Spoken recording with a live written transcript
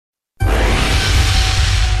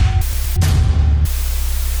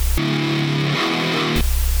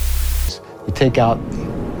take out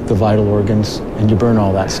the vital organs and you burn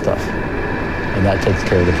all that stuff. And that takes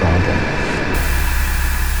care of the problem.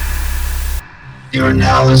 You are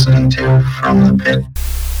now listening to From the Pit.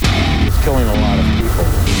 It's killing a lot of people.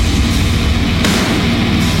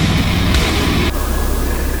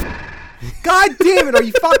 God damn it, are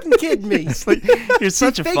you fucking kidding me? You're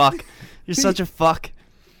such a fuck. You're such a fuck.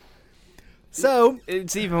 So,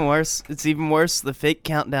 It's even worse. It's even worse. The fake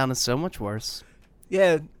countdown is so much worse.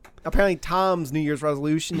 yeah, apparently Tom's New Year's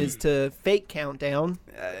resolution is to fake countdown.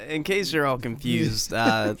 In case you're all confused,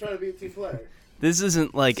 Trying to be a team player. this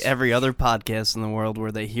isn't like every other podcast in the world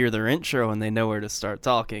where they hear their intro and they know where to start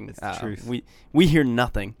talking. It's the truth. We hear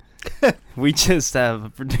nothing. We just have a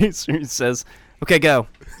producer who says, "Okay, go."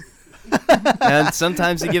 And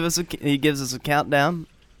sometimes he gives us a countdown.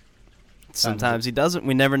 Sometimes he doesn't.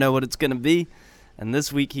 We never know what it's gonna be. And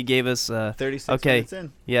this week he gave us 36 okay. minutes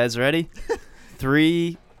in. You guys ready?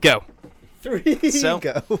 3, go. 3, So-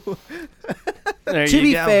 go. There To you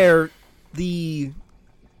be go. fair, the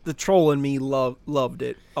troll in me loved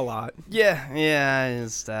it a lot. Yeah, I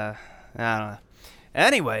just I don't know.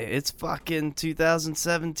 Anyway, it's fucking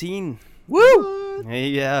 2017. Woo!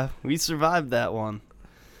 Hey, we survived that one.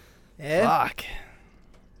 Yeah. Fuck.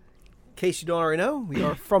 In case you don't already know, we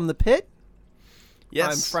are From the Pit.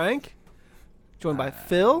 Yes. I'm Frank, joined by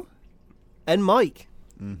Phil and Mike.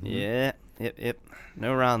 Mm-hmm. Yeah. Yep.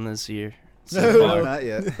 No Ron this year. No, So far. not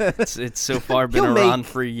yet. It's so far been He'll a Ron make-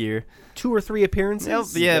 for a year. 2 or 3 appearances. Yep,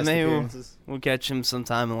 yeah, Guest maybe appearances. we'll catch him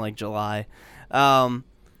sometime in like July.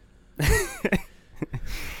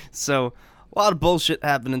 So a lot of bullshit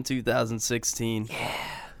happened in 2016.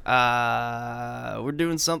 Yeah. We're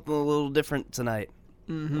doing something a little different tonight.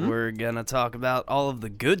 Mm-hmm. We're gonna talk about all of the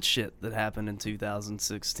good shit that happened in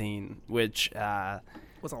 2016, which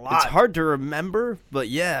Was a lot. it's hard to remember, but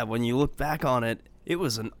yeah, when you look back on it, it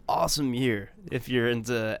was an awesome year if you're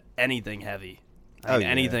into anything heavy. Oh, yeah.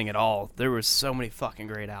 Anything at all. There were so many fucking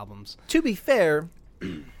great albums. To be fair,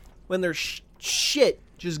 when there's shit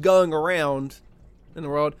just going around in the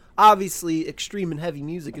world, obviously extreme and heavy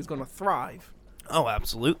music is going to thrive. Oh,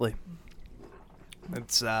 absolutely.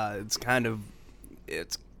 It's kind of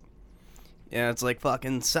it's like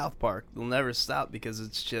fucking South Park. They'll never stop because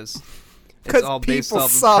it's just 'Cause it's all based people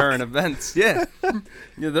off suck. of current events. Yeah.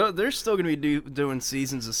 They're still gonna be doing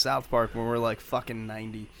seasons of South Park when we're like fucking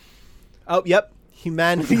 90. Oh, yep.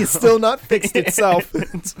 Humanity has still not fixed itself.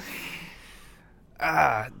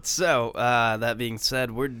 So that being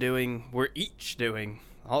said, we're each doing,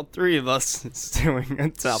 all three of us is doing a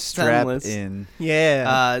top 10 Strap list. in.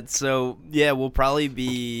 Yeah. So yeah, we'll probably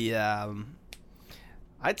be.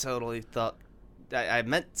 I totally thought I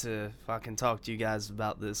meant to fucking talk to you guys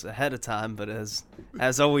about this ahead of time, but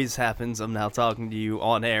as always happens, I'm now talking to you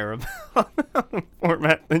on air about the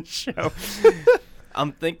format of the show.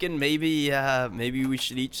 I'm thinking maybe we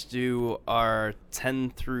should each do our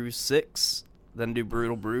 10 through 6, then do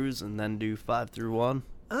Brutal Brews, and then do 5 through 1.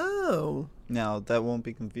 Oh. Now, that won't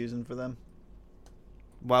be confusing for them?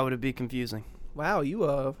 Why would it be confusing? Wow,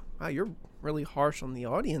 you're really harsh on the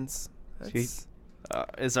audience. That's...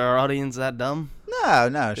 Is our audience that dumb? No,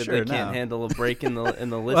 That sure, they can't handle a break in the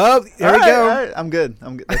list. Well, here All we right, go. all right, I'm good.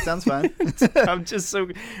 That sounds fine. I'm just so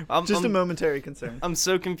Just a momentary concern. I'm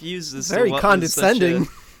so confused as Very to condescending.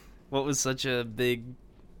 what was such a big.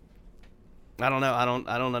 I don't know. I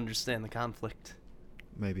don't understand the conflict.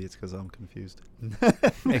 Maybe it's because I'm confused.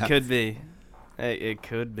 It could be. It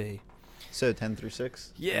could be. So 10 through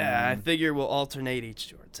 6? Yeah, I figure we'll alternate each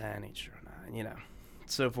to our 10, each to our 9,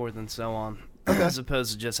 so forth and so on. As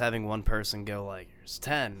opposed to just having one person go like, here's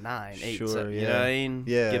 10, 9, 8, Sure, 7, you yeah. know what I mean?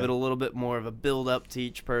 Yeah. Give it a little bit more of a build up to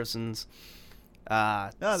each person's. No,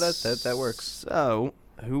 that works. So,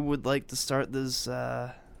 who would like to start this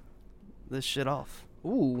shit off?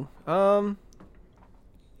 Ooh.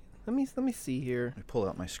 Let me see here. I pull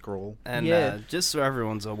out my scroll. And Yeah. just so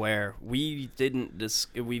everyone's aware, we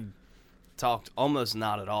talked almost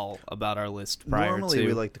not at all about our list prior Normally to.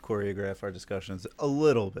 we like to choreograph our discussions a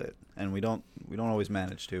little bit, and we don't always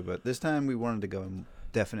manage to, but this time we wanted to go in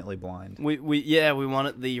definitely blind. We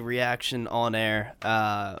wanted the reaction on air,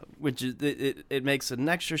 which is it makes it an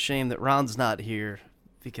extra shame that Ron's not here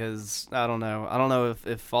because I don't know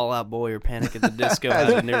if Fall Out Boy or Panic at the Disco had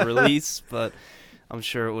a new release, but I'm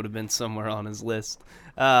sure it would have been somewhere on his list.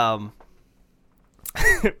 Ron,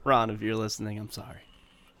 if you're listening, I'm sorry.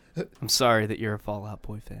 I'm sorry that you're a Fall Out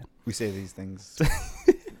Boy fan. We say these things.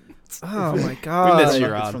 Oh my god. miss you,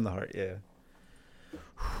 Ron. It's from the heart, yeah.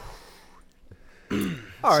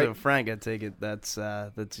 All right. So Frank, I take it that's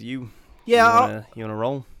you. Yeah, You wanna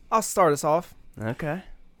roll? I'll start us off. Okay.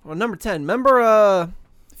 Well, number 10. Remember a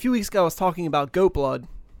few weeks ago I was talking about Goat Blood.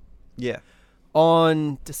 Yeah.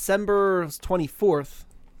 On December 24th,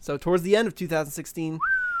 so towards the end of 2016,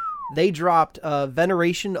 they dropped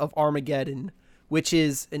Veneration of Armageddon, which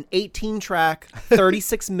is an 18-track,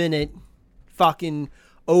 36-minute fucking,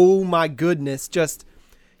 oh my goodness, just,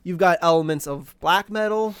 you've got elements of black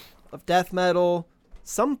metal, of death metal,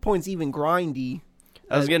 some points even grindy.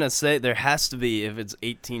 I was going to say, there has to be, if it's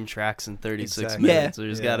 18 tracks and 36 Exactly. minutes, Yeah.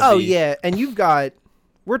 there's Yeah. got to be. Oh yeah, and you've got,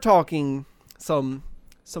 we're talking some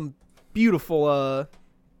beautiful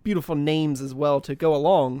beautiful names as well to go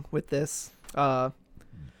along with this. Let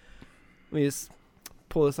me just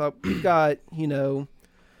pull this up. We've got,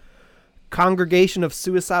 Congregation of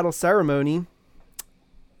Suicidal Ceremony.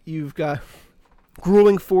 You've got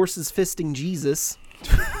Grueling Forces Fisting Jesus.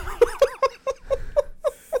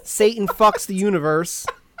 Satan Fucks the Universe.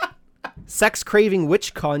 Sex Craving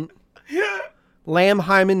Witch Cunt. Lamb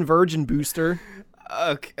Hyman Virgin Booster.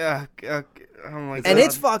 Okay. Oh my God. And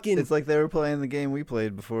it's fucking It's like they were playing the game we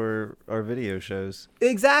played before our video shows.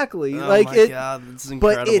 exactly Oh like my it. God, that's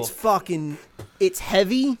incredible. But it's fucking, it's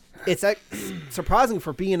heavy. It's surprising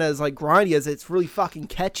for being as like grindy as it's really fucking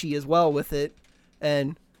catchy as well with it.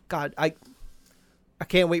 And God, I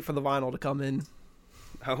can't wait for the vinyl to come in.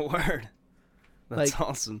 Oh, word. That's Like-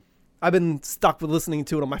 awesome. I've been stuck with listening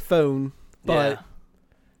to it on my phone, but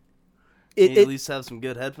Yeah. Can you it at least have some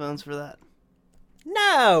good headphones for that?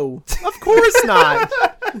 no, of course not.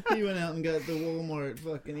 He went out and got the Walmart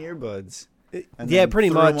fucking earbuds. And Yeah, then pretty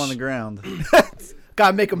threw much. them on the ground.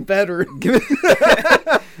 Gotta make them better.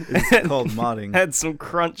 It's called modding. Had some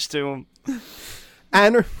crunch to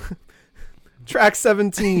them. Track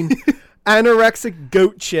 17, Anorexic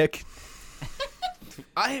Goat Chick.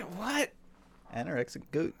 What? Anorexic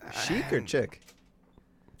goat. Chic or chick?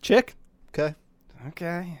 Chick? Okay.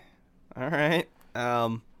 Okay. All right.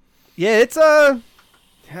 Yeah, it's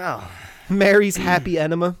Yeah. Mary's Happy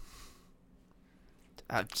Enema.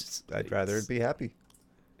 I'd rather it be happy.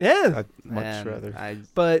 Yeah, I'd much rather.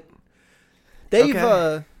 but they've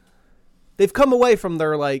Okay. they've come away from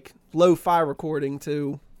their like lo-fi recording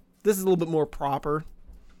to this is a little bit more proper.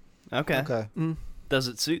 Okay. Okay. Does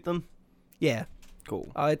it suit them? Yeah, Cool.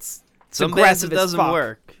 it's Some bands aggressive it as doesn't fuck.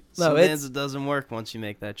 work. No, Some it's- bands it doesn't work once you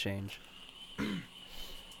make that change.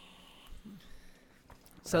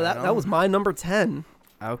 so that was my number 10.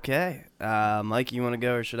 Okay. Mike, you want to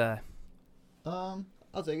go or should I? I'll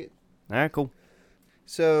take it. All right, cool.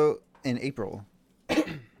 So in April,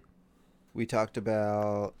 we talked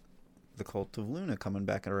about the Cult of Luna coming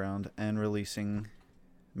back around and releasing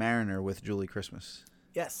Mariner with Julie Christmas.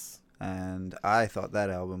 Yes. And I thought that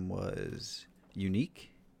album was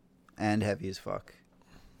unique and heavy as fuck.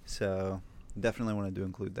 So definitely wanted to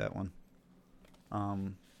include that one.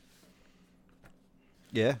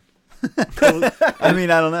 Yeah. I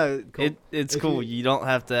mean, I don't know. Cool. It's If cool. you- You don't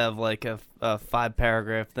have to have like a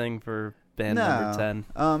 5-paragraph thing for band number 10.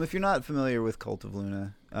 If you're not familiar with Cult of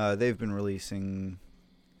Luna, they've been releasing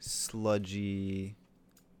sludgy,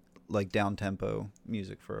 like down-tempo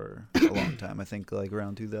music for a long time. I think like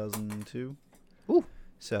around 2002. Ooh.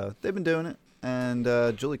 So they've been doing it, and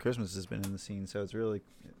Julie Christmas has been in the scene, so it's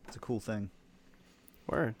a cool thing.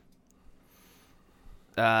 Word.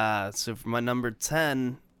 So for my number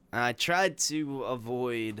 10, I tried to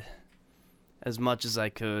avoid as much as I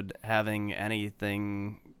could having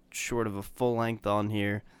anything short of a full length on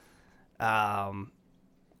here.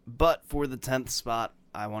 But for the 10th spot,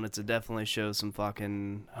 I wanted to definitely show some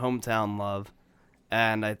fucking hometown love.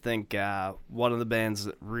 And I think one of the bands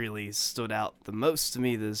that really stood out the most to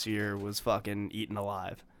me this year was fucking Eaten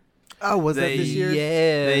Alive. Oh, was that this year?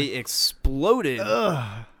 Yeah. They exploded.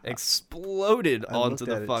 Ugh. Exploded I onto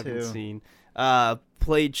looked at the it, fucking too. scene.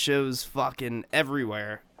 Played shows fucking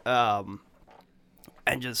everywhere. And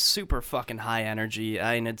just super fucking high energy.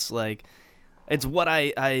 I mean, it's like, it's what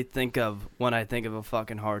I think of when I think of a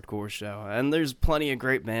fucking hardcore show. And there's plenty of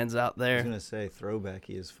great bands out I was there. gonna say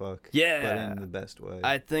throwbacky as fuck. Yeah. But in the best way.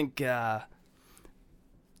 I think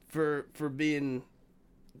for being,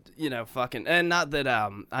 fucking, and not that I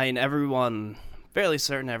mean everyone, fairly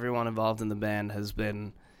certain everyone involved in the band has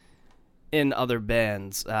been in other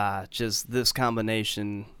bands. Just this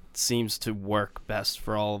combination seems to work best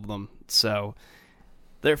for all of them. So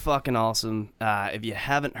they're fucking awesome. If you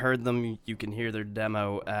haven't heard them, you can hear their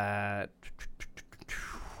demo at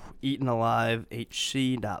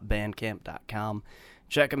eatenalivehc.bandcamp.com.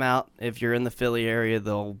 Check them out. If you're in the Philly area,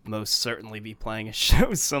 they'll most certainly be playing a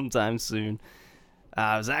show sometime soon.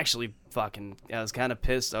 I was kind of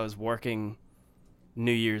pissed. I was working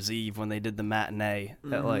New Year's Eve when they did the matinee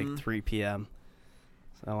at like 3 p.m.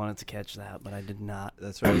 I wanted to catch that, but I did not.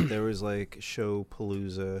 That's right. There was like Show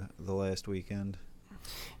Palooza the last weekend.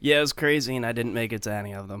 Yeah, it was crazy, and I didn't make it to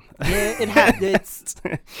any of them. Yeah, it had it's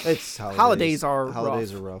It's Holidays are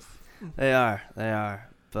holidays rough. are rough. They are.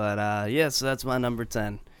 But yeah, so that's my number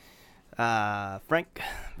 10. Frank,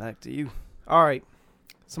 back to you. all right.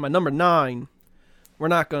 So my number 9, we're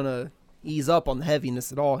not gonna ease up on the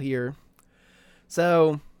heaviness at all here.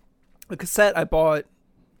 So a cassette I bought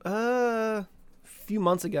a few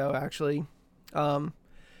months ago actually.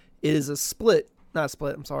 Is a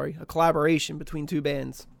collaboration between two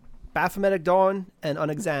bands, Baphometic Dawn and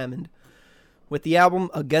Unexamined, with the album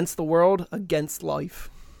Against the World, Against Life.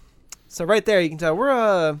 So right there you can tell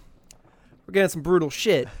we're getting some brutal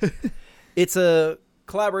shit. It's a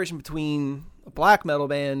collaboration between a black metal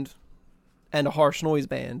band and a harsh noise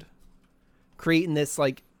band, creating this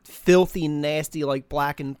like filthy, nasty, like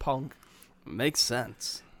blackened punk. Makes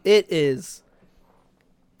sense. It is,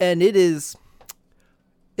 and it's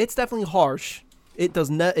definitely harsh. It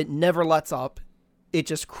it never lets up. It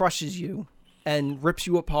just crushes you and rips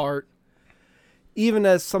you apart. Even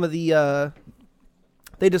as some of the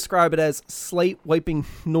they describe it as slate wiping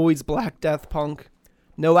noise black death punk.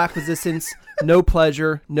 No acquisitions, no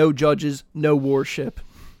pleasure, no judges, no worship.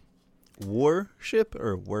 Warship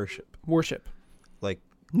or worship? Worship. Like,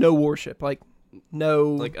 No worship. Like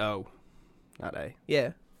no. Like O, not A.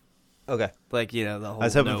 Yeah. okay. Like, you know, the whole I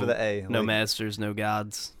was hoping no, for the A. no like, masters, no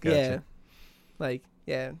gods. Gotcha. Yeah. Like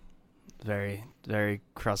yeah. Very, very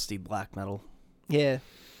crusty black metal. Yeah,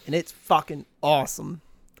 and it's fucking awesome.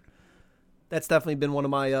 That's definitely been one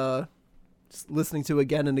of my just listening to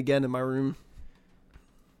again and again in my room.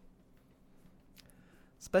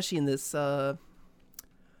 Especially in this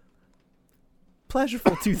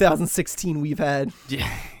pleasureful 2016 we've had.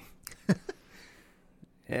 Yeah.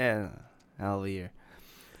 Yeah. Hell of a year.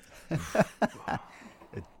 A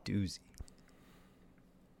doozy.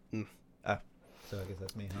 Oh, so I guess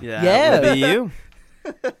that's me, huh? Yeah. Yeah. That'd be you.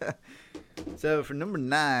 So for number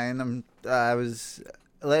 9, I was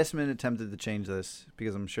last minute tempted to change this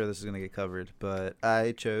because I'm sure this is going to get covered, but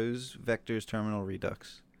I chose Vector's Terminal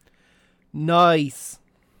Redux. Nice.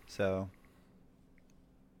 So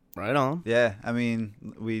Right on. yeah, I mean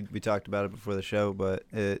we talked about it before the show, but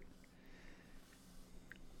I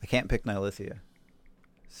can't pick Nihilithia.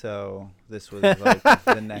 So this was like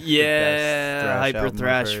the next Yeah. best thrash Hyper album I've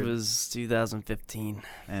Thrash heard. was 2015.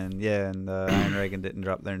 And Iron Reagan didn't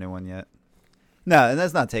drop their new one yet. No, and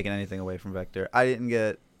that's not taking anything away from Vector. I didn't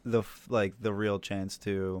get the real chance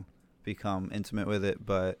to become intimate with it,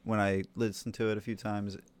 but when I listened to it a few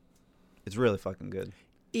times, it's really fucking good.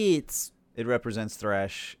 It's It represents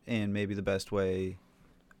thrash in maybe the best way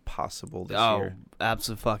possible this Oh, year.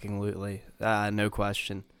 absolutely. No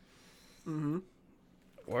question.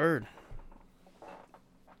 Word.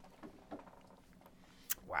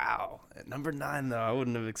 Wow. At number 9, though, I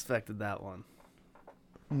wouldn't have expected that one.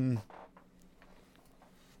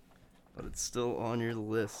 But it's still on your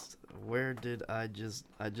list. Where did I just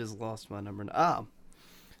lost my number.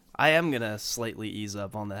 I am going to slightly ease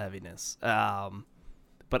up on the heaviness.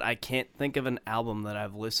 But I can't think of an album that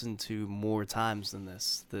I've listened to more times than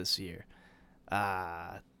this year.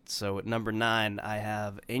 So at number 9, I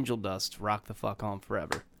have Angel Dust, Rock the Fuck On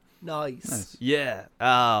Forever. nice. Yeah.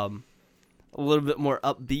 A little bit more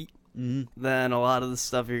upbeat Mm-hmm. than a lot of the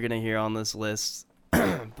stuff you're going to hear on this list.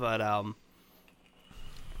 But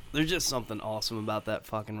there's just something awesome about that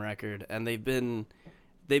fucking record, and they've been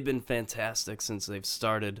fantastic since they've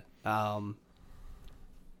started.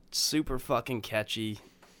 Super fucking catchy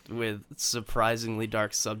with surprisingly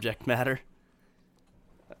dark subject matter.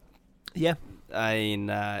 Yeah. I mean,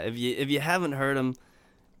 if you haven't heard them,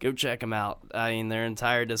 go check them out. I mean, their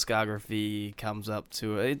entire discography comes up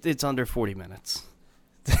to it's under 40 minutes.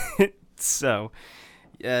 So,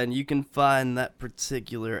 and you can find that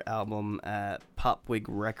particular album at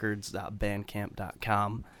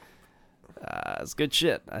popwigrecords.bandcamp.com. It's good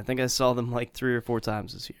shit. I think I saw them like 3 or 4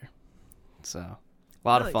 times this year. So, a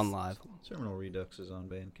lot of fun live. Terminal Redux is on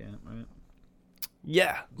Bandcamp, right?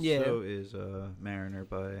 Yeah. Yeah. So is Mariner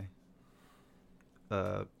by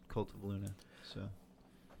Cult of Luna. So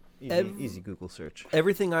easy Google search.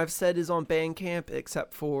 Everything I've said is on Bandcamp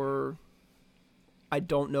except for I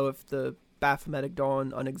don't know if the Baphometic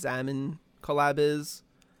Dawn Unexamined collab is.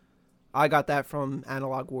 I got that from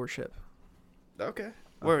Analog Worship. Okay.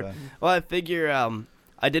 Word. Okay. Well, I figure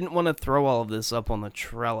I didn't want to throw all of this up on the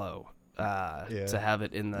Trello to have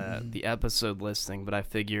it in the episode listing, but I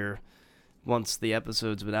figure once the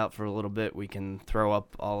episode's been out for a little bit, we can throw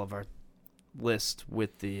up all of our list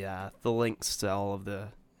with the links to all of the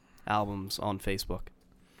albums on Facebook.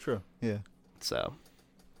 True. Yeah. So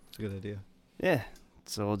It's a good idea. Yeah.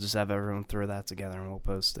 So we'll just have everyone throw that together and we'll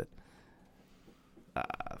post it.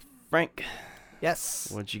 Frank, Yes.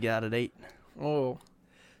 what you got at 8? Oh.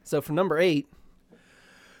 So for number 8,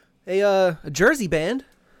 a Jersey band.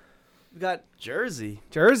 We got Jersey.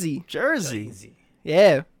 Jersey.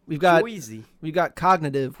 Yeah. We've got Jersey.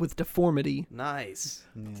 Cognitive with Deformity. Nice.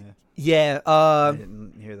 Yeah. Yeah. I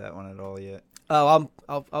didn't hear that one at all yet. I'll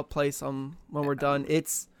play some when we're done.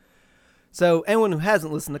 It's so anyone who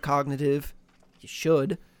hasn't listened to Cognitive, you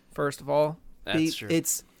should. First of all, That's true.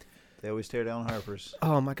 It's They always tear down Harper's.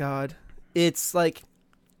 oh my god, it's like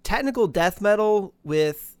technical death metal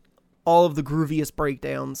with all of the grooviest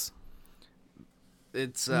breakdowns.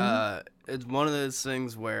 It's it's one of those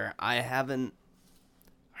things where I haven't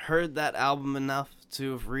heard that album enough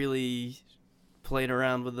to have really played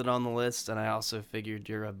around with it on the list, and I also figured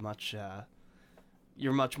you're much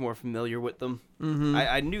more familiar with them. Mm-hmm.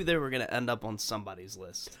 I knew they were gonna end up on somebody's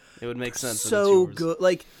list. It would make sense. that it's So yours. good.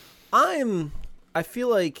 Like I feel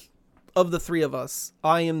like of the three of us,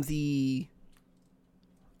 I am the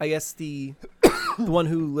the one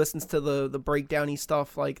who listens to the breakdowny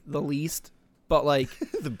stuff like the least. But like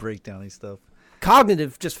The breakdowny stuff.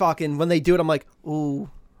 Cognitive, just fucking when they do it, I'm like, ooh,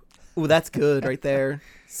 that's good right there.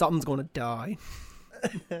 Something's gonna die.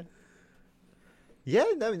 Yeah,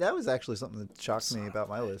 I mean, that was actually something that shocked me about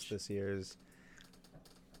my list this year. Is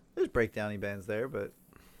there's breakdowny bands there, but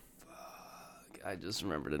I just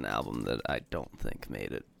remembered an album that I don't think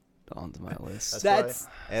made it onto my list. That's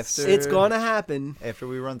why after it's gonna happen. After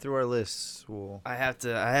we run through our lists, we'll. I have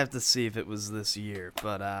to see if it was this year,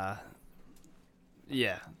 but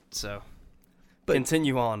yeah. So, But-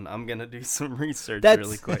 continue on. I'm gonna do some research That's-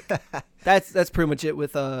 really quick. That's pretty much it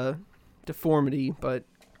with Deformity. But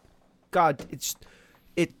God,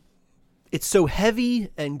 it's so heavy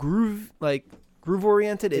and groove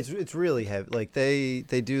oriented. It's really heavy. Like they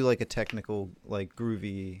do like a technical like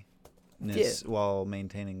grooviness while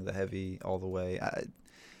maintaining the heavy all the way.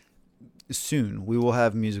 Soon we will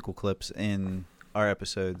have musical clips in our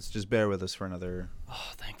episodes. Just bear with us for another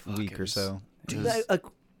Oh, thank fuck. week or so. It Dude, was, it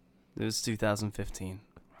was 2015.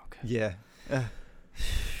 Okay. Yeah.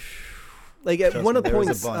 like at Trust one me, of the there was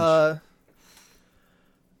a points, bunch.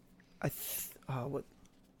 I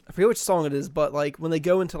forget which song it is, but like when they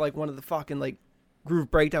go into like one of the fucking like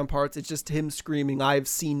groove breakdown parts, it's just him screaming, "I've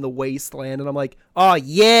seen the wasteland," and I'm like, "Oh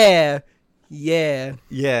yeah."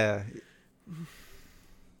 Yeah.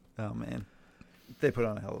 Oh man, they put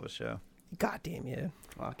on a hell of a show. Goddamn yeah.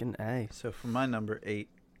 Fucking A. So for my number 8,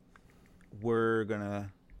 we're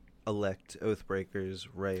gonna elect Oathbreakers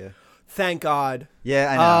Raya. Thank God.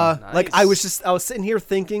 Yeah, I know. Like Nice. I was sitting here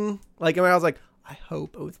thinking, like, I was like, I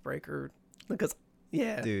hope Oathbreaker, because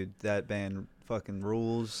yeah, Dude, that band fucking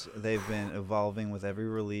rules. They've been evolving with every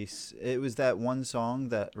release. It was that one song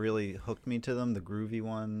that really hooked me to them, the groovy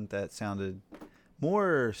one that sounded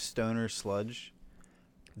more stoner sludge.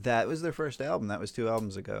 That was their first album. That was 2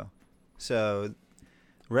 albums ago. So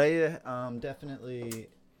Raya definitely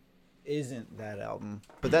isn't that album.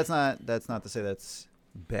 But that's not to say that's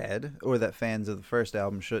bad or that fans of the first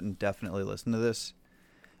album shouldn't definitely listen to this.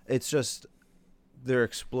 It's just they're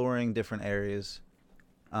exploring different areas.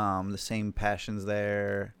 The same passions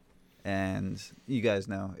there, and you guys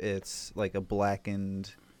know it's like a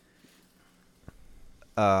blackened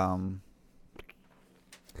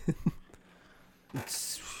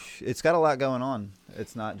it's got a lot going on.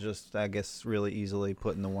 It's not just, I guess, really easily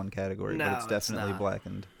put into one category, No, but it's definitely not.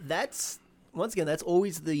 blackened. that's once again, that's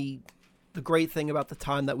always the great thing about the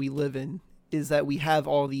time that we live in, is that we have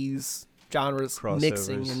all these genres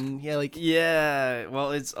mixing, Crossovers. and Yeah,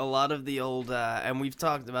 well, it's a lot of the old, and we've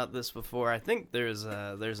talked about this before. I think there's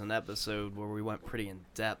an episode where we went pretty in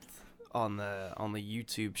depth on the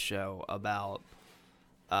YouTube show about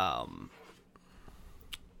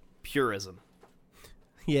purism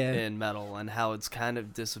yeah. in metal and how it's kind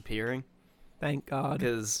of disappearing. Thank God.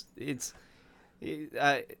 Because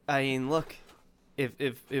I mean, look,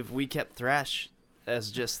 if we kept thrash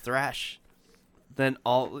as just thrash, then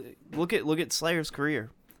look at Slayer's career.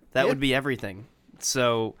 That Yeah. would be everything.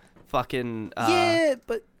 So fucking Yeah,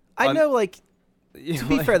 but I know, like, to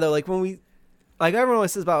be fair though, like when we, like everyone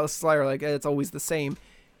always says about Slayer, like it's always the same.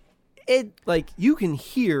 It like you can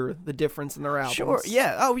hear the difference in their albums. Sure.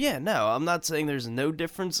 Yeah. Oh, yeah. No, I'm not saying there's no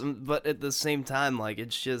difference, but at the same time, like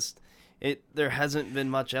it's just there hasn't been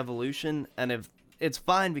much evolution, and if it's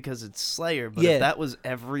fine because it's Slayer, but Yeah. if that was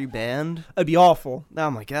every band, It'd be awful.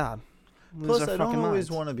 oh my god. Lose Plus, our I don't fucking always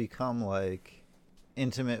minds. want to become like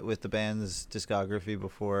intimate with the band's discography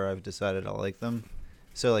before I've decided I like them.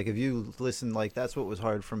 So like if you listen, like that's what was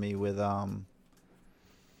hard for me with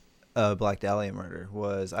Black Dahlia Murder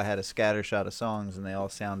was I had a scattershot of songs and they all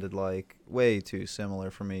sounded like way too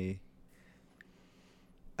similar for me.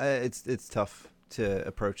 It's tough to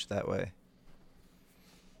approach that way.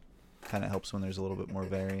 Kind of helps when there's a little bit more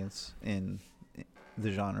variance in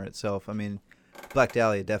the genre itself. I mean, Black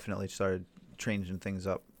Dahlia definitely started changing things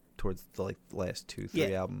up towards the last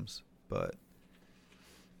 2-3 albums, but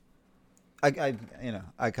I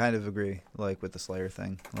kind of agree with the Slayer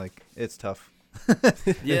thing. It's tough.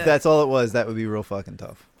 If that's all it was, that would be real fucking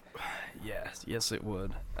tough. Yes, it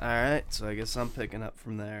would. All right, so I guess I'm picking up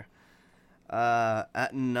from there.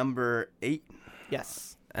 At number 8,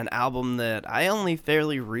 Yes. an album that I only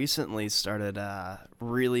fairly recently started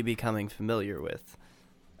really becoming familiar with.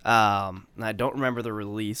 And I don't remember the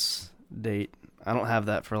release date. I don't have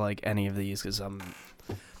that for any of these because I'm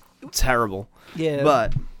terrible. Yeah.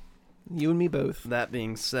 But you and me both. that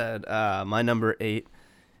being said, my number 8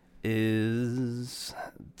 is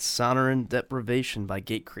Sonoran Deprivation by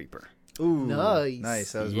Gatecreeper. Ooh,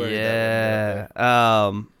 Nice. I was worried that wouldn't be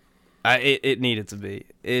up there. It needed to be.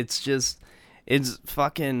 It's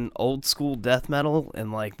fucking old school death metal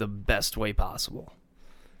in the best way possible.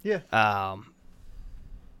 Yeah.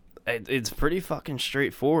 It's pretty fucking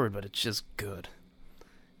straightforward, but it's just good.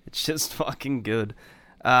 It's just fucking good.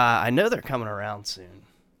 I know they're coming around soon.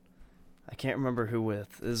 I can't remember who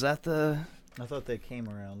with. Is that the... I thought they came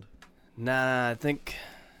around. Nah, I think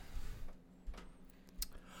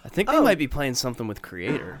they might be playing something with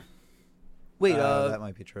Creator. Wait, that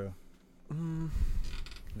might be true.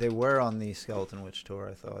 They were on the Skeleton Witch tour,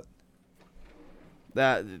 I thought.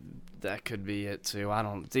 That could be it too.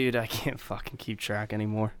 I can't fucking keep track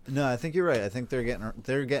anymore. No, I think you're right. I think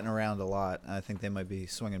they're getting around a lot. I think they might be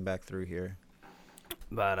swinging back through here.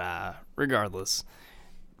 But regardless,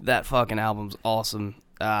 that fucking album's awesome.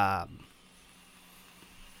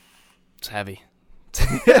 It's heavy.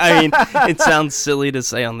 I mean, it sounds silly to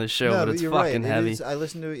say on this show, but it's you're fucking right. heavy. I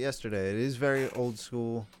listened to it yesterday. It is very old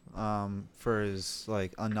school, for as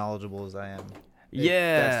unknowledgeable as I am.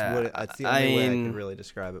 That's the only way I can really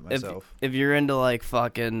describe it myself. If you're into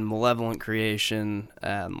fucking Malevolent Creation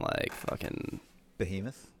and fucking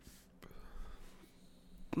Behemoth?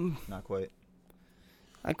 Not quite.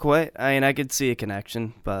 Not quite. I mean, I could see a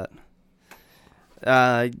connection, but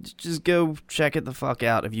just go check it the fuck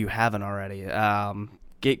out if you haven't already.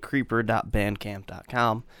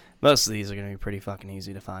 Gatecreeper.bandcamp.com. Most of these are going to be pretty fucking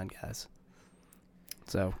easy to find, guys.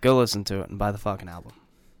 So go listen to it and buy the fucking album.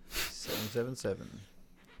 777.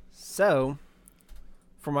 So,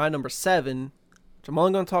 for my number 7, which I'm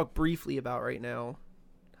only going to talk briefly about right now,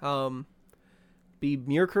 be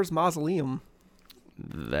Myrkur's Mausoleum.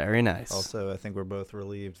 Very nice. Also, I think we're both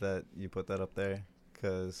relieved that you put that up there,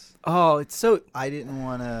 because it's so... I didn't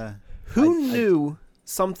want to... Who knew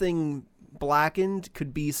something blackened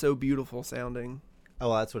could be so beautiful sounding?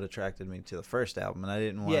 Oh, that's what attracted me to the first album, and I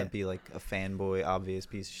didn't want to be a fanboy, obvious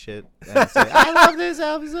piece of shit, and say, I love this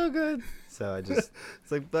album, so good. So I just,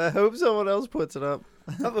 I hope someone else puts it up.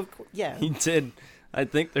 Yeah. He did. I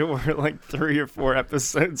think there were 3 or 4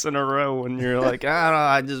 episodes in a row when you're I don't know,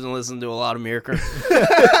 I just listened to a lot of Myrkur.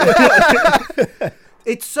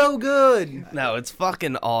 It's so good. No, it's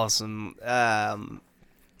fucking awesome. And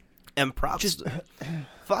props to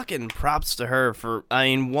her for,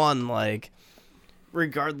 one,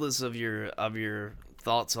 regardless of your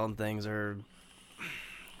thoughts on things or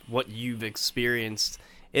what you've experienced,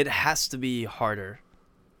 it has to be harder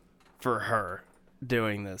for her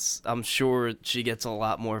doing this. I'm sure she gets a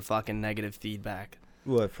lot more fucking negative feedback.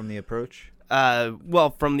 What, from the approach?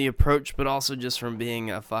 Well, from the approach, but also just from being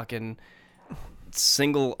a fucking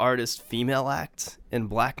single artist female act in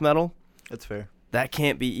black metal. That's fair. That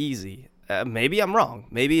can't be easy. Maybe I'm wrong.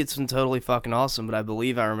 Maybe it's been totally fucking awesome, but I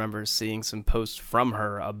believe I remember seeing some posts from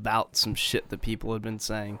her about some shit that people had been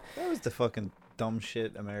saying. That was the fucking dumb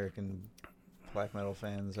shit American black metal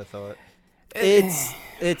fans, I thought. It's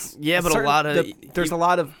yeah, but a lot of there's a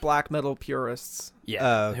lot of black metal purists.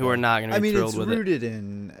 Yeah, who are not going to be thrilled with it. I mean, it's rooted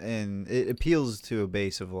in it appeals to a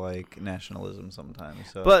base of nationalism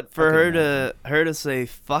sometimes. So but for her to say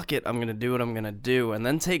fuck it, I'm going to do what I'm going to do, and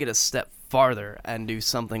then take it a step farther and do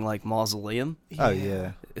something like Mausoleum. Oh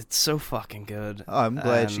yeah, it's so fucking good. Oh, I'm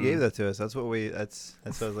glad she gave that to us. That's what that's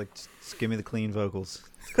what I was like. Just give me the clean vocals.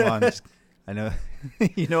 Come on, I know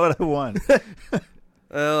you know what I want.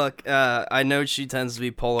 Look, I know she tends to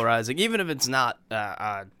be polarizing, even if it's not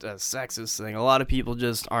a sexist thing. A lot of people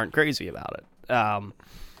just aren't crazy about it, and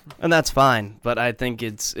that's fine. But I think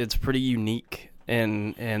it's pretty unique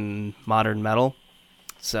in modern metal,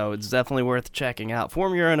 so it's definitely worth checking out.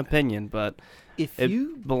 Form your own opinion, but If It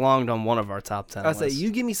you, belonged on one of our top 10 I say, lists. you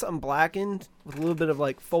give me something blackened with a little bit of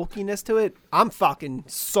like folkiness to it, I'm fucking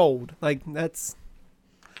sold. Like that's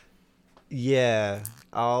Yeah,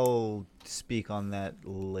 I'll speak on that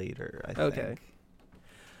later, I think. okay.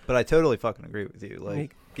 But I totally fucking agree with you. Like,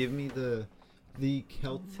 Make- give me the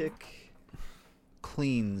Celtic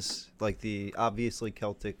cleans, like the obviously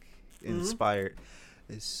Celtic inspired,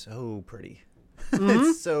 is so pretty.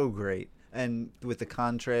 It's so great. And with the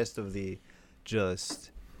contrast of the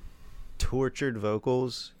just tortured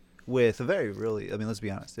vocals with a very really, I mean, let's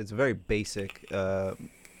be honest, it's a very basic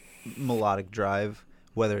melodic drive,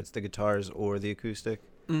 whether it's the guitars or the acoustic.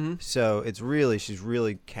 Mm-hmm. So it's she's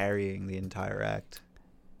really carrying the entire act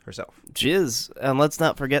herself. Jizz. And let's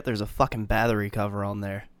not forget there's a fucking Bathory cover on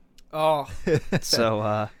there. Oh,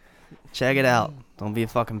 So, check it out. Don't be a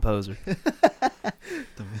fucking poser.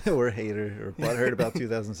 Or a hater or butthurt about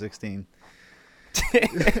 2016. Did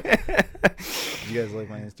you guys like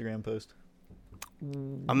my Instagram post?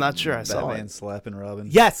 I'm not sure I saw Batman it. slapping Robin.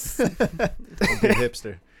 yes. Don't be a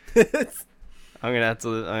hipster. I'm gonna have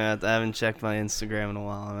to. I haven't checked my Instagram in a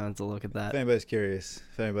while. I'm gonna have to look at If that. anybody's curious,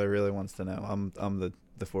 if anybody really wants to know, I'm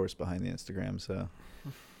the force behind the Instagram, so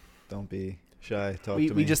don't be shy. Talk to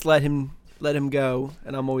me. We just let him go,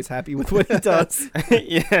 and I'm always happy with what he does.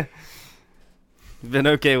 Yeah, been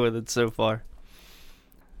okay with it so far.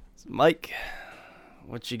 So Mike,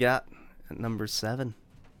 what you got at number 7?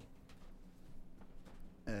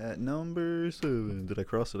 At number 7, did I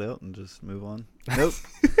cross it out and just move on? Nope.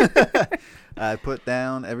 I put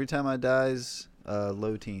down Every Time I Die's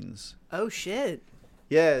Low Teens. Oh shit.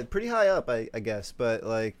 Yeah, pretty high up, I guess. But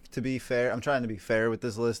like, to be fair, I'm trying to be fair with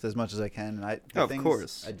this list as much as I can. And the Of things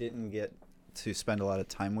course. I didn't get to spend a lot of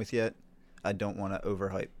time with yet, I don't want to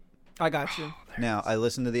overhype. I got you. Now, I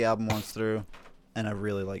listened to the album once through, and I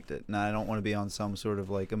really liked it. Now, I don't want to be on some sort of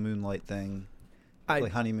like a Moonlight thing,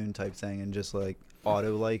 like honeymoon type thing, and just like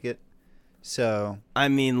auto like it. So I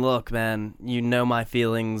mean, look, man. You know my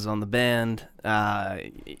feelings on the band.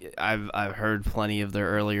 I've heard plenty of their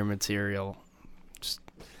earlier material. Just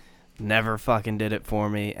never fucking did it for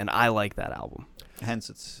me, and I like that album.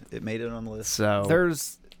 hence it made it on the list. So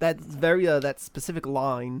There's that very that specific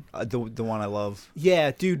line. The one I love. Yeah,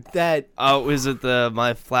 dude. That oh, is it the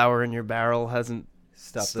My Flower in Your Barrel hasn't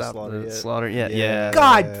Stop the stopped slaughter the yet. slaughter yet? Yeah.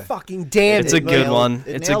 God fucking damn It's it. a good nailed- one.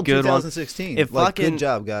 It It's a nailed good one. 2016. It Like, fucking- good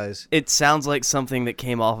job, guys. It sounds like something that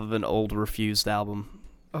came off of an old Refused album.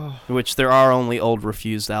 Oh. Which there are only old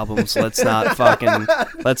Refused albums. Let's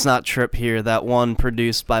not trip here. That one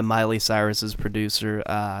produced by Miley Cyrus's producer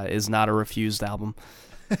is not a Refused album.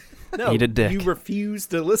 No, Eat a dick. you refuse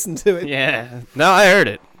to listen to it. Yeah. No, I heard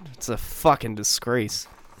it. It's a fucking disgrace.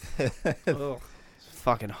 Ugh.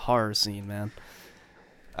 Fucking horror scene, man.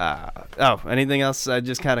 Anything else? I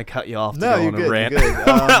just kind of cut you off to No, go you're on a good. rant. You're good.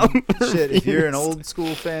 about Shit, if you're an Refused. old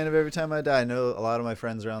school fan of Every Time I Die, I know a lot of my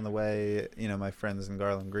friends around the way, my friends in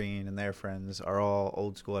Garland Green and their friends are all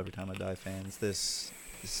old school Every Time I Die fans. This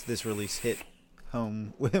release hit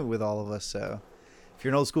home with all of us. So if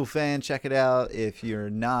you're an old school fan, check it out. If you're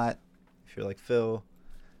not, if you're like Phil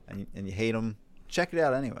and you hate them, check it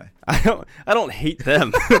out anyway. I don't hate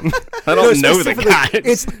them. I don't know the specifically, guys.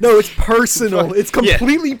 It's personal. It's Yeah.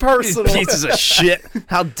 completely personal. Pieces of shit.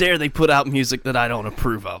 How dare they put out music that I don't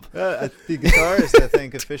approve of? The guitarist, I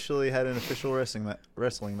think, officially had an official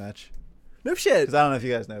wrestling match. No shit. Because I don't know if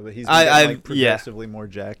you guys know, but he's been I- getting, I- like, progressively more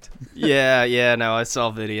jacked. Yeah, no, I saw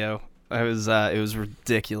video. It was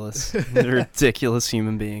ridiculous. A ridiculous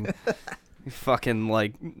human being. Fucking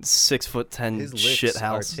like 6'10" His licks shit are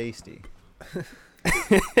house. tasty.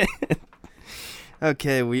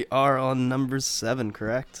 Okay, we are on number 7,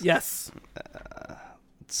 correct? Yes.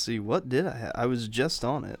 Let's see, what did I have? I was just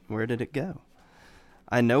on it. Where did it go?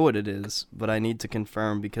 I know what it is, but I need to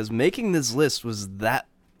confirm because making this list was that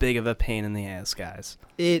big of a pain in the ass, guys.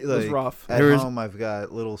 It was Like, rough. At There was- home, I've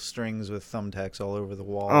got little strings with thumbtacks all over the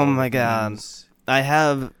wall. Oh my God. Names. I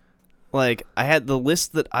had the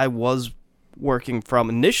list that I was working from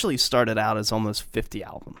initially started out as almost 50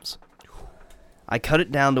 albums. I cut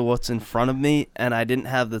it down to what's in front of me, and I didn't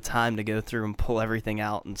have the time to go through and pull everything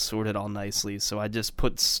out and sort it all nicely, so I just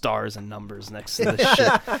put stars and numbers next to this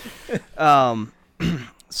shit.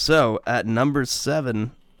 So, at number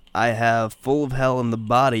 7, I have Full of Hell in the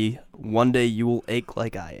Body, One Day You Will Ache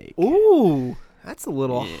Like I Ache. Ooh, that's a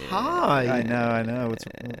little Yeah. high. I know.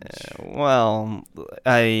 Well,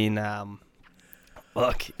 I mean,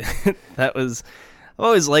 look, that was... I've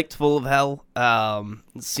always liked Full of Hell.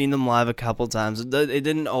 Seen them live a couple times. It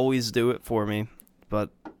didn't always do it for me, but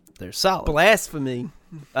they're solid. Blasphemy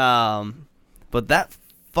But that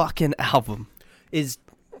fucking album, is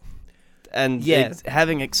And Yeah.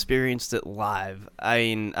 having experienced it live, I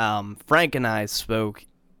mean, Frank and I spoke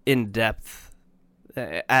in depth,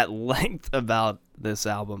 at length about this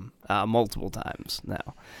album multiple times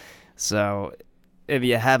now. So if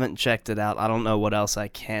you haven't checked it out, I don't know what else I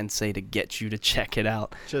can say to get you to check it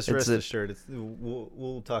out. Just It's rest a- assured,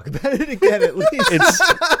 we'll talk about it again at least.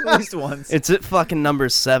 At least once. It's at fucking number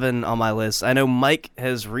 7 on my list. I know Mike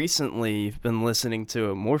has recently been listening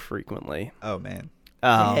to it more frequently. Oh man,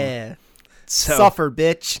 Yeah. So Suffer,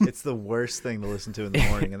 bitch. it's the worst thing to listen to in the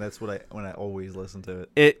morning, and that's when I always listen to it.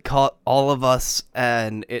 it caught all of us,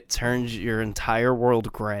 and it turns your entire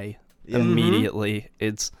world gray Yeah. immediately.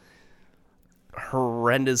 It's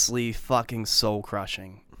horrendously fucking soul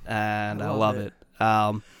crushing, and I love it.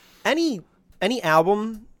 Any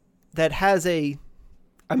album that has I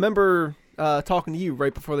remember talking to you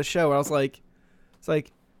right before the show. I was like, it's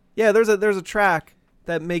like, yeah, there's a track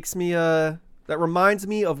that makes me that reminds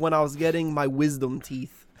me of when I was getting my wisdom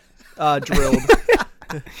teeth drilled.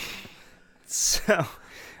 So,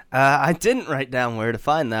 I didn't write down where to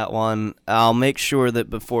find that one. I'll make sure that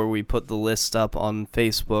before we put the list up on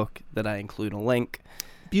Facebook that I include a link.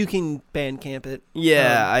 You can Bandcamp it.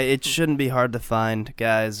 Yeah, it shouldn't be hard to find,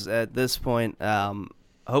 guys. At this point,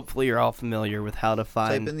 hopefully you're all familiar with how to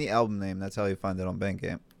find. Type in the album name. That's how you find it on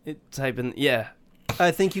Bandcamp. Type in, yeah.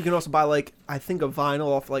 I think you can also buy a vinyl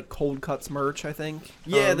off Cold Cuts merch. I think.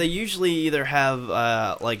 Yeah, they usually either have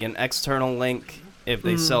an external link if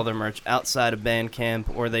they sell their merch outside of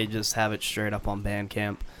Bandcamp, or they just have it straight up on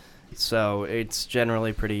Bandcamp. So it's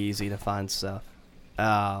generally pretty easy to find stuff.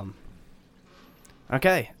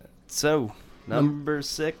 Okay, so number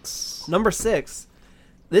 6. Number 6.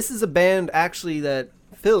 This is a band actually that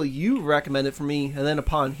Phil, you recommended for me, and then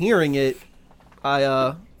upon hearing it, I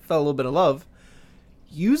fell a little bit in love.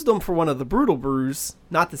 Used them for one of the Brutal Brews,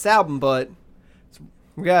 not this album, but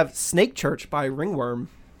we have Snake Church by Ringworm.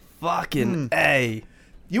 Fucking A.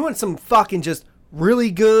 You want some fucking just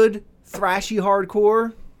really good thrashy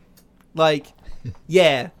hardcore?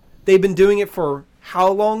 Yeah, they've been doing it for how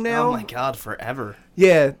long now? Oh my god, forever.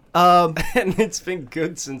 Yeah, And it's been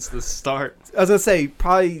good since the start. I was gonna say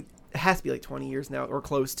probably it has to be 20 years now or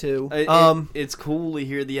close to. It's cool to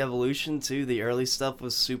hear the evolution too. The early stuff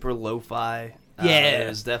was super lo-fi. Yeah.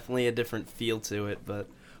 There's definitely a different feel to it, but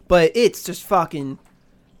it's just fucking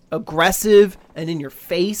aggressive and in your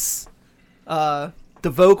face. The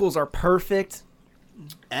vocals are perfect.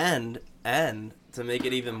 and to make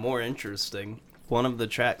it even more interesting, one of the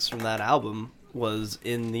tracks from that album was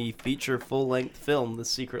in the feature full-length film The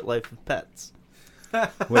Secret Life of Pets. Wait,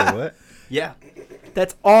 what? Yeah.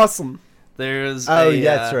 That's awesome. There's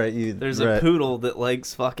That's right. There's a poodle that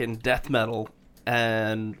likes fucking death metal,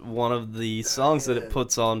 and one of the songs that it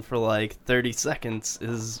puts on for 30 seconds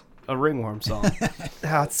is a Ringworm song.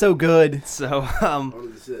 It's so good. So, I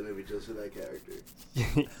wanted to see that movie just for that character.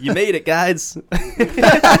 you made it, guys.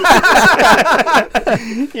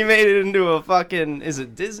 You made it into a fucking, is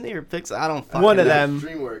it Disney or Pixar? I don't fucking One of know. them.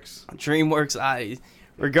 DreamWorks.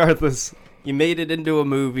 Regardless, you made it into a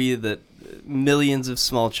movie that millions of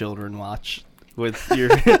small children watch with your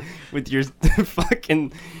with your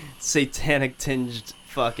fucking satanic tinged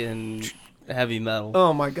fucking heavy metal.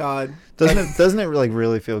 Oh my god. Doesn't it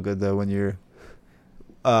really feel good though when you're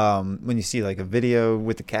when you see a video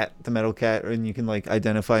with the metal cat, and you can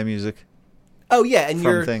identify music Oh yeah, and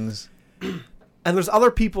from things. and there's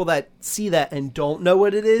other people that see that and don't know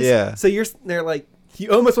what it is. Yeah. So they're you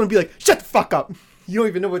almost want to be like, shut the fuck up. You don't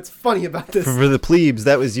even know what's funny about this. For the plebes,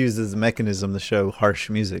 that was used as a mechanism to show harsh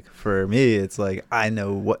music. For me, it's I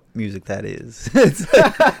know what music that is.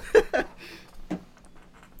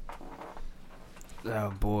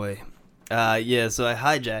 Oh boy. Yeah, so I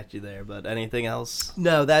hijacked you there, but anything else?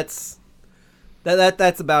 No, that's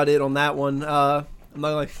about it on that one. I'm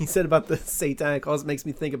not like he said about the satanic. All it makes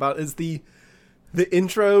me think about is the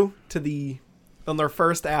intro to on their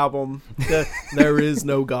first album, There Is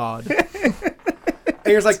No God.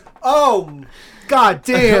 And you're like, oh, god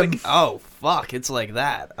damn. Oh fuck, it's like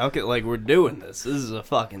that. Okay, we're doing this. This is a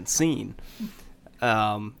fucking scene.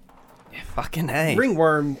 Fucking A.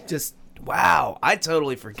 Ringworm just Wow, I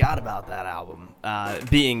totally forgot about that album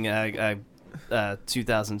being a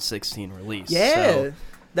 2016 release. yeah. So,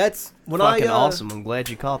 That's when fucking I awesome. I'm glad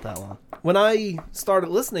you caught that one. when I started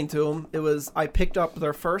listening to them, it was I picked up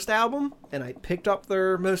their first album and I picked up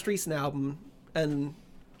their most recent album and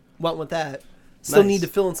went with that. Still Nice. need to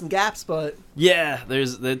fill in some gaps, but Yeah,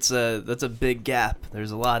 that's a big gap.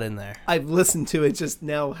 There's a lot in there. I've listened to it just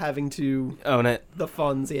now having to Own it. the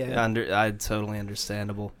funds, yeah. Totally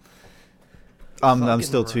understandable. I'm Fucking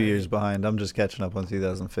still 2 right. years behind. I'm just catching up on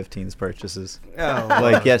 2015's purchases. Oh,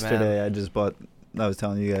 Like man. yesterday, I just bought. I was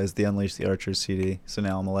telling you guys the Unleash the Archers CD, so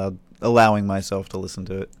now I'm allowing myself to listen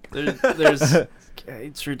to it. There's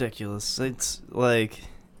it's ridiculous. It's like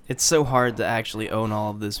it's so hard to actually own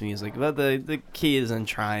all of this music, but the key is in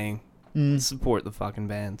trying. Support the fucking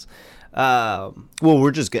bands. Well,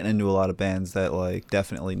 we're just getting into a lot of bands that like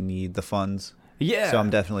definitely need the funds. Yeah. So I'm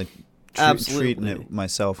definitely Absolutely. treating it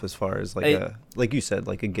myself as far as like like you said,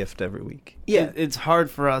 like a gift every week. Yeah. It's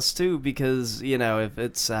hard for us too because if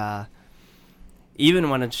it's even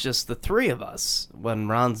when it's just the three of us, when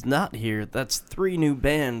Ron's not here, that's 3 new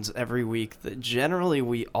bands every week that generally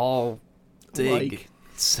we all dig. Like.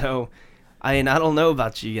 So, I mean, I don't know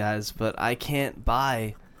about you guys, but I can't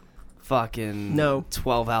buy fucking No.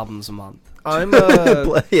 12 albums a month. I'm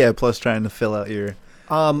Yeah, plus trying to fill out your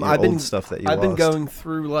I've old been stuff that you I've been lost. going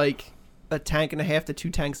through like a tank and a half to 2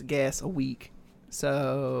 tanks of gas a week.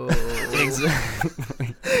 So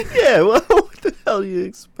Exactly. Yeah, well, what the hell do you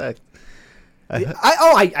expect?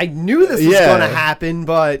 I knew this was Yeah. gonna happen,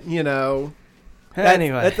 but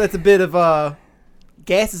Anyway. that's a bit of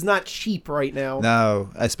gas is not cheap right now. No,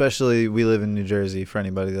 especially we live in New Jersey. For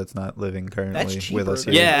anybody that's not living currently with cheaper us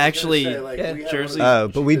than- here. Yeah, I was gonna actually, say, like, yeah, we have Jersey- one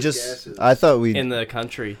of the But we cheapest just gases. I thought we in the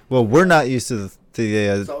country. well we're not used to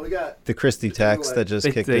That's all we got. the Christie It's tax everywhere. that just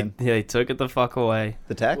kicked in. They took it the fuck away.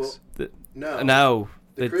 The tax? Well, No. No.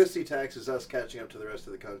 The It's- Christie tax is us catching up to the rest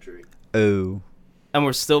of the country. Oh. And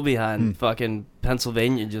we're still behind. Fucking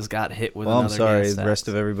Pennsylvania just got hit with Well, I'm another sorry, gas the tax. rest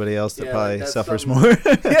of everybody else that Yeah, probably that's suffers something-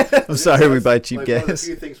 more. I'm sorry we buy cheap Like, one of the gas.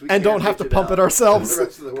 few things we And can't don't have to bitch pump it about. ourselves. The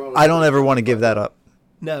rest of the world I is don't just ever want to fucking give that up.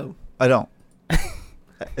 No. I don't.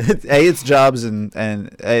 A, it's jobs, and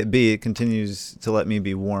B, it continues to let me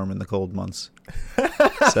be warm in the cold months.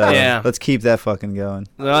 So Yeah. let's keep that fucking going.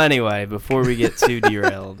 Well, anyway, before we get too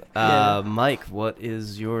derailed, Yeah. Mike, what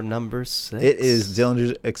is your number 6? It is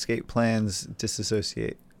Dillinger Escape Plan's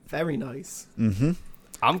Disassociate. Very nice. Mm-hmm.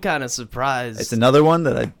 I'm kind of surprised. It's another one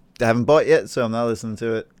that I haven't bought yet, so I'm not listening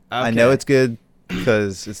to it. I know Okay. it's good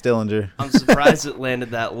because it's Dillinger. I'm surprised it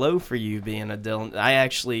landed that low for you being a Dylan.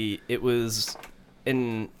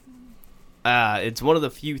 It's one of the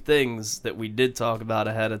few things that we did talk about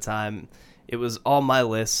ahead of time. It was on my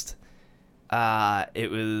list.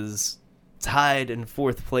 It was tied in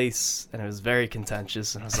 4th place, and it was very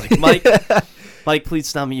contentious. And I was like, Mike,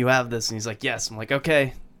 please tell me you have this. And he's like, yes. I'm like,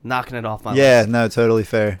 okay, knocking it off my Yeah, list. no, totally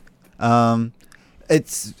fair.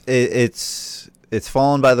 It's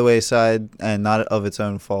fallen by the wayside, and not of its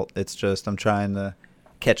own fault. It's just I'm trying to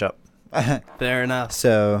catch up. Fair enough.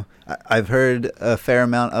 So I've heard a fair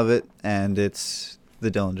amount of it, and it's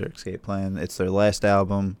the Dillinger Escape Plan. It's their last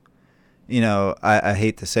album. I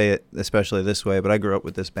hate to say it, especially this way, but I grew up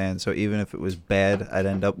with this band, so even if it was bad, I'd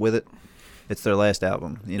end up with it. It's their last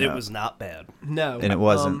album. It was not bad. No. And it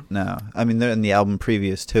wasn't. No, I mean, in the album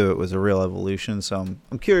previous to it was a real evolution. So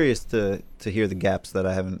I'm curious to hear the gaps that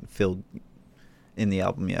I haven't filled in the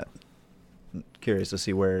album yet. I'm curious to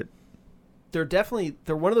see where. They're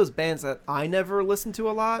one of those bands that I never listened to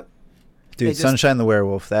a lot. Dude, just- Sunshine the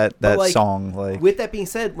Werewolf. That like, song, like With that being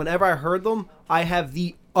said, whenever I heard them, I have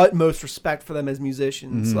the utmost respect for them as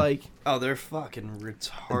musicians. Mhm. Like, Oh, they're fucking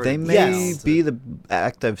retarded. they may Yes. be the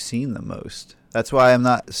act I've seen the most. That's why I'm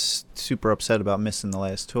not super upset about missing the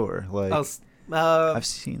last tour. Like I've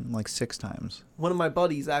seen like 6 times. one of my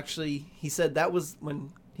buddies actually, he said that was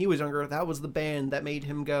when he was younger. That was the band that made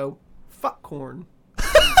him go fuck Korn.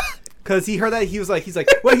 Because he heard that he's like,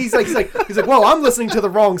 whoa, I'm listening to the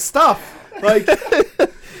wrong stuff. Like,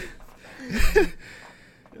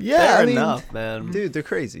 Yeah, Fair I mean, enough, man. dude, they're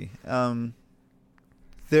crazy.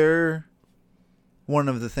 They're one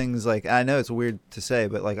of the things, like, I know it's weird to say,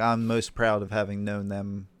 but like I'm most proud of having known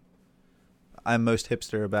them. I'm most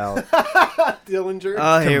hipster about Dillinger.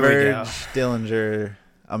 Oh, here we go. Converge, Dillinger.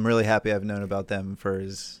 I'm really happy I've known about them for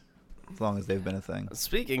as long as they've been a thing.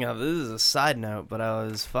 Speaking of, this is a side note, but I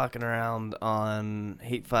was fucking around on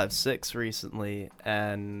Hate 56 recently,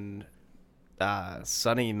 and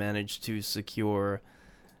Sonny managed to secure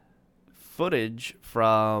footage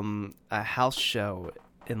from a house show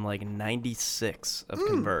in like 96 of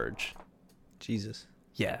Converge. Jesus.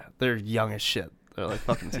 Yeah, they're young as shit. They're like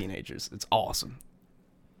fucking teenagers. It's awesome.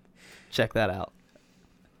 Check that out.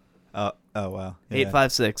 Oh wow. Yeah.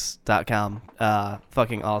 856.com.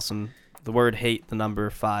 Fucking awesome. The word hate, the number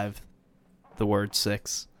 5, the word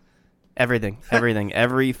 6. Everything.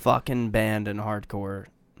 Every fucking band in hardcore.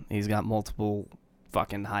 He's got multiple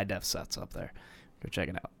fucking high def sets up there. Go check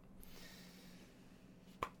it out.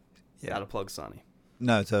 Yeah. Gotta plug Sonny.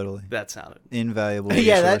 No, totally. That sounded. Invaluable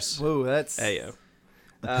yeah, resource. that's Ayo.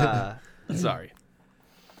 Sorry.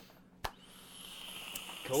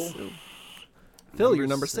 Cool. Phil, you're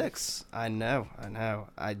number 6. I know.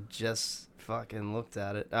 I just fucking looked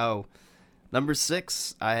at it. Oh, number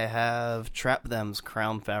 6, I have Trap Them's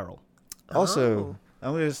Crown Feral. Also,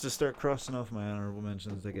 I'm going to just start crossing off my honorable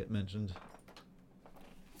mentions that get mentioned.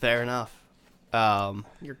 Fair enough.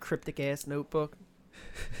 Your cryptic ass notebook.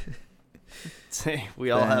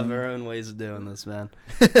 We all have our own ways of doing this, man.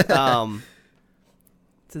 It's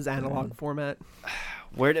his analog format.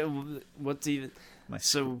 What's even... My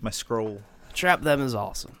scroll. Trap Them is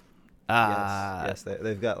awesome. Yes,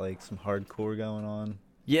 they've got like some hardcore going on.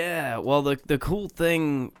 Yeah, well, the cool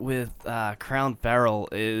thing with Crown Feral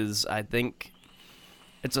is I think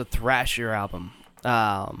it's a thrashier album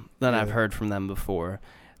than I've heard from them before.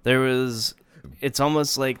 It's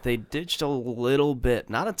almost like they ditched a little bit,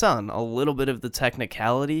 not a ton, a little bit of the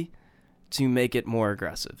technicality to make it more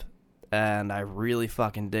aggressive. And I really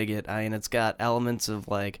fucking dig it. I mean, it's got elements of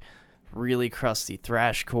like really crusty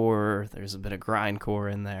thrashcore. There's a bit of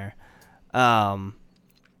grindcore in there. And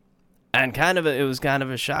it was kind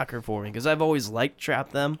of a shocker for me because I've always liked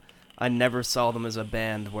Trap Them. I never saw them as a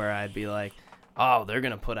band where I'd be like, oh, they're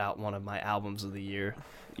going to put out one of my albums of the year,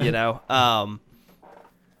 you know?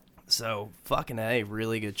 So fucking A,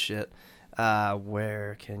 really good shit.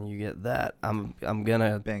 Where can you get that? I'm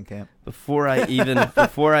gonna Bandcamp. before I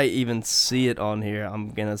even see it on here.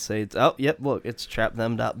 I'm gonna say it's look, it's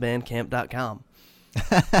trapthem.bandcamp.com.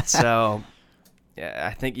 So yeah,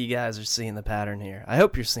 I think you guys are seeing the pattern here. I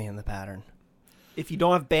hope you're seeing the pattern. If you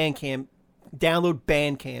don't have Bandcamp, download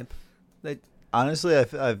Bandcamp. Honestly,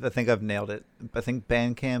 I think I've nailed it. I think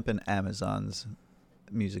Bandcamp and Amazon's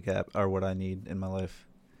music app are what I need in my life.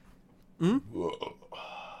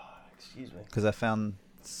 Excuse me. Because I found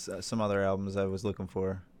some other albums I was looking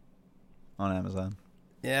for on Amazon.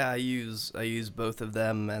 Yeah, I use both of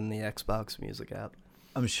them and the Xbox Music app.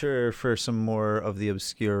 I'm sure for some more of the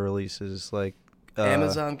obscure releases, like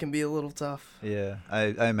Amazon can be a little tough. Yeah,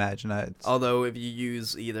 I imagine. Although if you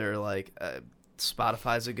use either like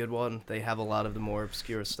Spotify's a good one, they have a lot of the more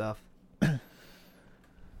obscure stuff.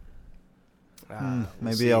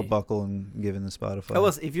 Maybe I'll buckle and give in the Spotify. Oh,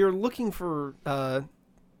 listen, if you're looking for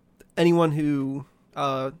anyone who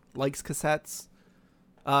likes cassettes,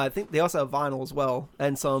 I think they also have vinyl as well,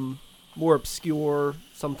 and some more obscure,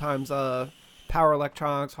 sometimes power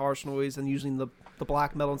electronics, harsh noise, and usually the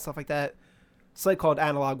black metal and stuff like that. A site called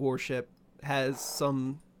Analog Warship has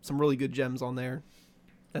some really good gems on there.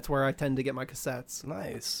 That's where I tend to get my cassettes.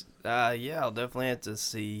 Nice. Yeah, I'll definitely have to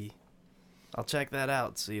see. I'll check that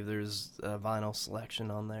out. See if there's a vinyl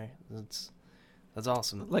selection on there. That's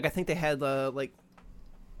awesome. Like I think they had at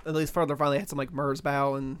least further vinyl, they had some like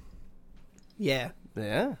Merzbow and yeah.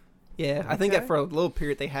 Yeah. Yeah, I think that for a little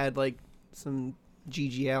period they had like some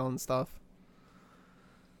GGL and stuff.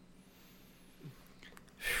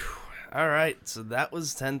 All right, so that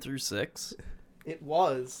was 10 through 6. It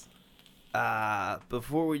was.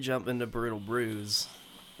 Before we jump into Brutal Brews,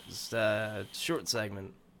 just a short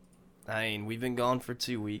segment. I mean, we've been gone for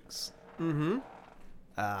 2 weeks. Mm-hmm.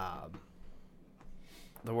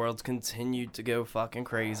 The world's continued to go fucking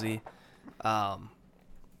crazy.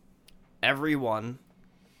 Everyone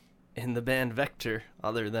in the band Vector,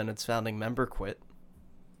 other than its founding member, quit.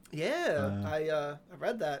 Yeah, I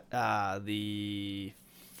read that. The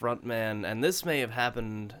frontman, and this may have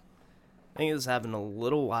happened, I think this happened a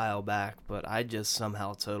little while back, but I just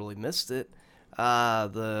somehow totally missed it.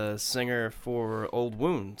 The singer for Old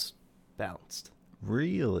Wounds bounced.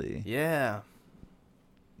 Really? Yeah.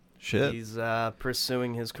 Shit. He's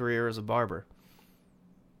pursuing his career as a barber.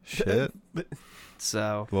 Shit.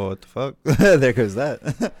 So. Well, what the fuck? There goes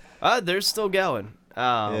that. They're still going.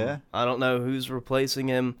 Yeah. I don't know who's replacing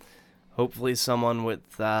him. Hopefully someone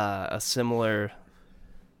with a similar...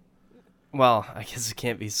 Well, I guess it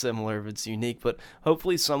can't be similar if it's unique, but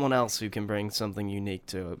hopefully someone else who can bring something unique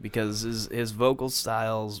to it, because his vocal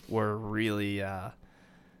styles were really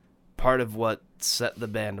part of what set the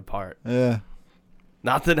band apart. Yeah.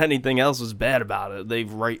 Not that anything else was bad about it. They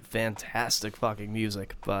write fantastic fucking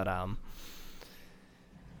music, but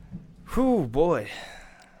whew, boy.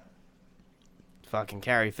 Fucking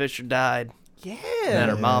Carrie Fisher died. Yeah. And then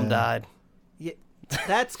her mom died. Yeah,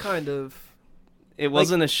 that's kind of... It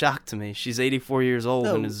wasn't a shock to me. She's 84 years old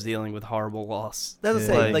No. and is dealing with horrible loss. That's what I'm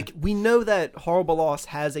Yeah. saying. Like, we know that horrible loss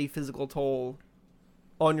has a physical toll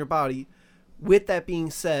on your body. With that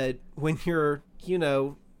being said, when you're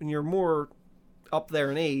more up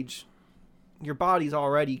there in age, your body's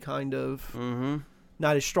already kind of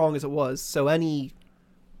not as strong as it was. So any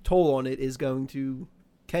toll on it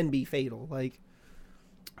can be fatal. Like,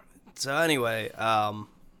 So anyway,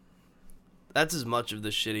 that's as much of the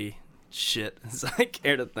shitty shit as I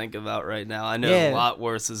care to think about right now. I know Yeah. a lot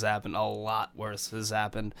worse has happened. A lot worse has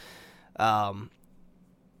happened.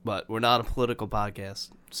 But we're not a political podcast,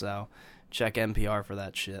 so check NPR for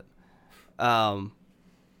that shit.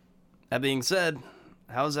 That being said,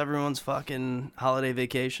 how's everyone's fucking holiday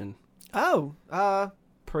vacation? Oh,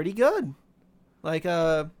 pretty good. Like,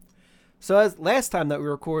 so as last time that we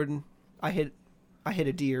were recording, I hit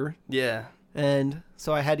a deer, Yeah. and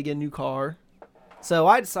so I had to get a new car. So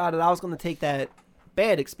I decided I was going to take that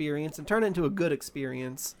bad experience and turn it into a good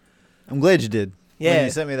experience. I'm glad you did. Yeah. When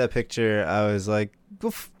you sent me that picture, I was like,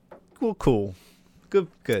 well, cool.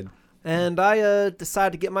 Good. And I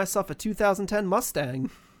decided to get myself a 2010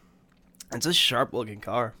 Mustang. It's a sharp-looking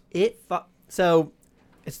car. So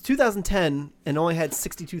it's 2010 and only had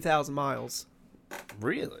 62,000 miles.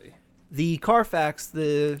 Really? The Carfax,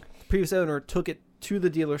 the previous owner, took it to the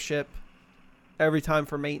dealership every time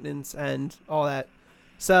for maintenance and all that.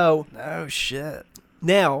 So Oh, shit.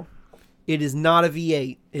 now it is not a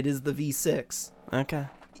V8. It is the V6. Okay.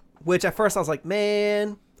 Which at first I was like,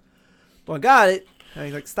 man, well, I got it. And I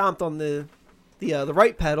like stomped on the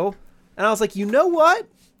right pedal, and I was like, you know what?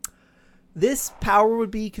 This power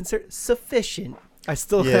would be considered sufficient. I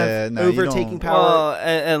still Yeah, have no, you overtaking don't- power. Well,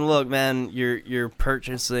 and look, man, you're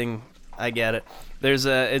purchasing. I get it. There's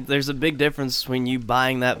a big difference between you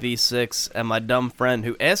buying that V6 and my dumb friend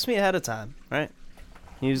who asked me ahead of time, right?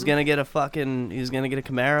 He was gonna get a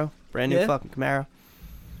Camaro, brand new Yeah. fucking Camaro.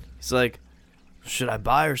 He's like, should I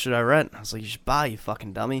buy or should I rent? I was like, you should buy, you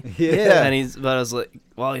fucking dummy. Yeah. And I was like,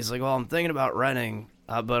 well, I'm thinking about renting,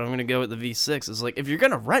 but I'm gonna go with the V6. It's like, if you're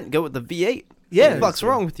gonna rent, go with the V8. Yeah. What the fuck's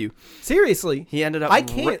wrong with you? Seriously. He ended up. I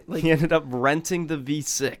can't, like- he ended up renting the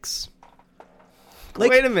V6.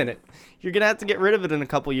 Like- Wait a minute. You're gonna have to get rid of it in a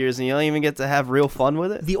couple years, and you don't even get to have real fun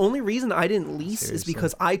with it. The only reason I didn't lease is Seriously.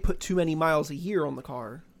 because I put too many miles a year on the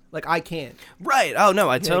car. Like, I can't. Right. Oh no,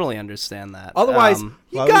 I totally understand that. Otherwise,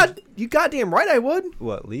 why you goddamn right I would.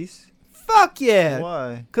 What, lease? Fuck yeah.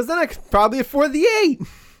 Why? Because then I could probably afford the 8.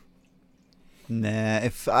 Nah,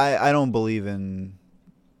 if I don't believe in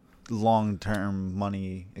long-term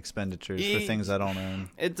money expenditures for things I don't own.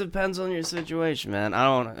 it depends on your situation, man. I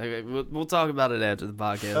don't. Okay, we'll talk about it after the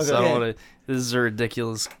podcast. Okay. I don't Yeah. want to. This is a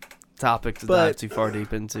ridiculous topic to But- dive too far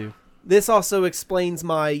deep into. This also explains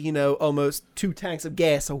my, almost 2 tanks of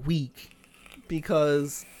gas a week.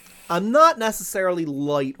 Because I'm not necessarily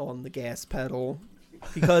light on the gas pedal.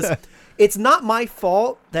 Because it's not my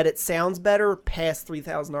fault that it sounds better past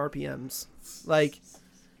 3,000 RPMs. Like,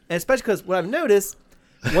 and especially because what I've noticed,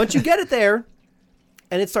 once you get it there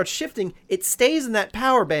and it starts shifting, it stays in that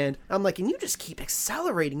power band. I'm like, and you just keep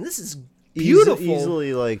accelerating. This is beautiful.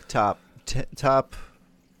 Easily like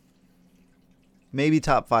maybe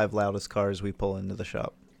top 5 loudest cars we pull into the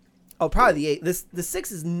shop. Oh, probably the 8. The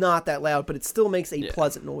 6 is not that loud, but it still makes a Yeah.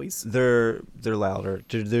 pleasant noise. They're louder.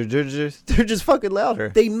 They're just fucking louder.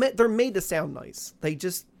 They're made to sound nice. They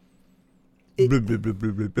just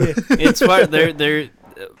It's part. They're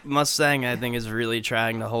Mustang. I think is really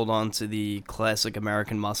trying to hold on to the classic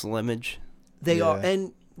American muscle image. they are, Yeah.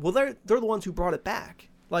 and well, they're the ones who brought it back.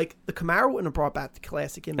 Like the Camaro wouldn't have brought back the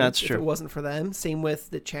classic image That's if true. it wasn't for them. Same with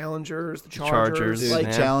the Challengers, the Chargers, Chargers. Dude, Like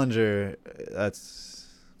yeah. Challenger, that's...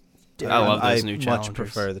 I love those new much Challengers.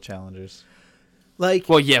 prefer the Challengers.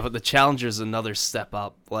 Well, yeah, but the Challenger's another step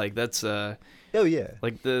up. Like that's Oh, yeah.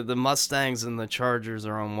 like the Mustangs and the Chargers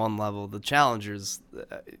are on one level. The Challengers,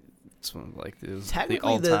 it's one of, like the Technically,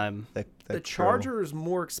 all time. That the crow. Charger is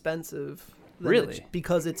more expensive. than Really?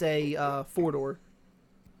 because it's a 4-door.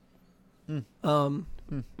 I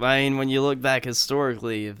mean, when you look back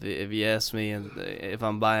historically, if you ask me if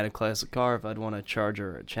I'm buying a classic car, if I'd want a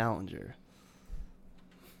Charger or a Challenger.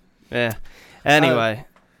 Yeah. Anyway,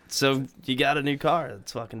 so you got a new car.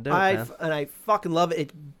 That's fucking dope, man. I fucking love it.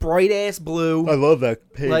 It's bright ass blue. I love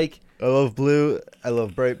that paint. Like I love blue. I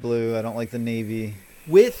love bright blue. I don't like the navy.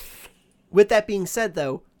 with that being said,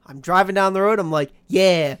 though, I'm driving down the road. I'm like,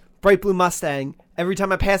 yeah, bright blue Mustang. Every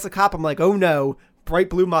time I pass a cop, I'm like, oh no, bright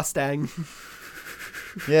blue Mustang.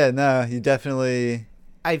 Yeah, no, you definitely...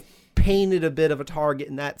 I've painted a bit of a target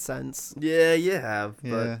in that sense. Yeah, you have.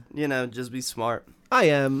 Yeah. But, just be smart. I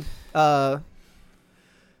am. The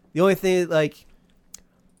only thing, like,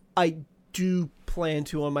 I do plan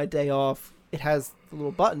to on my day off. It has the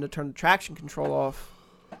little button to turn the traction control off.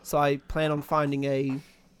 So I plan on finding a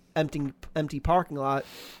empty parking lot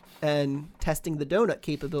and testing the donut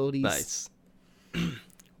capabilities. Nice.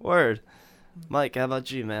 Word. Mike, how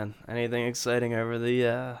about you, man? Anything exciting over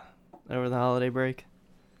the holiday break?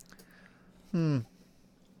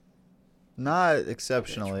 Not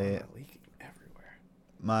exceptionally. Leaking everywhere.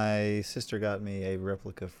 My sister got me a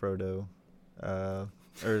replica Frodo, or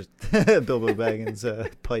Bilbo Baggins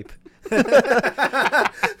pipe.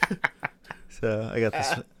 So I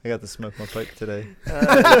got to smoke my pipe today.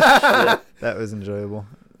 That was enjoyable.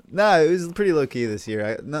 No, it was pretty low key this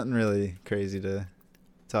year. Nothing really crazy to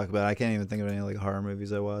talk about. I can't even think of any like horror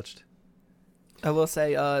movies I watched. I will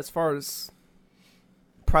say, as far as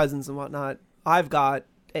presents and whatnot, I've got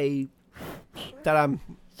that I'm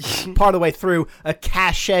part of the way through, a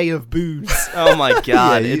cachet of booze. Oh my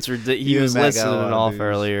god, Yeah, it's ridiculous. He you was and Matt got a listing lot it of off booze.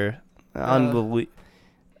 earlier. Unbelievable.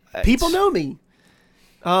 People know me.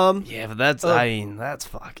 Yeah, but that's that's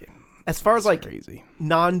fucking. As far as like crazy.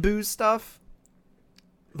 non-booze stuff,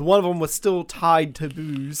 the one of them was still tied to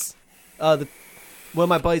booze. One of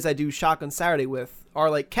my buddies I do Shotgun Saturday with, our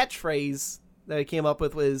like catchphrase that I came up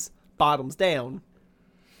with was "bottoms down,"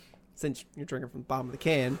 since you're drinking from the bottom of the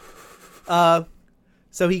can.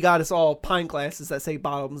 So he got us all pint glasses that say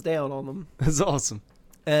 "bottoms down" on them, That's awesome.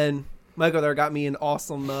 and Michael there got me an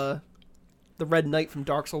awesome the Red Knight from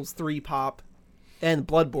Dark Souls 3 pop, and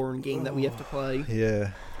Bloodborne game that we have to play.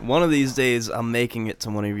 Yeah. One of these days, I'm making it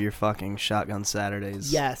to one of your fucking Shotgun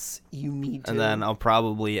Saturdays. Yes, you need to. And then I'll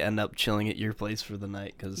probably end up chilling at your place for the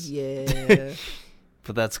night. Yeah.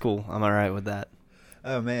 But that's cool. I'm alright with that.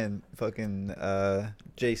 Oh man, fucking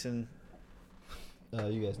Jason.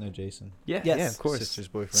 You guys know Jason. Yeah, Yes. yeah, of course. Sister's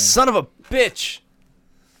boyfriend. Son of a bitch!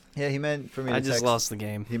 Yeah, he meant for me. I to just text, lost the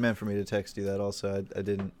game. He meant for me to text you that. Also, I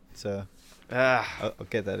didn't. So Ah, I'll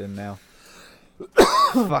get that in now.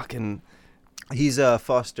 fucking. He's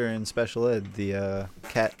Foster in special ed, the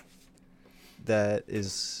cat that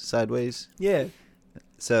is sideways. Yeah.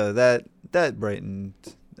 So that brightened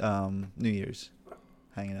New Year's,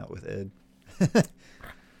 hanging out with Ed.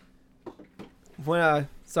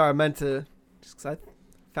 Sorry, I meant to, just 'cause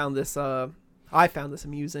I found this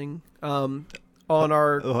amusing. On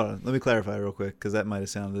our, Hold on, let me clarify real quick because that might have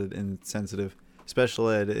sounded insensitive. Special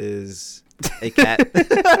ed is a cat.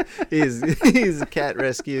 he's a cat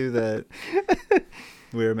rescue that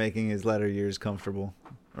we're making his latter years comfortable,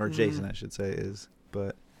 or Jason, I should say, is.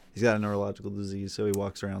 But he's got a neurological disease, so he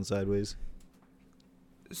walks around sideways.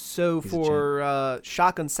 so He's a for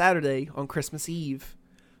Shotgun Saturday on Christmas Eve,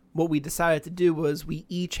 what we decided to do was we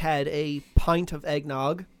each had a pint of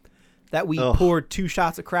eggnog that we Oh. poured 2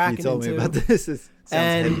 shots of He Kraken told into. me about this. It sounds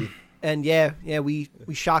and heavy. and yeah, we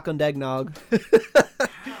shotgunned eggnog.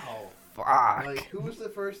 Fuck. Like, who was the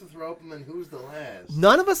first to throw up and then who's the last?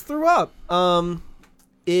 None of us threw up.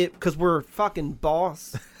 Because we're fucking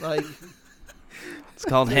boss. Like, It's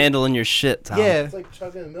called handling your shit, Tom. yeah. It's like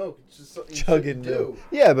chugging milk. It's just something you Chugging shouldn't milk.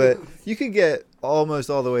 do. Yeah, but you could get almost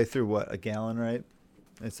all the way through, what, a gallon, right?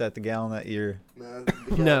 It's at the gallon that you're... Nah, the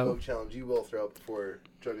gallon No. milk challenge. You will throw up before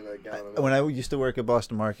chugging that gallon of milk. When I used to work at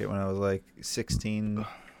Boston Market when I was like 16,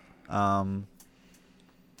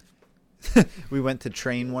 we went to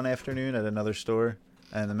train one afternoon at another store,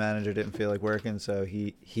 and the manager didn't feel like working, so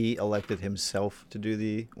he elected himself to do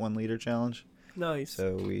the 1 liter challenge. Nice.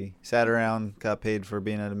 So we sat around, got paid for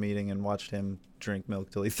being at a meeting, and watched him drink milk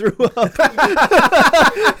till he threw up.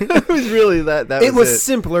 It was really that it was it.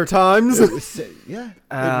 simpler times. It was, yeah,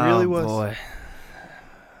 it really was. Boy.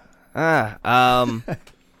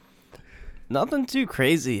 Nothing too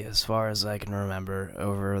crazy as far as I can remember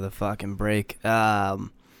over the fucking break.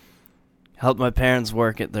 Helped my parents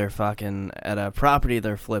work at at a property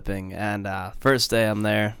they're flipping, and first day I'm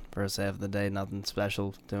there, first day of the day, nothing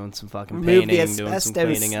special, doing some fucking Remove the painting, doing some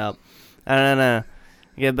asbestos. cleaning up. And then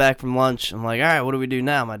I get back from lunch, I'm like, all right, what do we do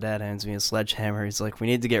now? My dad hands me a sledgehammer. He's like, we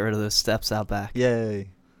need to get rid of those steps out back. Yay.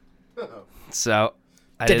 So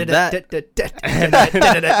I did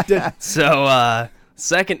that. So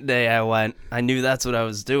second day I went, I knew that's what I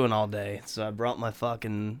was doing all day. So I brought my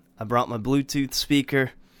Bluetooth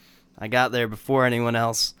speaker. I got there before anyone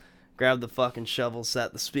else, grabbed the fucking shovel,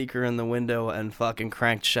 set the speaker in the window, and fucking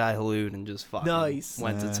cranked Shai Hulud and just fucking Nice.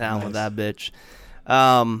 went to Yeah, town with nice. that bitch.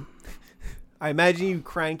 I imagine you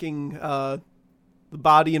cranking the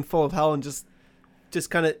body in Full of Hell and just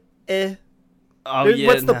kind of Oh Dude, yeah,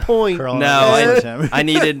 what's the no. point? Crawling No, around with a sledgehammer.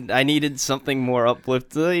 I needed something more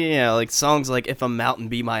uplifting. You know, like songs like "If a Mountain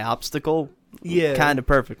Be My Obstacle." Yeah. kind of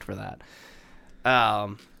perfect for that.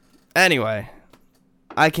 Anyway,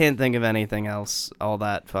 I can't think of anything else all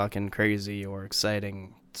that fucking crazy or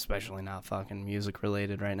exciting, especially not fucking music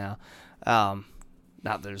related right now.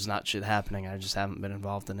 Not there's not shit happening. I just haven't been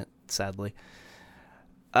involved in it, sadly.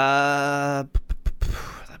 That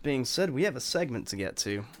being said, we have a segment to get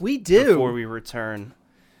to We do. before we return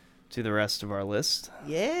to the rest of our list.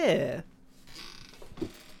 Yeah.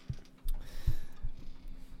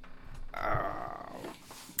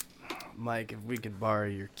 Mike, if we could borrow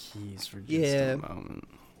your keys for just Yeah. a moment.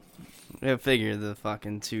 I figure the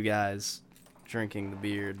fucking two guys drinking the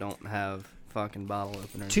beer don't have fucking bottle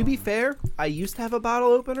openers. To be on them. fair, I used to have a bottle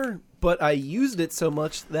opener, but I used it so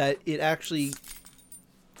much that it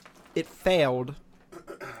failed.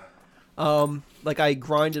 Like I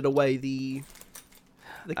grinded away the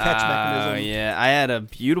catch mechanism. Oh yeah, I had a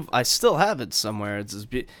beautiful. I still have it somewhere.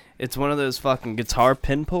 It's one of those fucking guitar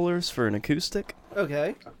pin pullers for an acoustic,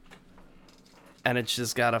 Okay. and it's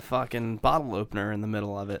just got a fucking bottle opener in the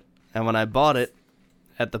middle of it. And when I bought it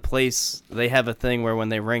at the place, they have a thing where when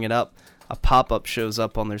they ring it up, a pop-up shows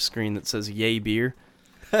up on their screen that says "Yay beer."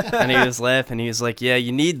 And he was laughing. He was like, "Yeah,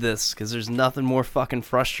 you need this because there's nothing more fucking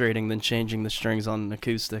frustrating than changing the strings on an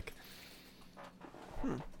acoustic."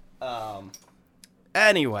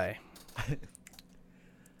 Anyway,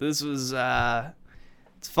 this was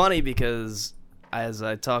it's funny because as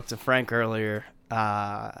I talked to Frank earlier,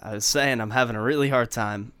 I was saying I'm having a really hard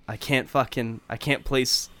time. I can't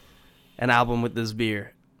place an album with this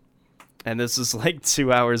beer, and this is like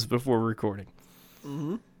 2 hours before recording.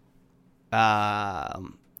 Mm-hmm.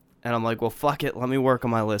 And I'm like, well, fuck it. Let me work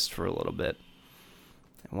on my list for a little bit.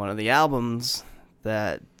 And one of the albums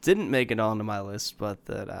that didn't make it onto my list, but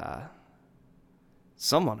that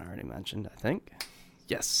someone already mentioned, I think.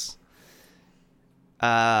 Yes.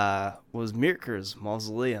 Was Mirker's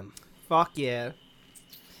Mausoleum. Fuck yeah.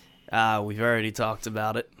 We've already talked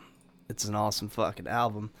about it. It's an awesome fucking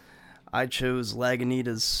album. I chose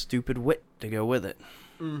Lagunitas' Stupid Wit to go with it.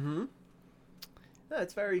 Mm-hmm.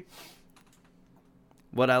 That's very...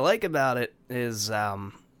 What I like about it is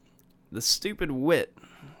the Stupid Wit.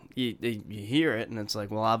 You hear it, and it's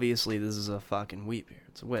like, well, obviously this is a fucking wheat beer.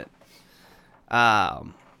 It's a wit.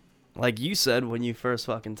 Like you said when you first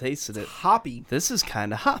fucking tasted it, hoppy. this is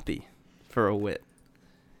kind of hoppy for a wit.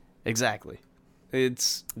 Exactly.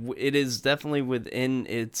 It is definitely within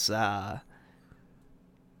its...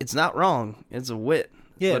 it's not wrong. It's a wit.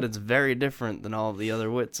 Yeah. But it's very different than all of the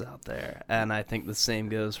other wits out there. And I think the same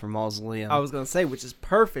goes for Mausoleum. I was going to say, which is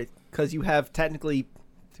perfect, because you have technically,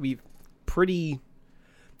 to be pretty,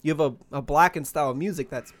 you have a blackened style of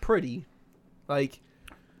music that's pretty. Like,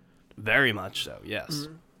 Very much so, yes.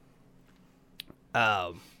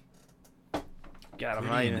 Mm-hmm. God, I'm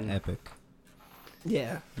not even... epic.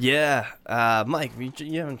 yeah. Yeah. Mike,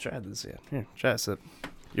 you haven't tried this yet. Here, try a sip.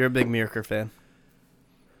 You're a big Mirker fan.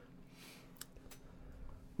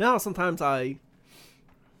 Now, sometimes I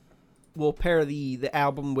will pair the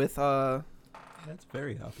album with, That's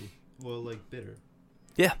very hoppy. Well, like bitter.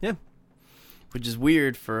 Yeah. Yeah. Which is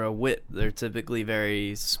weird for a wit. They're typically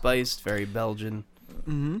very spiced, very Belgian.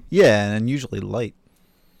 mm-hmm. Yeah, and usually light.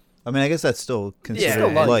 I mean, I guess that's still considered still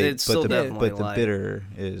light. light, It's still but definitely the light. bitter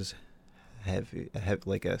is heavy,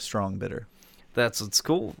 like a strong bitter. That's what's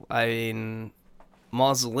cool. I mean,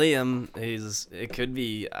 Mausoleum it could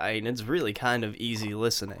be, it's really kind of easy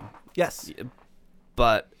listening. Yes.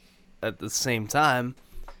 But at the same time,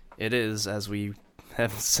 it is, as we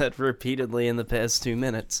have said repeatedly in the past 2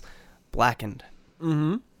 minutes, blackened.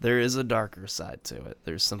 Mm-hmm. There is a darker side to it.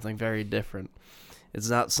 There's something very different. It's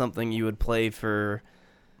not something you would play for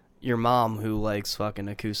your mom who likes fucking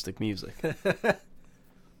acoustic music.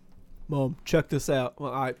 Mom, check this out.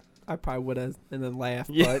 Well, I probably would have and then laughed,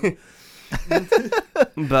 Yeah. but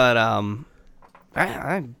But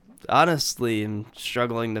I honestly am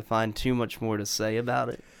struggling to find too much more to say about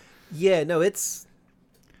it. yeah, no, it's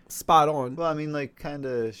spot on. Well, I mean, like, kind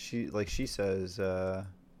of, she says,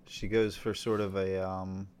 she goes for sort of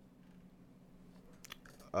a,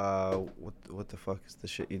 what the fuck is the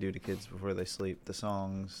shit you do to kids before they sleep? The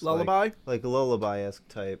songs. Lullaby? Like lullaby-esque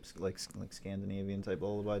types, like Scandinavian type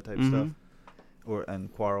lullaby type Mhm. stuff.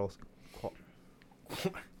 And quarrels.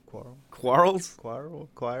 Quarrel? Quarrels? Quarrel?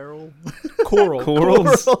 Coral.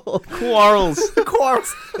 Quarrels? Quarrels.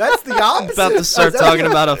 Quarrels. That's the opposite. About to start talking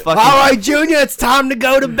about a fucking... All right, Junior, it's time to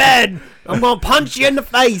go to bed. I'm gonna punch you in the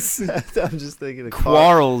face. I'm just thinking of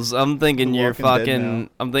Quarrels. I'm thinking you're Walking Dead fucking... now.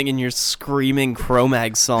 I'm thinking you're screaming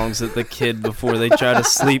Cro-Mag songs at the kid before they try to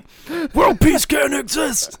sleep. World peace can't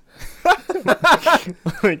exist!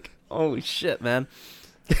 Like, holy shit, man.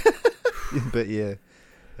 But yeah.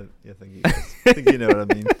 I think you know what I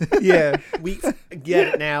mean. Yeah, we get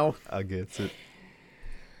it now. I get it.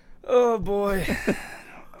 Oh, boy.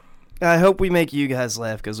 I hope we make you guys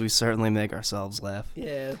laugh, because we certainly make ourselves laugh.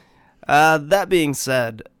 Yeah. That being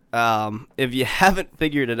said, if you haven't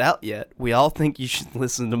figured it out yet, we all think you should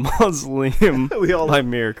listen to Mausoleum by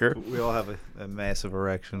Mirker. We all have a massive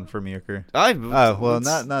erection for Mirker. Oh, well,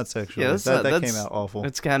 not sexually. Yeah, that came out awful.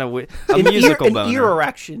 It's kind of weird. A musical boner. An ear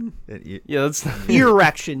erection. Yeah, that's Ear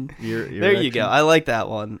erection. there you go. I like that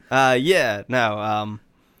one. Yeah, no.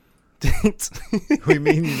 We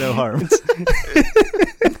mean you no harm.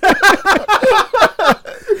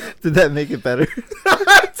 Did that make it better?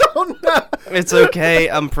 I don't know. It's okay.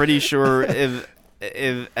 I'm pretty sure if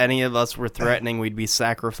any of us were threatening, we'd be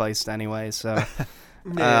sacrificed anyway. So,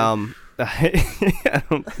 I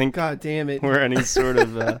don't think. God damn it. We're any sort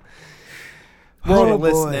of. We're on a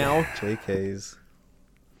list now. JK's.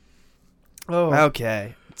 Oh.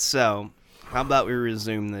 Okay, so how about we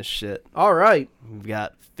resume this shit? All right. We've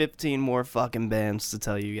got 15 more fucking bands to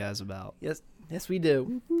tell you guys about. Yes, we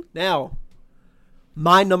do. Now,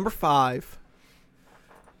 my number 5.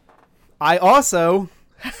 I also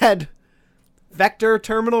had Vector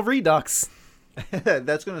Terminal Redux.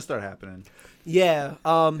 That's gonna start happening. Yeah.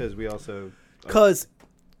 Because we also. Because,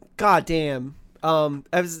 goddamn,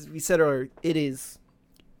 as we said earlier, it is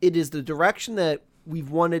the direction that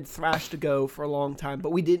we've wanted thrash to go for a long time,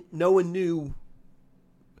 but we didn't know what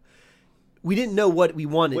we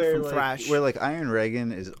wanted from thrash. Where like Iron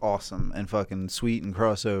Reagan is awesome and fucking sweet and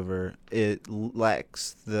crossover, it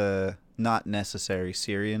lacks the not necessary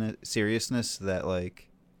seriousness that like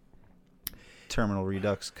Terminal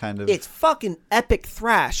Redux kind of. It's fucking epic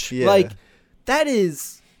thrash. Yeah. Like that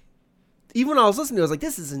is. Even when I was listening to it, I was like,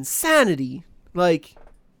 this is insanity. Like,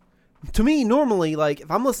 to me, normally, like, if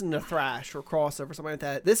I'm listening to thrash or crossover or something like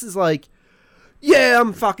that, this is like, yeah,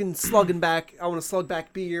 I'm fucking slugging back. I want to slug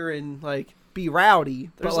back beer and, like, be rowdy.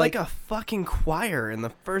 There's but, like a fucking choir in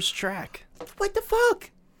the first track. What the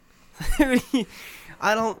fuck?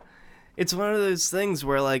 I don't. It's one of those things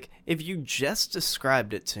where, like, if you just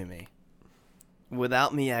described it to me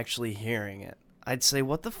without me actually hearing it, I'd say,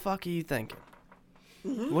 what the fuck are you thinking?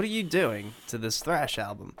 Mm-hmm. What are you doing to this thrash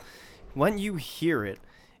album? When you hear it,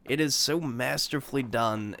 it is so masterfully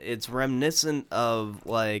done. It's reminiscent of,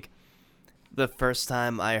 like, the first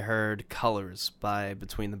time I heard Colors by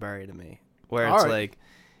Between the Buried and Me. Where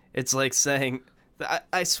it's like saying...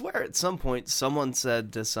 I swear at some point someone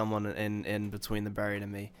said to someone in Between the Buried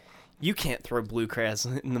and Me, you can't throw bluegrass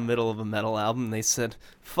in the middle of a metal album. They said,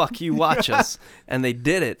 fuck you, watch us. And they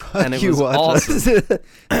did it. And it was awesome. To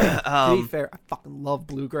be fair, I fucking love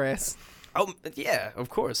bluegrass. Oh, yeah, of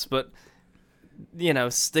course. But, you know,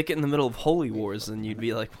 stick it in the middle of Holy Wars and you'd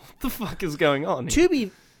be like, what the fuck is going on here?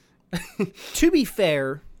 To be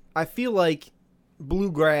fair, I feel like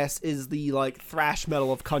bluegrass is the, like, thrash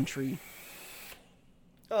metal of country.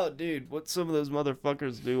 Oh, dude, what some of those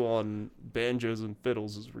motherfuckers do on banjos and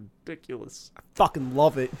fiddles is ridiculous. I fucking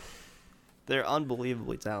love it. They're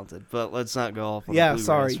unbelievably talented, but let's not go off on a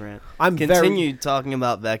bluegrass rant. Continue talking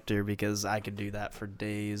about Vector because I could do that for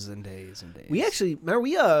days and days and days. We actually,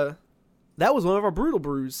 remember that was one of our Brutal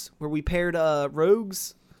Brews where we paired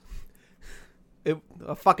Rogues.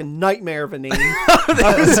 A fucking nightmare of a name.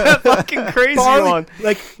 That was a fucking crazy one.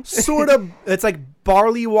 Like, sort of, it's like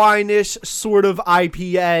barley wine-ish, sort of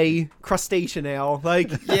IPA crustacean ale. Like,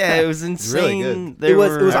 yeah, it was insane. Really good. It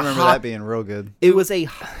was I remember that being real good. It was a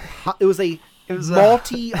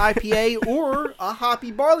malty IPA or a hoppy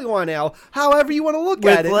barley wine ale, however you want to look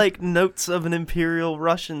at it. With like notes of an Imperial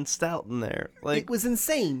Russian stout in there. Like, it was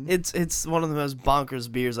insane. It's one of the most bonkers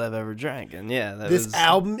beers I've ever drank, and yeah, this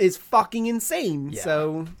album is fucking insane. Yeah.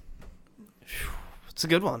 So it's a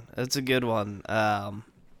good one. It's a good one. I'm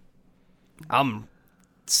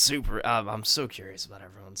so curious about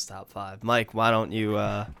everyone's top 5. Mike, why don't you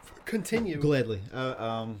continue? Gladly.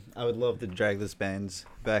 I would love to drag this band's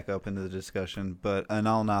back up into the discussion, but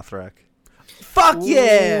Anal Nathrak. Fuck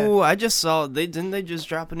yeah! Ooh, I just saw didn't they just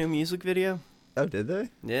drop a new music video? Oh, did they?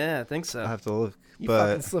 Yeah, I think so. I have to look. You but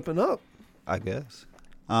fucking slipping up. I guess.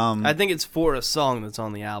 I think it's for a song that's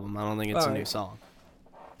on the album. I don't think it's a new song.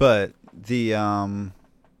 But the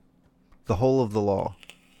Whole of the Law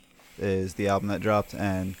is the album that dropped,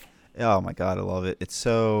 and oh my god, I love it. It's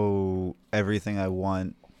so everything I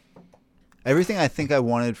want. Everything I think I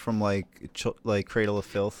wanted from like Cradle of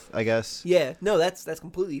Filth, I guess. Yeah, no, that's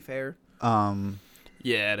completely fair.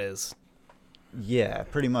 Yeah, it is. Yeah,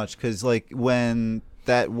 pretty much, because like when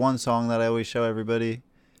that one song that I always show everybody,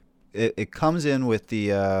 it comes in with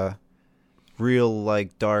the real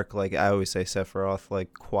like dark, like I always say Sephiroth,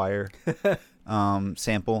 like choir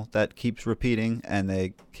sample that keeps repeating, and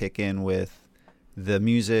they kick in with the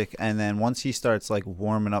music, and then once he starts like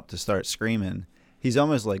warming up to start screaming, he's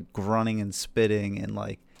almost like grunting and spitting, and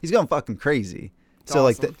like he's going fucking crazy. It's so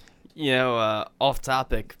awesome. like off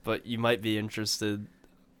topic, but you might be interested.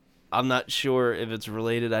 I'm not sure if it's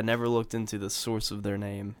related. I never looked into the source of their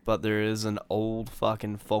name, but there is an old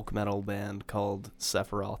fucking folk metal band called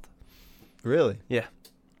Sephiroth. Really? Yeah.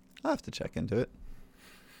 I'll have to check into it.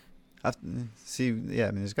 I have to see. Yeah,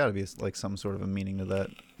 I mean, there's got to be like some sort of a meaning to that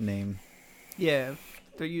name. Yeah.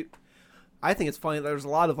 I think it's funny. There's a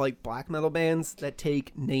lot of like black metal bands that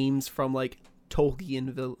take names from like Tolkien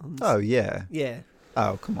villains. Oh yeah. Yeah.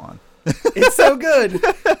 Oh come on. It's so good.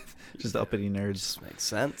 Just uppity nerds. Just makes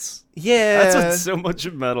sense. Yeah. That's what so much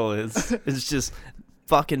of metal is. It's just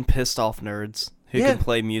fucking pissed off nerds who Yeah. can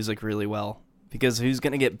play music really well. Because who's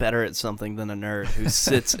going to get better at something than a nerd who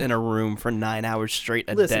sits in a room for 9 hours straight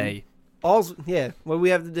a Listen, day? What do we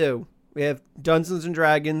have to do? We have Dungeons and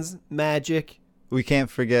Dragons, Magic. We can't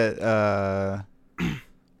forget.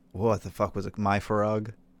 What the fuck was it? My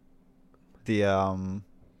Farag, the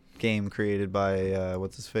game created by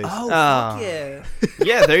what's his face? Oh, Ah. fuck yeah.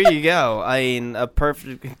 Yeah, there you go. I mean, a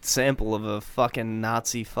perfect example of a fucking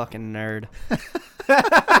Nazi fucking nerd.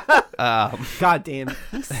 God damn it.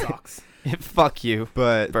 He sucks. Fuck you.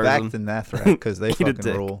 But Burzum. back to Nathrak because they Eat a fucking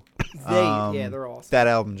dick. rule. They're awesome. That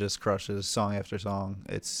album just crushes song after song.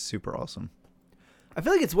 It's super awesome. I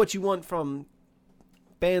feel like it's what you want from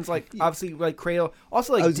bands like, obviously, like Cradle.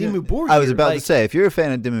 Also, like Dimmu Borgir. I was about like, to say, if you're a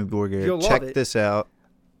fan of Dimmu You'll Borgir, love check it. this out.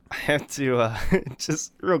 I have to,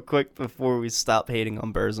 just real quick before we stop hating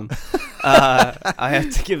on Burzum, I have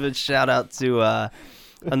to give a shout out to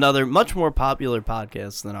another much more popular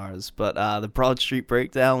podcast than ours, but the Broad Street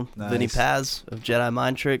Breakdown, Vinny Nice. Paz of Jedi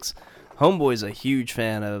Mind Tricks. Homeboy's a huge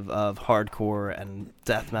fan of hardcore and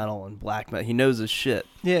death metal and black metal. He knows his shit.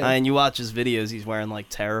 Yeah. And you watch his videos, he's wearing like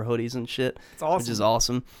terror hoodies and shit, It's awesome. which is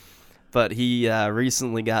awesome. But he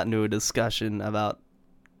recently got into a discussion about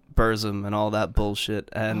Burzum and all that bullshit,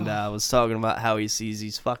 and was talking about how he sees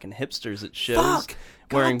these fucking hipsters at shows Fuck.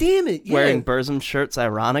 wearing God damn it. Yeah. wearing Burzum shirts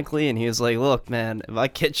ironically, and he was like, "Look, man, if I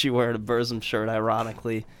catch you wearing a Burzum shirt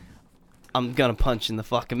ironically, I'm gonna punch you in the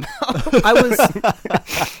fucking mouth."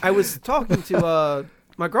 I was talking to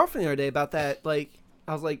my girlfriend the other day about that. Like,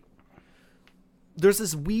 I was like, there's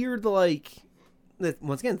this weird, like, that,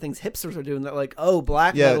 once again, things hipsters are doing that, like, oh,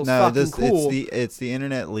 black Yeah, metal's no, fucking cool. it's the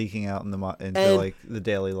internet leaking out into And like the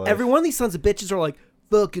daily life. Every one of these sons of bitches are like,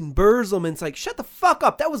 fucking Burzum, and it's like, shut the fuck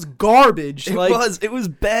up. That was garbage. It like, was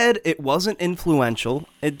bad. It wasn't influential.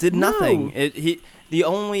 It did nothing. No. The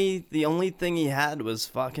only thing he had was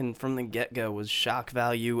fucking from the get go was shock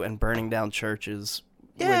value and burning down churches.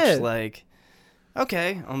 Yeah. Which, like,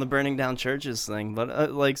 okay, on the burning down churches thing,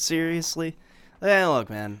 but like seriously, look,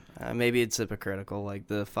 man, maybe it's hypocritical. Like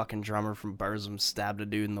the fucking drummer from Burzum stabbed a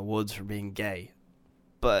dude in the woods for being gay,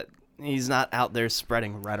 but he's not out there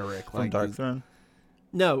spreading rhetoric from like Dark Throne.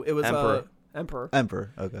 no, it was Emperor. Emperor.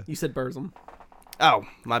 Emperor. Okay. You said Burzum. Oh,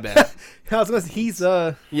 my bad. I was gonna say, he's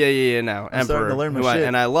Yeah, no, I'm starting Emperor. to learn my who I- shit.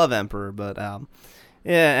 and I love Emperor, but yeah.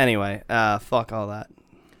 Anyway, fuck all that.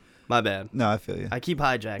 My bad. No, I feel you. I keep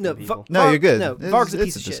hijacking No, people. No, you're good. No, It's- Varg's a it's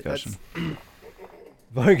piece of shit. discussion.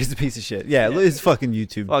 Varg is a piece of shit. Yeah, it's fucking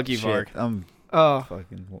YouTube. Fuck you, shit. Varg. I'm Oh,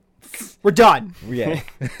 fucking. we're done. Yeah.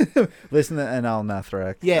 Listen to Anal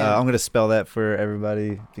Nathrak. Yeah. I'm gonna spell that for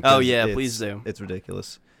everybody. Oh, because yeah, it's- please do. It's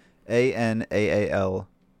ridiculous. ANAAL.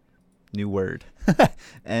 New word.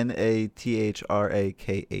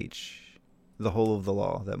 NATHRAKH. The whole of the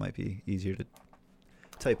law. That might be easier to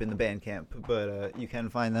type in the Bandcamp, but you can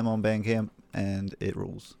find them on Bandcamp, and it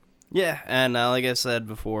rules. Yeah, and like I said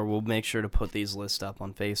before, we'll make sure to put these lists up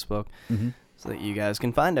on Facebook so that you guys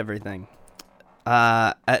can find everything.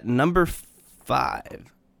 At number 5,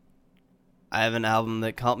 I have an album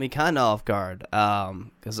that caught me kind of off guard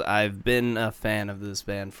because I've been a fan of this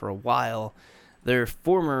band for a while. Their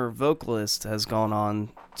former vocalist has gone on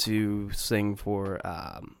to sing for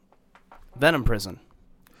Venom Prison.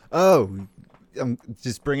 Oh,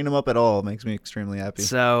 just bringing them up at all makes me extremely happy.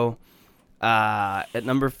 So, at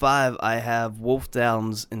number 5, I have Wolf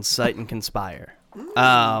Down's Incite and Conspire.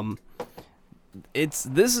 This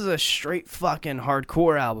is a straight fucking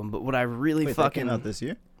hardcore album, but what I really Wait, that fucking came out this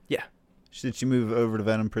year? Yeah. Did she move over to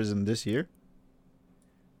Venom Prison this year?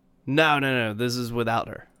 No, this is without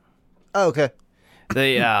her. Oh, okay.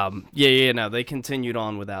 They they continued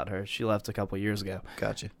on without her. She left a couple years ago.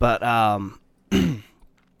 Gotcha. But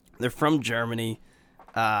they're from Germany.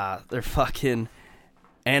 They're fucking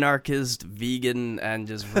anarchist, vegan, and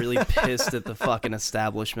just really pissed at the fucking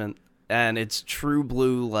establishment. And it's true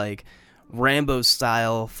blue, like Rambo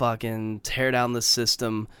style, fucking tear down the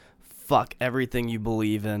system, fuck everything you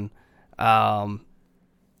believe in. I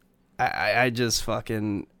just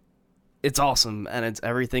fucking, it's awesome, and it's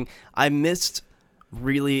everything. I missed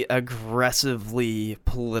really aggressively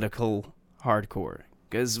political hardcore,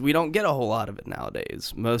 because we don't get a whole lot of it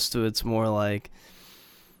nowadays. Most of it's more like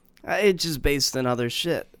it's just based on other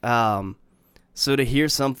shit. So to hear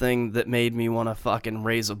something that made me want to fucking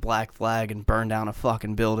raise a black flag and burn down a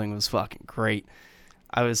fucking building was fucking great.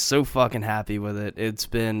 I was so fucking happy with it. It's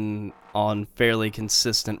been on fairly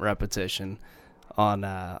consistent repetition on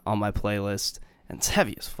my playlist, and it's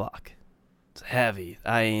heavy as fuck. It's heavy.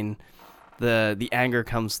 I mean, the anger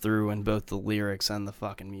comes through in both the lyrics and the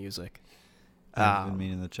fucking music. I've been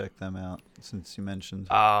meaning to check them out since you mentioned.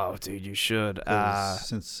 Oh, dude, you should.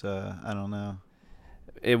 Since I don't know.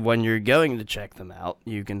 When you're going to check them out,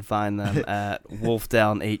 you can find them at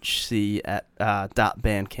wolfdownhc at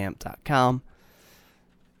 .bandcamp.com.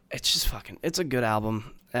 It's just it's a good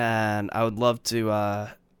album, and I would love to,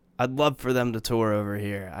 I'd love for them to tour over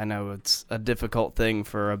here. I know it's a difficult thing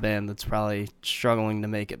for a band that's probably struggling to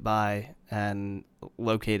make it by and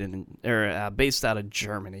located based out of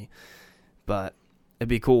Germany, but it'd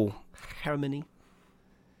be cool. Harmony.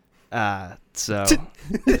 So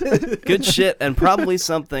good shit, and probably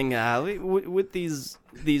something with these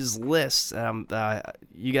lists.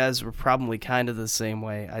 You guys were probably kind of the same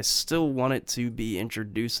way. I still want it to be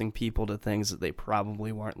introducing people to things that they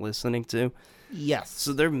probably weren't listening to. Yes.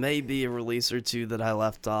 So there may be a release or two that I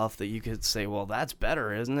left off that you could say, well, that's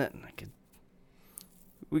better, isn't it?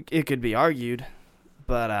 And it could be argued,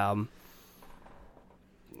 but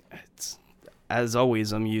it's. As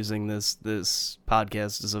always, I'm using this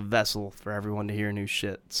podcast as a vessel for everyone to hear new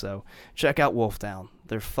shit. So check out Wolfdown.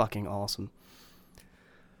 They're fucking awesome.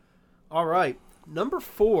 All right. Number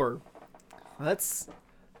 4. Let's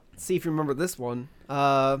see if you remember this one.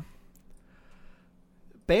 Band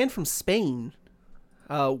from Spain.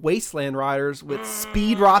 Wasteland Riders with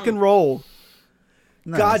Speed Rock and Roll.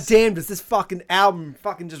 Nice. God damn, does this fucking album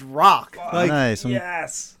fucking just rock. Like, Nice.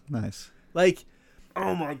 Yes. Nice. Like,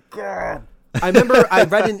 Oh my god. I remember I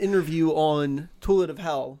read an interview on Toilet of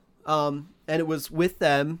Hell, and it was with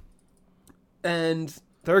them, and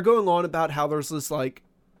they're going on about how there's this, like,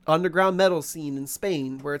 underground metal scene in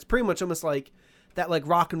Spain, where it's pretty much almost like that, like,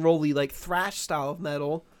 rock and roll-y, like, thrash style of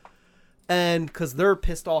metal, and because they're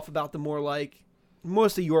pissed off about the more, like,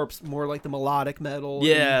 most of Europe's more like the melodic metal.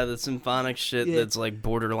 Yeah, the symphonic shit Yeah. that's, like,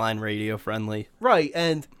 borderline radio friendly. Right,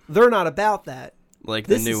 and they're not about that. Like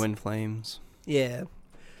This the is- New In Flames. Yeah.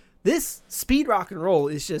 This Speed Rock and Roll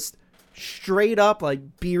is just straight up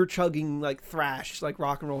like beer chugging like thrash like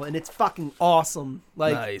rock and roll, and it's fucking awesome.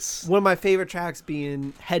 Like Nice. one of my favorite tracks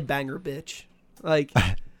being Headbanger Bitch. Like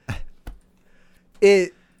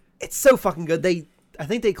it's so fucking good. I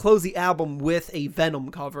think they close the album with a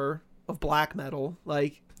Venom cover of black metal.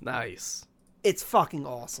 Like Nice. it's fucking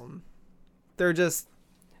awesome. They're just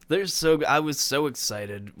I was so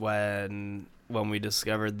excited when we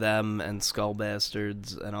discovered them and Skull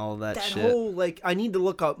Bastards and all that shit. whole like I need to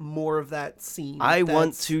look up more of that scene. I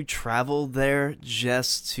want That's- to travel there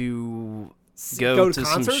just to go go to to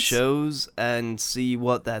some concerts? shows and see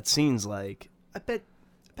what that scene's like. I bet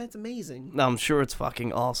it's amazing. No, I'm sure it's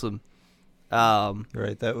fucking awesome. You're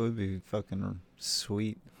right. That would be fucking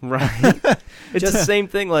sweet. Right. It's the same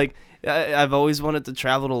thing. Like, I've always wanted to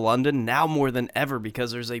travel to London now more than ever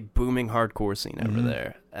because there's a booming hardcore scene over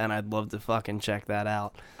there, and I'd love to fucking check that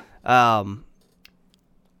out.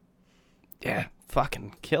 Yeah,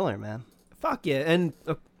 fucking killer, man. Fuck yeah, and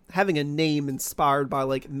having a name inspired by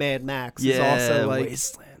like Mad Max is Yeah, also like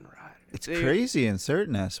Wasteland Rider. It's crazy in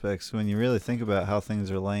certain aspects when you really think about how things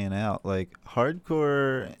are laying out. Like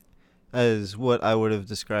hardcore, as what I would have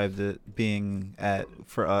described it being at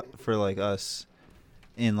for like us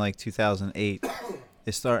in like 2008,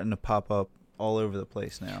 is starting to pop up all over the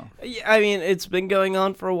place now. Yeah, I mean, it's been going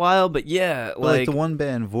on for a while, but yeah, But like the one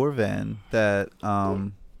band Vorvan that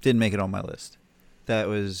didn't make it on my list. That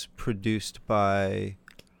was produced by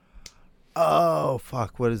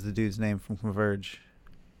what is the dude's name from Converge?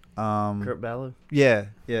 Kurt Ballou. Yeah.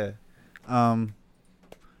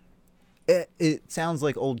 It sounds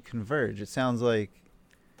like old Converge. It sounds like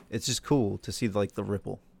it's just cool to see like the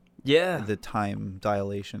ripple, Yeah, the time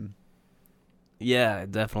dilation. yeah,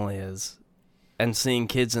 it definitely is. And seeing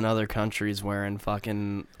kids in other countries wearing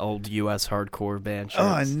fucking old U.S. hardcore band shirts. Oh,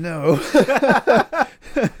 I know.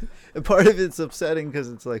 Part of it's upsetting because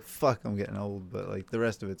it's like, fuck, I'm getting old, but like the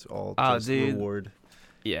rest of it's all Oh, just dude. reward.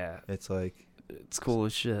 Yeah, It's like, it's cool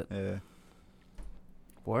as shit. yeah.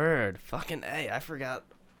 Word. Fucking A. I forgot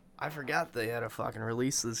they had a fucking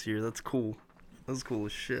release this year. That's cool. That's cool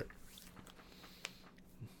as shit.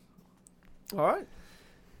 all right.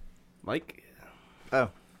 Mike? Oh,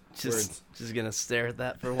 Just gonna stare at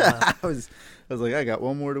that for a while. I was like, I got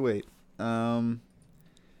one more to wait.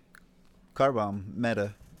 Car Bomb,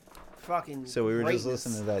 Meta. Fucking. So we were greatness. just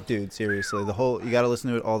listening to that, dude. Seriously, you got to listen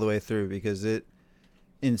to it all the way through because it,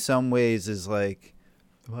 in some ways, is like,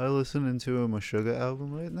 am I listening to a Meshuggah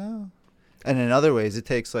album right now? And in other ways, it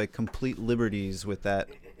takes like complete liberties with that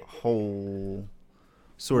whole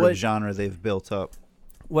sort of genre they've built up.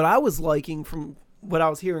 What I was liking from what I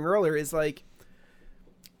was hearing earlier is like,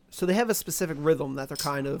 so they have a specific rhythm that they're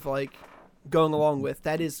kind of like going along with.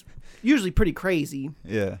 That is usually pretty crazy.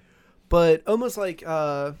 Yeah. But almost like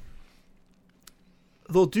they'll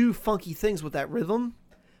do funky things with that rhythm,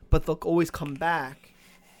 but they'll always come back.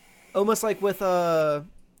 Almost like with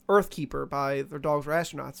Earthkeeper by Their Dogs Were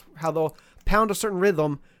Astronauts, how they'll pound a certain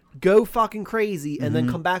rhythm, go fucking crazy, and then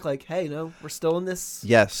come back like, hey, no, we're still in this.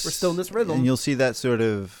 Yes. We're still in this rhythm. And you'll see that sort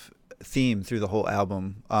of theme through the whole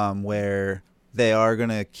album, where they are going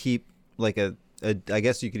to keep like I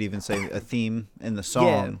guess you could even say a theme in the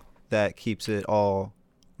song that keeps it all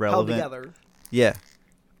relevant. Held together. Yeah.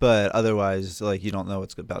 But otherwise, like, you don't know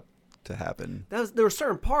what's about to happen. There were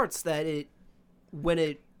certain parts that when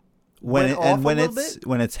it's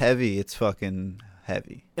heavy, it's fucking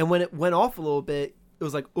heavy. And when it went off a little bit, it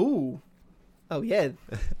was like, ooh, oh yeah,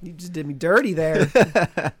 you just did me dirty there.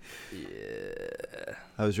 Yeah.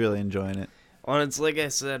 I was really enjoying it. Well, it's like I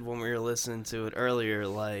said when we were listening to it earlier,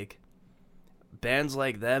 like, bands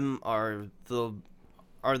like them are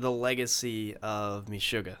the legacy of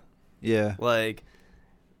Meshuggah. Yeah. Like,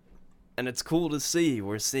 and it's cool to see.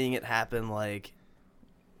 We're seeing it happen, like,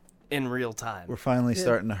 in real time. We're finally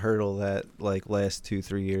starting to hurdle that, like, last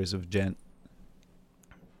 2-3 years of Gent.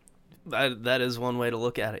 That is one way to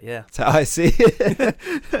look at it, yeah. That's how I see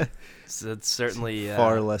it. So it's certainly...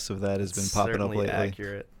 far less of that has been popping up lately.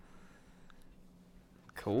 Accurate.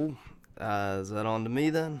 Cool. Is that on to me,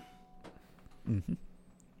 then? Mm-hmm.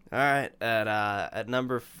 All right. At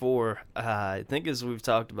number 4, I think as we've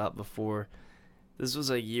talked about before, this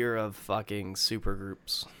was a year of fucking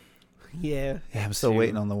supergroups. Yeah. Yeah, I'm still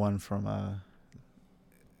waiting on the one from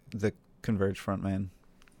the Converge frontman.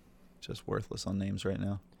 Just worthless on names right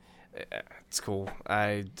now. It's cool.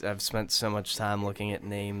 I've spent so much time looking at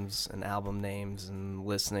names and album names and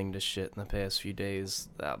listening to shit in the past few days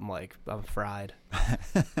that I'm fried.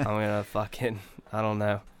 I'm gonna fucking, I don't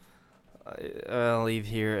know. I'll leave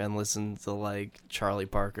here and listen to like Charlie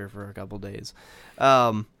Parker for a couple days.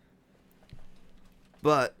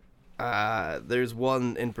 But there's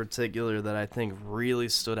one in particular that I think really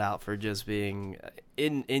stood out for just being,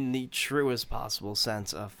 in the truest possible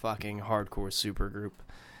sense, a fucking hardcore supergroup.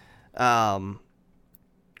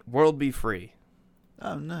 World Be Free.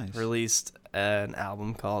 Oh, nice. Released an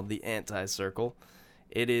album called The Anti-Circle.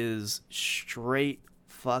 It is straight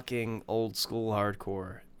fucking old school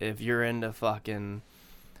hardcore. If you're into fucking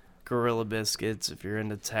Gorilla Biscuits, if you're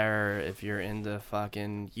into Terror, if you're into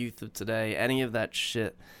fucking Youth of Today, any of that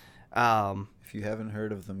shit. If you haven't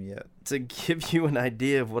heard of them yet. To give you an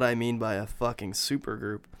idea of what I mean by a fucking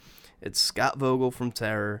supergroup, it's Scott Vogel from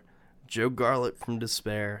Terror, Joe Garlett from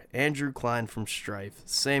Despair, Andrew Klein from Strife,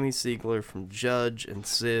 Sammy Siegler from Judge and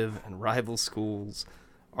Civ and Rival Schools,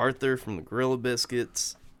 Arthur from the Gorilla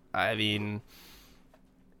Biscuits. I mean,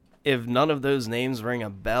 if none of those names ring a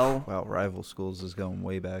bell... Wow, Rival Schools is going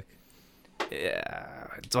way back. Yeah,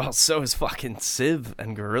 well, so is fucking Civ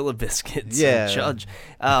and Gorilla Biscuits and Judge.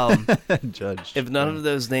 Judge. If none of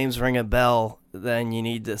those names ring a bell, then you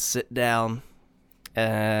need to sit down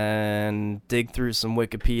and dig through some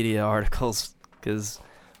Wikipedia articles, because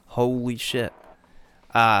holy shit.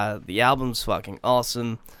 The album's fucking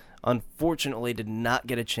awesome. Unfortunately, did not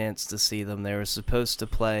get a chance to see them. They were supposed to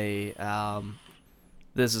play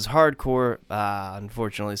This Is Hardcore.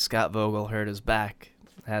 Unfortunately, Scott Vogel hurt his back.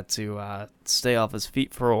 Had to stay off his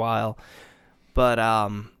feet for a while. But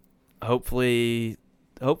hopefully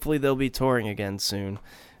they'll be touring again soon.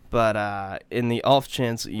 But in the off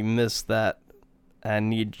chance that you missed that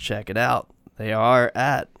and need to check it out, they are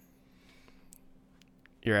at,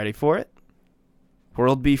 you ready for it?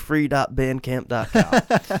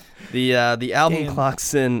 worldbefree.bandcamp.com. The album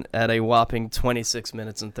clocks in at a whopping 26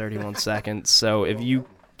 minutes and 31 seconds. So if you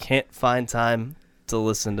can't find time to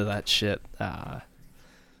listen to that shit, I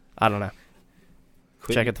don't know.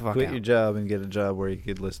 Check it the fuck out. Quit your job and get a job where you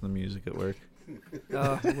could listen to music at work.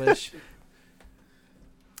 I wish.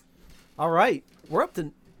 All right, we're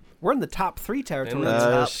in the top 3 territory.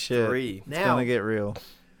 Top shit. 3. It's gonna get real.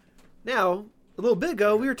 Now, a little bit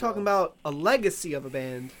ago, we were talking about a legacy of a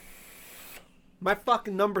band. My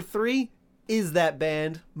fucking number 3 is that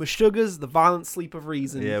band, Meshuggah's The Violent Sleep of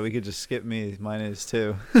Reason. Yeah, we could just skip me. Mine is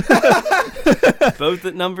too. Both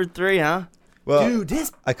at number 3, huh? Well, Dude,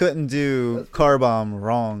 this I couldn't do Car Bomb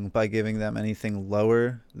wrong by giving them anything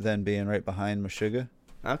lower than being right behind Meshuggah.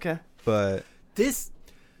 Okay. But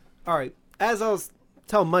all right. As I was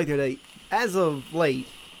telling Mike today, as of late,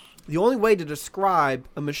 the only way to describe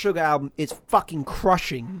a Meshuggah album is fucking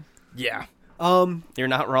crushing. Yeah. Um, You're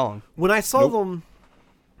not wrong. when I saw them,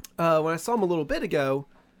 a little bit ago,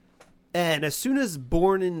 and as soon as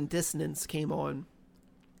Born in Dissonance came on,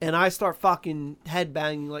 and I start fucking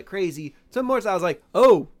headbanging like crazy, some more I was like,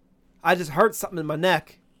 oh, I just hurt something in my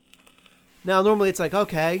neck. Now normally it's like,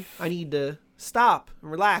 okay, I need to stop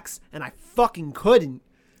and relax, and I fucking couldn't.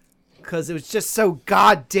 Because it was just so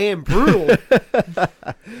goddamn brutal.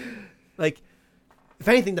 Like, if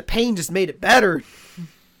anything, the pain just made it better.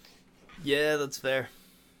 Yeah, that's fair.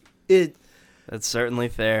 That's certainly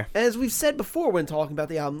fair. As we've said before when talking about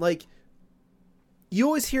the album, like, you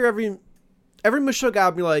always hear every Meshuggah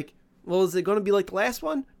album, you're like, well, is it going to be like the last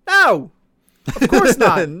one? No! Of course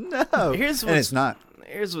not. no. Here's and it's not.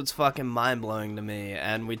 Here's what's fucking mind-blowing to me,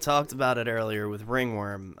 and we talked about it earlier with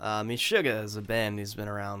Ringworm. Meshuggah is a band who's been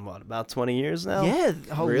around, about 20 years now? Yeah,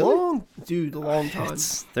 a long time.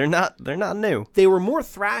 They're not new. They were more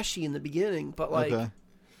thrashy in the beginning, but like... Okay.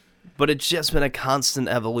 But it's just been a constant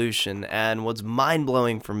evolution, and what's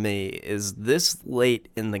mind-blowing for me is this late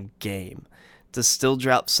in the game to still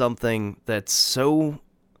drop something that's so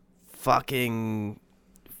fucking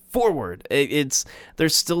forward. They're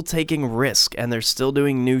still taking risk, and they're still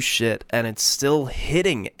doing new shit, and it's still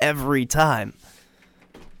hitting every time.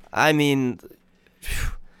 I mean...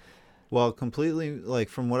 Well, completely, like,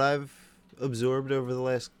 from what I've absorbed over the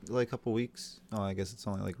last, couple weeks, I guess it's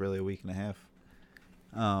only, really a week and a half,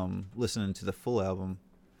 listening to the full album,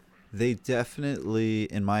 they definitely,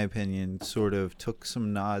 in my opinion, sort of took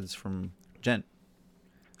some nods from Gent.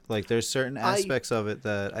 Like, there's certain aspects of it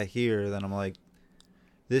that I hear that I'm like,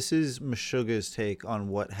 this is Meshuggah's take on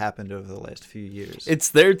what happened over the last few years. It's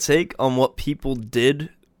their take on what people did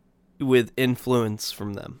with influence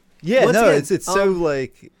from them. Yeah, Once no, again, it's so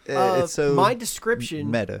it's so my description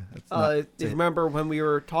meta. Remember when we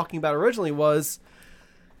were talking about originally was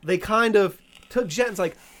they kind of took Jet and was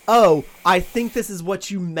like, oh, I think this is what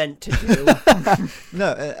you meant to do.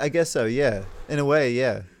 No, I guess so. Yeah, in a way,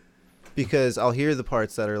 yeah, because I'll hear the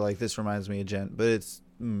parts that are like, this reminds me of Gent, but it's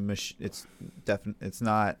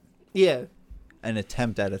not Yeah, an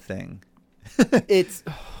attempt at a thing. it's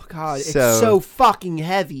it's so fucking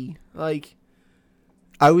heavy. Like,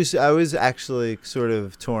 I was actually sort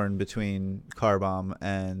of torn between Car Bomb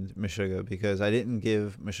and Meshuggah because I didn't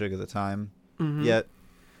give Meshuggah the time yet,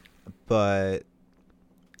 but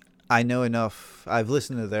I know enough. I've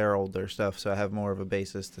listened to their older stuff, so I have more of a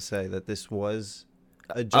basis to say that this was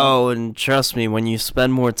a jump. Oh, and trust me, when you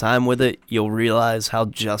spend more time with it, you'll realize how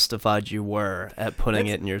justified you were at putting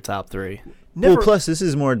it in your top 3. Well, plus this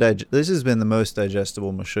is this has been the most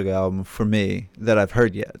digestible Meshuggah album for me that I've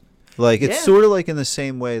heard yet. Like, it's sort of like in the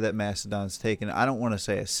same way that Mastodon's taken, I don't want to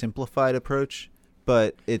say a simplified approach,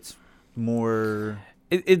 but it's more...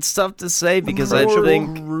 It's tough to say because I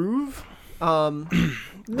think... groove.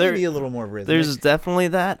 Maybe a little more rhythmic. There's definitely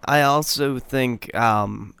that. I also think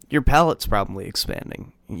your palate's probably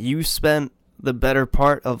expanding. You spent the better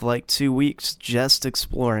part of 2 weeks just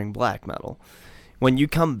exploring black metal. When you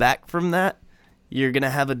come back from that, you're going to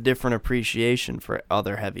have a different appreciation for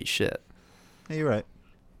other heavy shit. Yeah, you're right.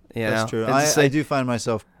 That's true. I do find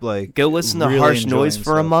myself go listen to really Harsh Noise enjoying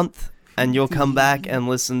for a stuff. month, and you'll come back and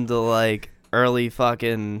listen to early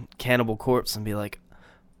fucking Cannibal Corpse and be like,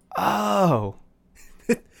 oh,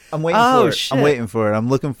 I'm waiting for it. shit. I'm waiting for it. I'm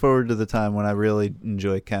looking forward to the time when I really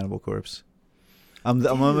enjoy Cannibal Corpse. I'm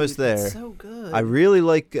almost there. It's so good. I really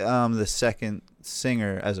like the second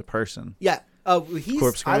singer as a person. Yeah.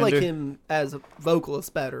 Corpse I like Grinder? him as a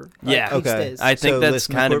vocalist better. Yeah. He Okay. stays. I think So that's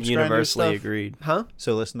listen to kind of Corpse Grinder universally stuff? agreed. Huh?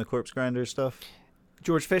 So listen to Corpse Grinder stuff.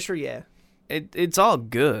 George Fisher, yeah. It's all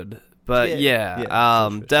good, but Yeah,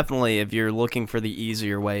 for sure. definitely if you're looking for the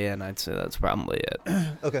easier way in, I'd say that's probably it.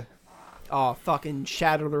 Okay. Oh, fucking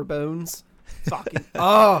Shatter Their Bones. Fucking,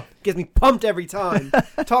 gets me pumped every time.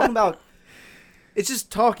 It's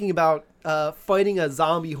just talking about fighting a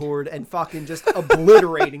zombie horde and fucking just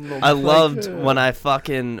obliterating them. I loved when I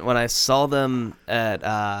saw them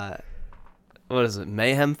at what is it,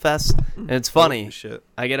 Mayhem Fest? And it's funny. Holy shit.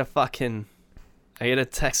 I get a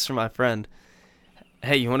text from my friend.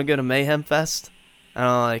 Hey, you want to go to Mayhem Fest? And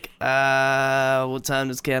I'm like, what time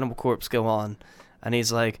does Cannibal Corpse go on? And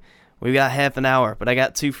he's like, we got half an hour, but I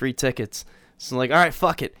got 2 free tickets. So I'm like, all right,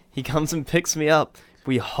 fuck it. He comes and picks me up.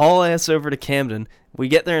 We haul ass over to Camden. We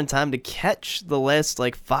get there in time to catch the last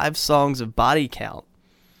 5 songs of Body Count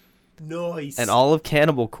Nice. and all of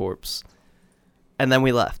Cannibal Corpse. and then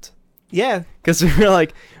we left. Yeah. Because we were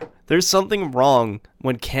like, there's something wrong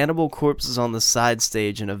when Cannibal Corpse is on the side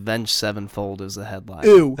stage and Avenged Sevenfold is the headline.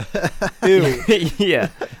 Ew. Ew. Yeah.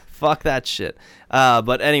 Fuck that shit.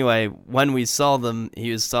 But anyway, when we saw them,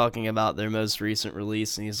 he was talking about their most recent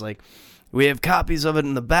release, and he's like, we have copies of it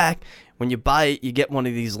in the back. When you buy it, you get one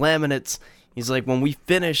of these laminates. He's like, when we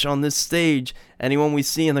finish on this stage, anyone we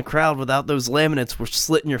see in the crowd without those laminates, we're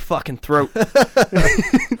slitting your fucking throat.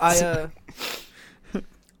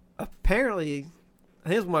 Apparently, I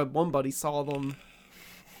think it was my one buddy saw them,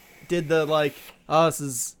 did the, like, oh, this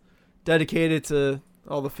is dedicated to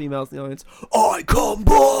all the females in the audience. I come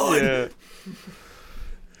blood!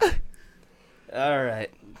 Yeah. All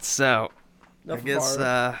right. So, I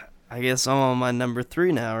guess I'm on my number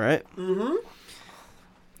 3 now, right? Mm-hmm.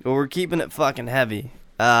 Well, we're keeping it fucking heavy.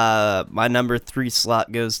 My number 3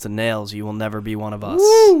 slot goes to Nails. You Will Never Be One of Us.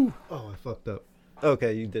 Woo! Oh, I fucked up.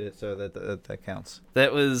 Okay, you did it, so that counts.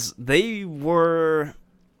 They were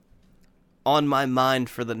on my mind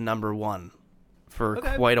for the number 1 for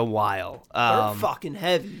quite a while. They're fucking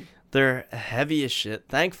heavy. They're heavy as shit.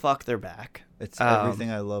 Thank fuck they're back. It's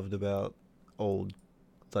everything I loved about old,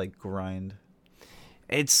 like, grind.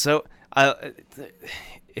 It's so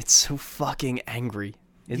fucking angry.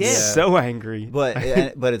 It's so angry. But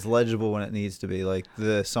it's legible when it needs to be. Like,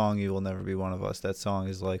 the song "You Will Never Be One of Us," that song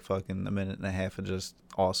is like fucking a minute and a half of just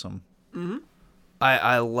awesome. Mm-hmm.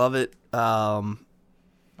 I love it.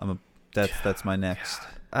 That's my next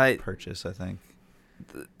purchase, I think.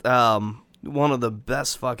 One of the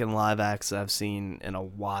best fucking live acts I've seen in a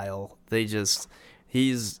while.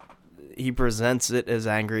 He presents it as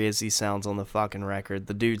angry as he sounds on the fucking record.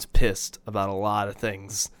 The dude's pissed about a lot of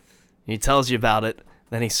things. He tells you about it,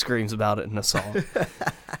 then he screams about it in a song.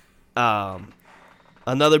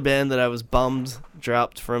 Another band that I was bummed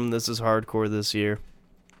dropped from This Is Hardcore this year.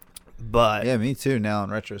 But yeah, me too. Now in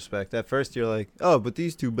retrospect, at first you're like, oh, but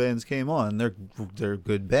these 2 bands came on. They're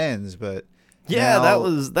good bands, but yeah, now,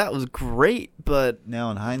 that was great. But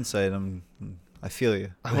now in hindsight, I feel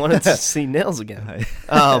you. I wanted to see Nails again.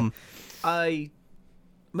 I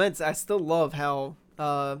still love how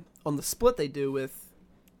on the split they do with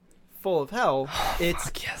Full of Hell,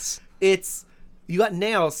 it's you got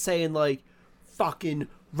Nails saying like, fucking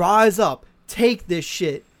rise up, take this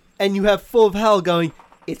shit, and you have Full of Hell going,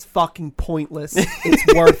 it's fucking pointless,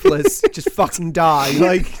 it's worthless, just fucking die.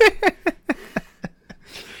 Like,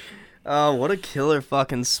 oh, what a killer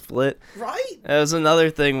fucking split! Right? That was another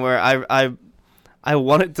thing where I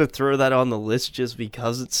wanted to throw that on the list just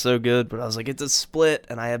because it's so good, but I was like, it's a split,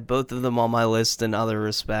 and I had both of them on my list in other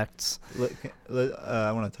respects.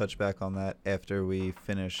 I want to touch back on that after we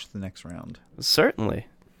finish the next round. Certainly.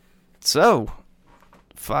 So,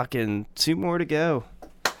 fucking 2 more to go.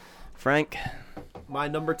 Frank? My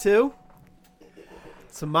number 2?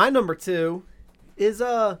 So my number 2 is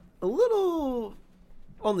a little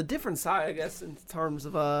on the different side, I guess, in terms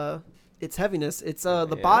of its heaviness. It's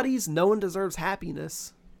the Bodies' No One Deserves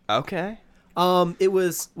Happiness. Okay. It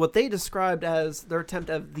was what they described as their attempt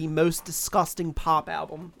at the most disgusting pop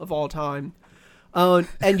album of all time.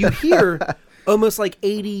 And you hear almost like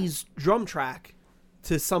 80s drum track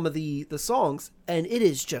to some of the songs, and it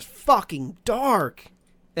is just fucking dark.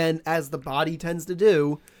 And as the Body tends to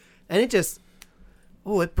do, and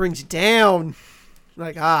it brings you down.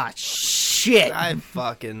 Like, shit. I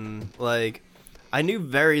fucking, like, I knew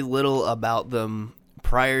very little about them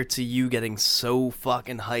prior to you getting so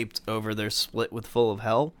fucking hyped over their split with Full of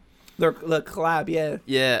Hell. The collab, yeah.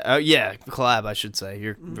 Yeah, collab, I should say.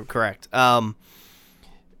 You're correct.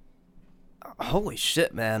 Holy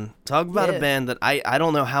shit, man. Talk about a band that I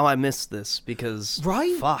don't know how I missed this, because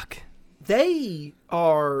right? Fuck. They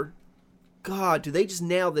are, God, do they just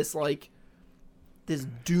nail this, like, this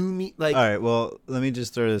doomy, like... All right, well, let me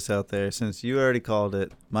just throw this out there. Since you already called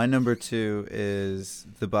it, my number 2 is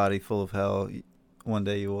The Body Full of Hell. One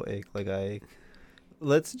Day You Will Ache Like I Ache.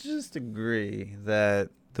 Let's just agree that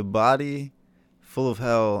The Body Full of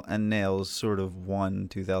Hell and Nails sort of won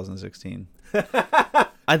 2016.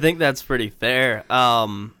 I think that's pretty fair.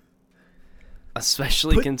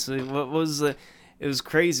 Especially considering what was the... It was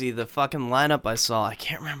crazy. The fucking lineup I saw. I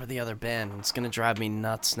can't remember the other band. It's gonna drive me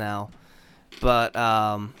nuts now. But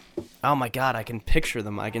oh my god, I can picture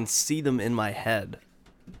them. I can see them in my head.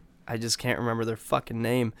 I just can't remember their fucking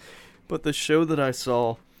name. But the show that I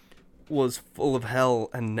saw was Full of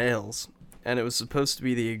Hell and Nails, and it was supposed to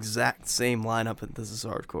be the exact same lineup at This Is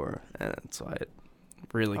Hardcore, and that's why it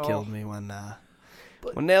really killed me when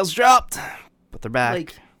Nails dropped. But they're back.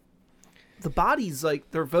 Like, the Bodies, like,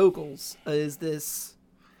 their vocals is this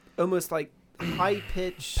almost like high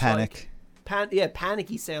pitch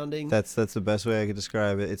panicky sounding. That's the best way I could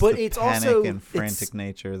describe it. It's But the it's panic also- and frantic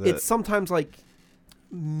nature. That It's sometimes like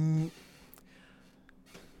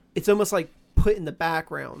it's almost like put in the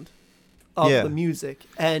background of Yeah. the music,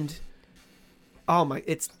 and oh my,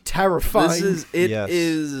 it's terrifying.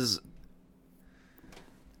 Yes.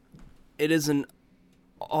 It is an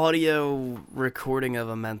audio recording of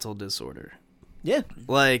a mental disorder. Yeah,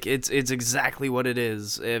 Like it's exactly what it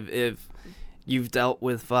is. If you've dealt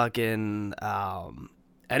with fucking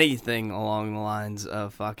anything along the lines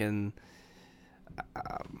of fucking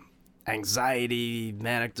anxiety,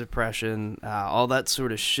 manic depression, all that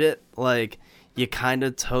sort of shit, like you kind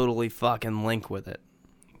of totally fucking link with it.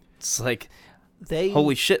 It's like,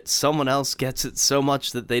 holy shit, someone else gets it so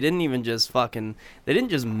much that they didn't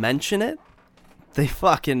just mention it. They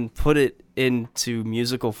fucking put it into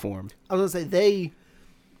musical form. I was gonna say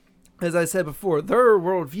as I said before, their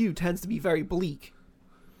worldview tends to be very bleak.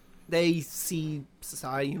 They see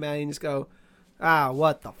society, humanity, and just go,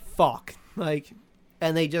 what the fuck, like,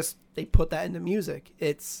 and they put that into music.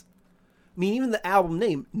 Even the album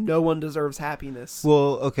name, "No One Deserves Happiness."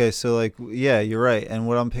 Well, okay, so like, yeah, you're right. And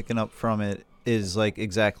what I'm picking up from it is like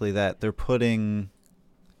exactly that. They're putting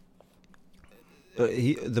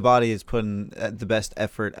the body is putting the best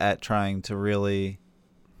effort at trying to really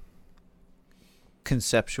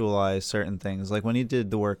conceptualize certain things. Like when he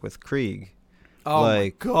did the work with Krieg, Oh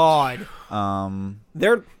like, my god!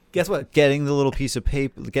 They're guess what? getting the little piece of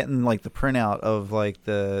paper, getting like the printout of like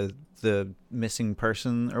the missing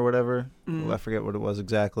person or whatever. I forget what it was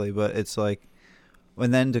exactly, but it's like,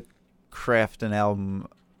 and then to craft an album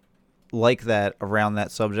like that around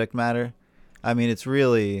that subject matter, I mean, it's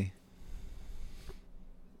really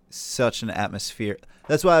such an atmosphere.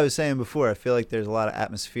 That's why I was saying before, I feel like there's a lot of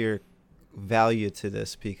atmospheric value to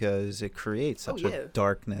this because it creates such a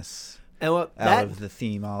darkness And what out of the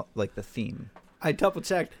theme, like the theme. I double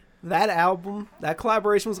checked that album, that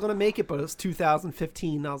collaboration was gonna make it, but it was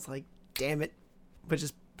 2015. And I was like, damn it, which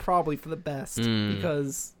is probably for the best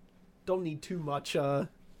because don't need too much.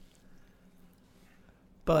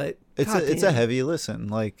 But It's a heavy listen,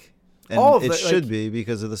 like, and All of it it, should like- be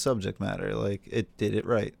because of the subject matter. Like, it did it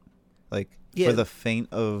right. Like, Yeah. for the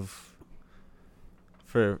faint of,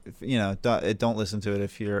 don't listen to it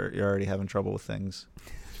if you're already having trouble with things.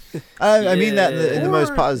 I mean that in the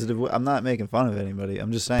most Or- positive way. I'm not making fun of anybody.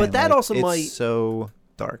 I'm just saying. But that like, also it's might- so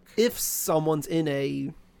dark. if someone's in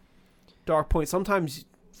a dark point, sometimes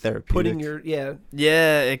Therapeutic. putting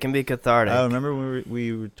Yeah, it can be cathartic. I remember when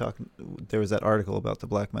we were talking. There was that article about the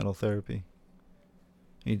black metal therapy.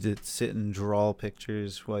 You did sit and draw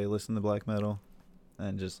pictures while you listen to black metal,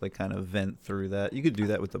 and just like kind of vent through that. You could do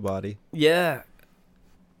that with the body. Yeah.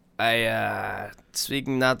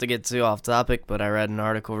 Speaking, not to get too off topic, but I read an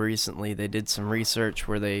article recently. They did some research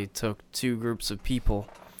where they took two groups of people,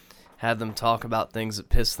 had them talk about things that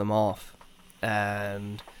pissed them off.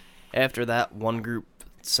 And after that, one group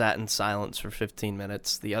sat in silence for 15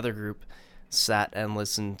 minutes. The other group sat and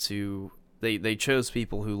listened to... They chose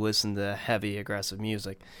people who listened to heavy, aggressive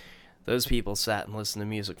music. Those people sat and listened to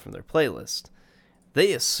music from their playlist.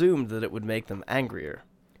 They assumed that it would make them angrier.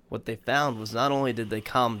 What they found was not only did they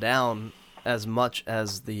calm down as much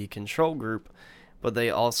as the control group, but they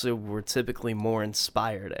also were typically more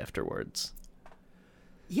inspired afterwards.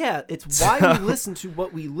 Yeah, it's why we listen to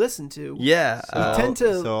what we listen to. Yeah.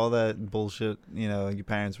 So all that bullshit, your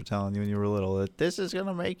parents were telling you when you were little, that this is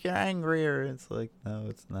gonna make you angrier. It's like, no,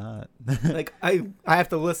 it's not. Like I have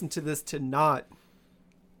to listen to this to not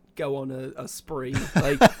go on a spree.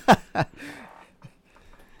 Like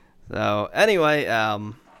So anyway,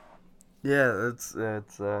 it's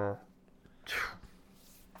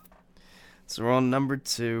so we're on number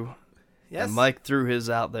 2. yes, And Mike threw his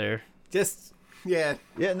out there. just yeah.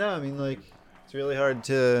 Yeah, no, I mean, like, it's really hard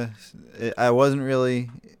to... I wasn't really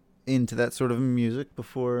into that sort of music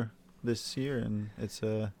before this year, and it's...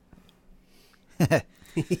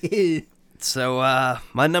 So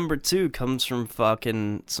my number 2 comes from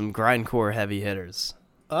fucking some grindcore heavy hitters.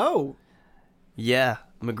 Oh, Yeah,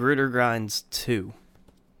 Magruder Grinds 2.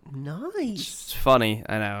 nice. It's funny,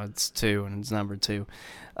 I know, it's 2 and it's number 2.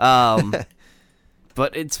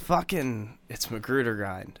 But it's Magruder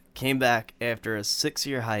Grind. Came back after a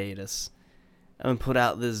 6-year hiatus and put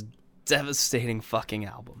out this devastating fucking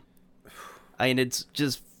album. I mean, it's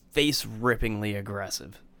just face-rippingly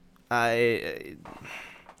aggressive. I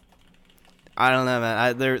don't know,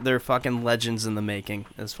 man. They're fucking legends in the making,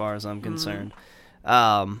 as far as I'm concerned.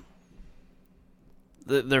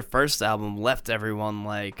 Their first album left everyone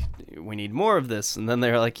like, we need more of this, and then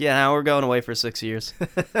they're like, yeah, now we're going away for 6 years.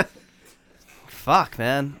 Fuck,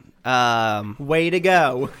 man. Way to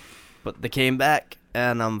go. But they came back,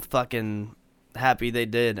 and I'm fucking happy they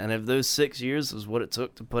did. And if those 6 years was what it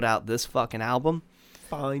took to put out this fucking album,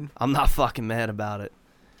 Fine. I'm not fucking mad about it.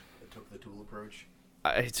 I took the Tool approach.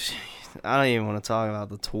 I don't even want to talk about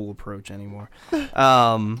the Tool approach anymore.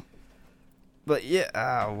 But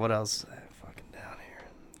yeah, what else is that fucking down here?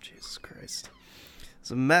 Jesus Christ.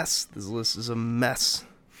 It's a mess. This list is a mess.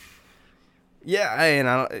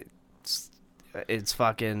 Yeah, it's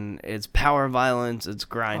fucking, it's power violence, it's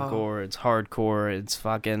grindcore, it's hardcore, it's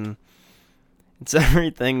fucking, it's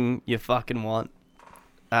everything you fucking want.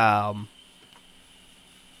 I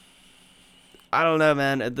don't know,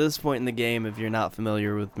 man. At this point in the game, if you're not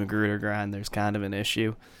familiar with Magruder Grind, there's kind of an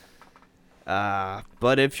issue.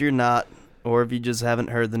 But if you're not, or if you just haven't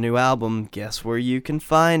heard the new album, guess where you can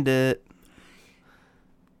find it?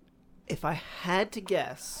 If I had to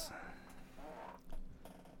guess,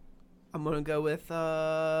 I'm gonna go with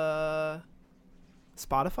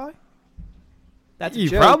Spotify. That's a You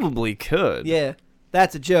joke. probably could. Yeah,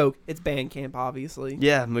 that's a joke. It's Bandcamp, obviously.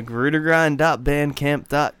 Yeah,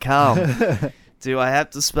 magrudergrind.bandcamp.com. Do I have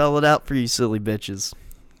to spell it out for you silly bitches?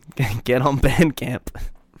 Get on Bandcamp.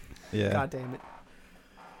 Yeah. God damn it.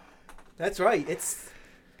 That's right. It's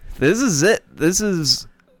This is it. This is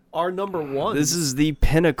our number one. This is the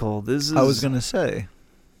pinnacle. This is I was going to say,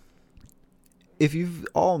 if you've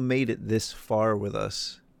all made it this far with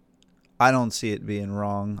us, I don't see it being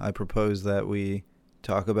wrong. I propose that we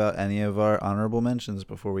talk about any of our honorable mentions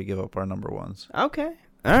before we give up our number ones. Okay.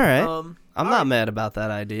 All right. Um, I'm not mad about that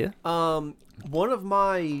idea. One of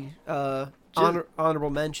my honorable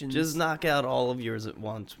mentions. Just knock out all of yours at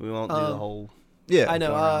once. We won't do the whole. Yeah, I know,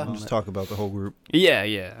 go around, just talk about the whole group. Yeah,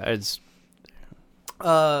 yeah. It's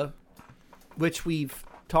which we've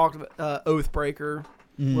talked about. Oathbreaker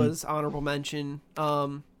was honorable mention.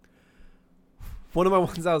 One of my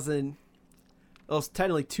ones I was in. It was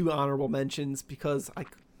technically two honorable mentions because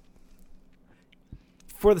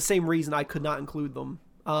for the same reason I could not include them.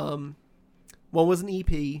 One was an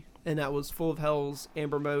EP, and that was Full of Hell's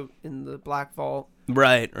Amber Moat in the Black Vault.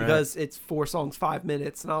 right. Because it's 4 songs, 5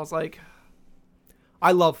 minutes, and I was like,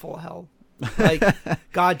 I love Full of Hell. Like,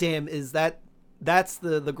 goddamn, that's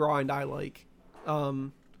the grind I like.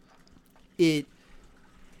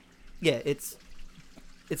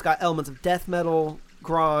 It's got elements of death metal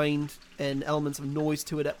grind and elements of noise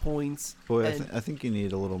to it at points. Boy, and I think you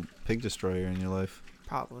need a little Pig Destroyer in your life.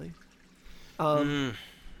 probably.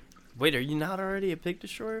 Wait, are you not already a Pig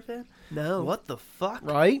Destroyer fan? No. What the fuck?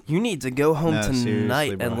 Right? You need to go home No, seriously,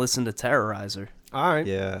 tonight bro. and listen to Terrorizer. All right.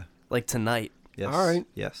 Yeah. Like tonight. Yes. All right.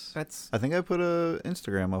 Yes. That's I think I put a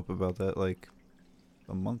Instagram up about that like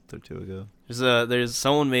a month or two ago. There's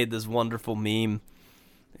someone made this wonderful meme.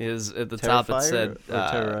 Is at the top it Terrifier said or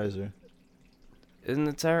Terrorizer. Isn't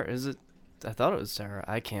it Terror? Is it? I thought it was Terror.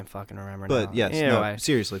 I can't fucking remember now. But yes, Anyway, no,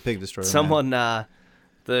 seriously, Pig Destroyer. man. someone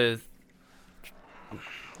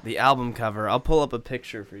the album cover. I'll pull up a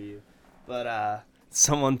picture for you. But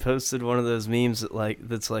someone posted one of those memes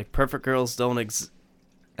that's like perfect girls don't exist,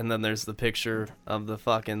 and then there's the picture of the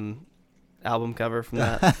fucking album cover from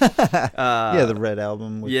that. Yeah, the red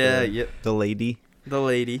album with the lady. The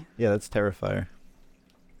lady. Yeah, that's Terrifier.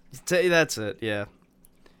 That's it. Yeah.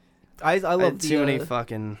 I love too many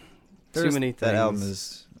fucking too there's- many things. That album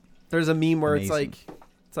is There's a meme where amazing.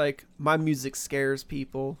 it's like my music scares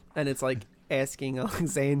people, and it's like asking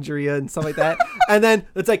Alexandria and stuff like that, and then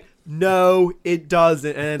it's like no, it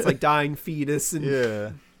doesn't, and it's like dying fetus and yeah.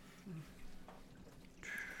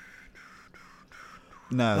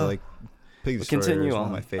 No, like Pig Destroyer continue is one of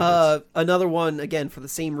on. my favorites. Another one again for the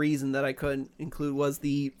same reason that I couldn't include was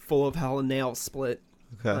the Full of Hell and Nails split.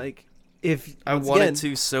 Okay. Like if I once wanted again,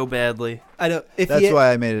 to so badly. I know if That's you,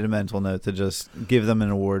 why I made it a mental note to just give them an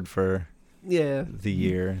award for yeah. the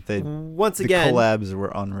year. The Once again, collabs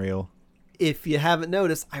were unreal. if you haven't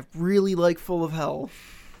noticed, I really like Full of Hell.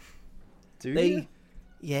 Do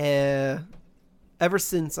Yeah. Ever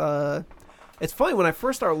since it's funny when I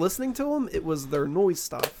first started listening to them, it was their noise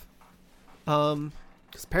stuff.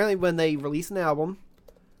 'Cause apparently when they release an album,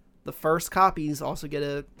 the first copies also get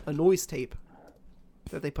a noise tape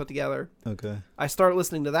that they put together. Okay. I started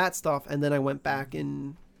listening to that stuff, and then I went back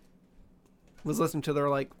and was listening to their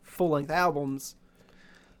like full length albums.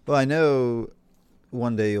 Well, I know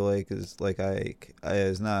One Day You Like is like I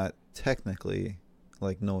is not technically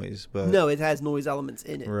like noise, but No, it has noise elements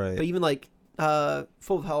in it. Right. But even like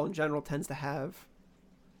Full of Hell in general tends to have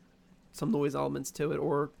some noise elements to it,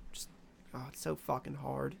 or just it's so fucking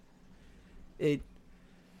hard. It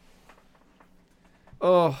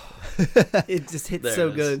it just hits There so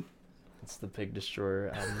it is. good. It's the Pig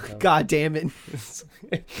Destroyer album. God damn it.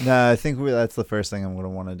 No, I think that's the first thing I'm gonna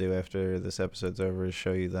want to do after this episode's over is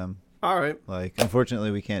show you them. All right. Like,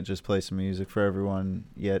 unfortunately, we can't just play some music for everyone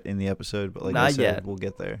yet in the episode, but like I Not said, yet. we'll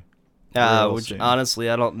get there. Real Which soon. honestly,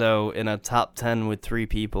 I don't know. In a top 10 with 3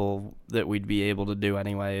 people that we'd be able to do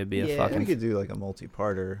anyway, it'd be a Yeah. We fucking. could do like a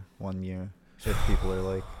multi-parter one year if people are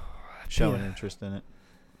like showing Yeah. interest in it.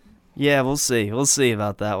 Yeah, we'll see. We'll see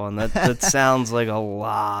about that one. That sounds like a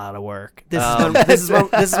lot of work. This is when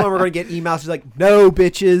we're gonna get emails. She's like, no,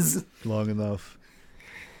 bitches. Long enough.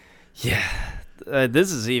 Yeah,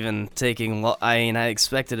 this is even taking. I mean, I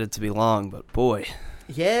expected it to be long, but boy.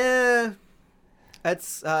 Yeah.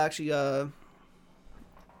 That's actually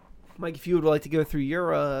Mike. If you would like to go through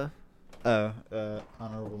your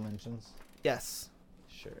Honorable mentions. yes.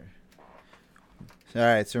 Sure. All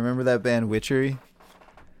right. So remember that band Witchery?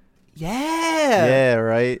 Yeah. Yeah,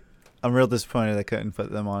 right. I'm real disappointed I couldn't put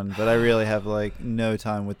them on, but I really have like no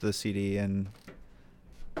time with the CD, and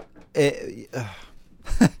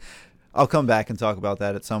I'll come back and talk about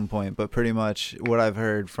that at some point. But pretty much what I've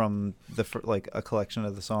heard from like a collection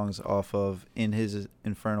of the songs off of In His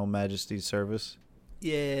Infernal Majesty's Service,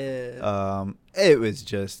 Yeah. it's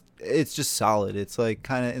just solid. It's like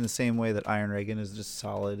kind of in the same way that Iron Reagan is just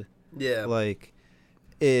solid. Yeah. Like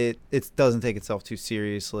it doesn't take itself too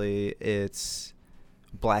seriously. It's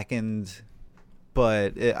blackened,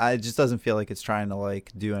 but it just doesn't feel like it's trying to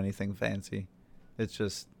like do anything fancy. It's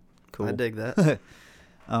just cool. I dig that.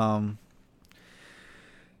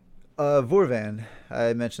 Vorvan,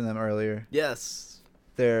 I mentioned them earlier. Yes.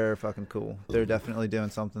 They're fucking cool. They're definitely doing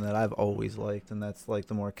something that I've always liked, and that's like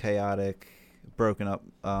the more chaotic, broken up,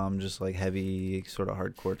 just like heavy sort of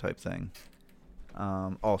hardcore type thing.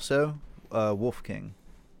 Also, Wolf King.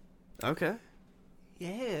 Okay.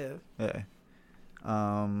 Yeah. Yeah.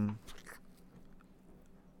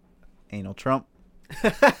 Anal Trump.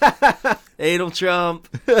 Adel Trump.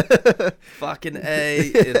 Fucking A.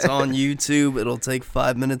 It's on YouTube. It'll take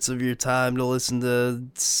 5 minutes of your time to listen to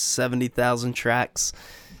 70,000 tracks.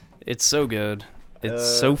 It's so good. It's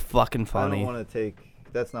so fucking I funny. don't want to take.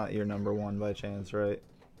 That's not your number one by chance, right?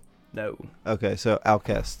 No. Okay, so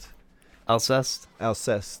Alcest. Alcest?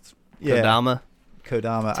 Alcest. Yeah. Kodama?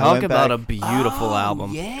 Kodama. I Talk went about back- a beautiful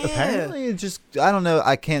album. Yeah. Apparently, it just, I don't know,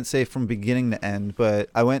 I can't say from beginning to end, but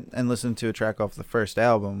I went and listened to a track off the first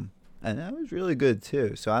album, and that was really good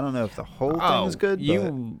too. So I don't know if the whole thing is good,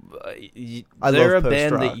 I they're a love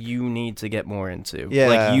band post-rock. that you need to get more into. Yeah.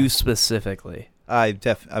 Like you specifically. I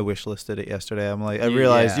wish listed it yesterday. I'm like, I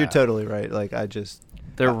realized Yeah. you're totally right. Like, I just,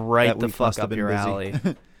 They're right that the week fuck must have up been your busy. alley.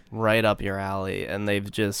 Right up your alley. And they've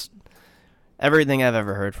just... Everything I've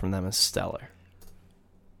ever heard from them is stellar.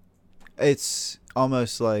 It's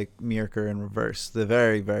almost like Mirker in reverse. The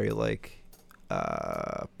very, very like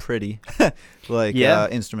pretty, like Yeah.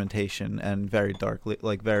 instrumentation and very dark,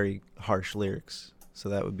 like very harsh lyrics. So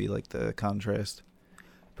that would be like the contrast.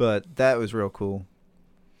 But that was real cool.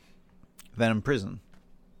 Venom Prison.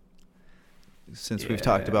 Since we've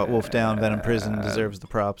talked about Wolf Down, Venom Prison deserves the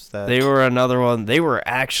props that They were another one. They were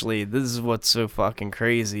actually... This is what's so fucking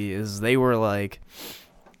crazy, is they were like...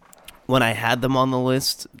 When I had them on the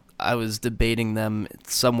list, I was debating them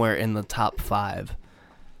somewhere in the top 5.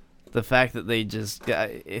 The fact that they just...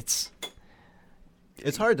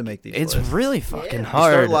 It's hard to make these. It's lists. really fucking You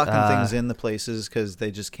hard. start locking things in the places because they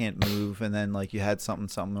just can't move, and then like you had something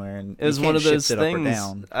somewhere, and It was you one can't of those shift it things.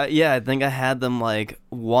 up or down. Yeah, I think I had them like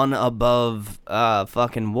one above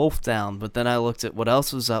fucking Wolf Down, but then I looked at what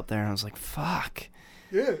else was up there, and I was like, "Fuck."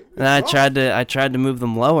 Yeah. And I tried to move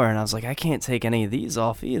them lower, and I was like, I can't take any of these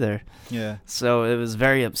off either. Yeah. So it was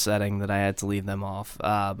very upsetting that I had to leave them off.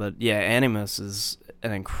 But yeah, Animus is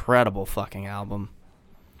an incredible fucking album.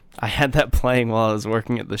 I had that playing while I was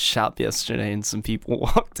working at the shop yesterday, and some people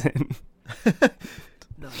walked in.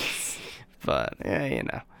 Nice. But yeah, you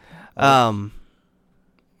know.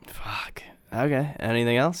 Fuck. Okay.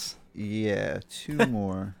 Anything else? Yeah, 2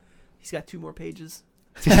 more. He's got 2 more pages.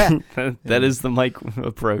 That is the mic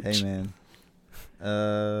approach. Hey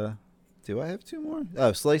man. Do I have 2 more?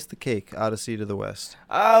 Oh, Slice the Cake, Odyssey to the West.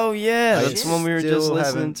 Oh yeah, I that's one we were just still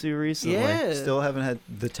listening haven't- to recently. Yeah. Still haven't had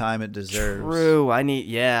the time it deserves. True. I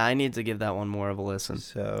need to give that one more of a listen.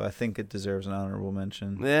 So I think it deserves an honorable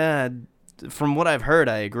mention. Yeah, from what I've heard,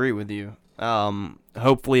 I agree with you.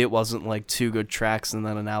 Hopefully it wasn't like 2 good tracks and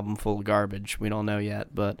then an album full of garbage. We don't know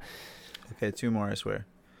yet, but Okay, 2 more, I swear.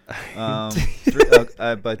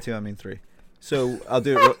 3, by 2 I mean 3. So I'll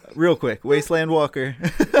do it real quick. Wasteland Walker.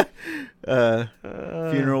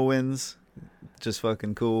 Funeral Winds. Just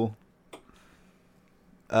fucking cool.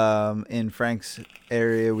 In Frank's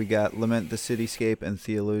area, we got Lament the Cityscape and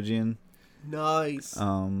Theologian. Nice.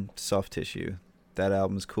 Soft Tissue. That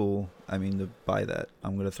album's cool. I mean, to buy that,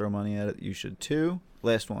 I'm gonna throw money at it. You should too.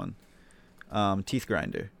 Last one, Teeth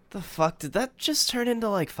Grinder. The fuck did that just turn into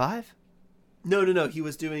like 5? No. He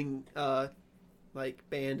was doing like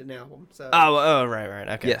band and album. So. Oh, right.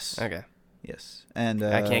 Okay. Yes. Okay. Yes, and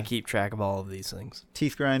I can't keep track of all of these things.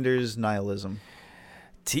 Teeth Grinders, Nihilism.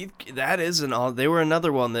 Teeth. That isn't all. They were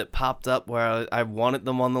another one that popped up where I wanted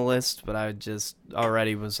them on the list, but I just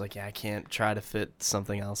already was like, yeah, I can't try to fit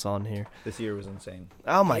something else on here. This year was insane.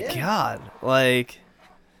 Oh my Yeah. god! Like,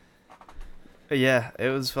 yeah, it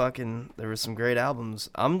was fucking. There were some great albums.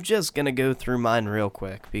 I'm just gonna go through mine real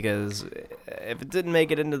quick because if it didn't make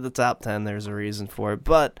it into the top 10, there's a reason for it.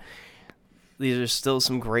 But these are still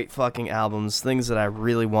some great fucking albums. Things that I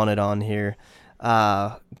really wanted on here.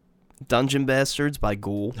 Dungeon Bastards by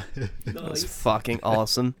Ghoul. That was Nice. fucking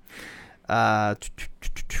awesome.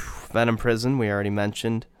 Venom Prison, we already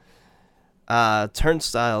mentioned.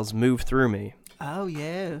 Turnstiles, Move Through Me. Oh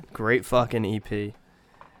yeah. Great fucking EP.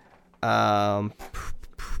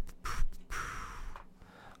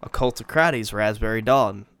 Occultocrates, Raspberry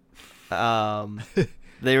Dawn.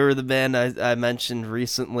 They were the band I mentioned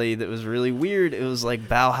recently that was really weird. It was like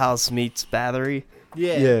Bauhaus meets Bathory.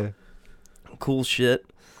 Yeah. Cool shit.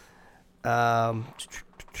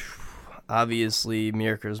 Obviously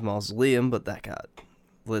Mirker's Mausoleum, but that got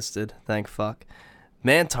listed. Thank fuck.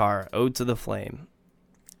 Mantar, Ode to the Flame.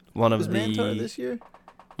 One Was of the Mantar this year?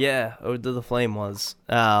 Yeah, Ode to the Flame was.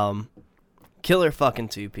 Killer fucking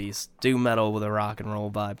 2-piece. Doom metal with a rock and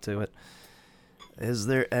roll vibe to it. Is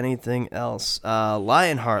there anything else?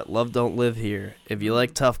 Lionheart, Love Don't Live Here. If you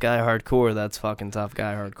like tough guy hardcore, that's fucking tough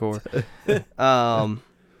guy hardcore.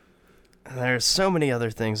 There's so many other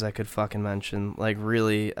things I could fucking mention. Like,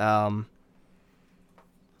 really, the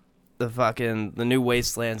new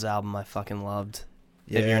Wastelands album I fucking loved.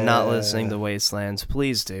 If you're not listening to Wastelands,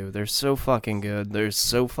 please do. They're so fucking good. They're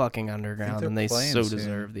so fucking underground, they're and they playing so soon.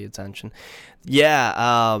 deserve the attention.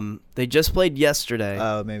 Yeah, they just played yesterday.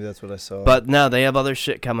 Oh, maybe that's what I saw. But no, they have other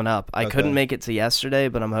shit coming up. I Okay. couldn't make it to yesterday,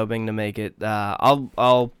 but I'm hoping to make it.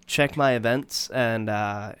 I'll check my events and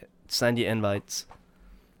send you invites.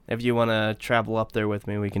 If you want to travel up there with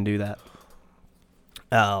me, we can do that.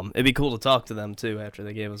 It'd be cool to talk to them too after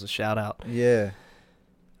they gave us a shout out. yeah.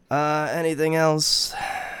 Anything else?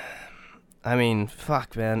 I mean,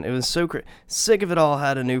 fuck, man. It was so Sick of It All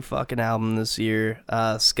had a new fucking album this year.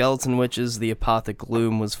 Skeleton Witches, The Apothic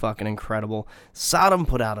Gloom was fucking incredible. Sodom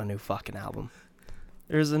put out a new fucking album.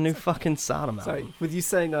 There's a new fucking Sodom album. Sorry, with you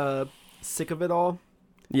saying sick of it all.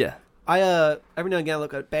 Yeah. I every now and again I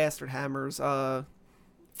look at Bastard Hammer's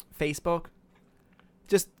Facebook,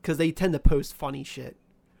 just because they tend to post funny shit,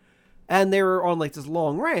 and they were on like this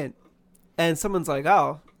long rant, and someone's like,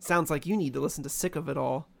 "Oh, sounds like you need to listen to Sick of It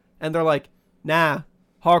All," and they're like, "Nah,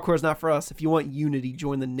 hardcore's not for us. If you want unity,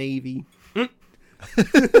 join the Navy."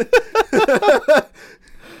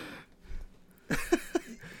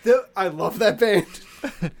 I love that band.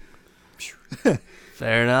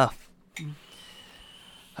 Fair enough.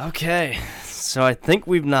 Okay. So I think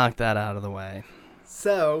we've knocked that out of the way.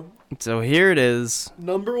 So, So here it is.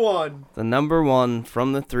 number one. The number one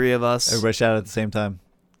from the three of us. Everybody shout at the same time.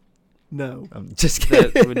 No. I'm just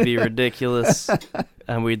kidding. That would be ridiculous.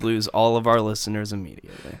 And we'd lose all of our listeners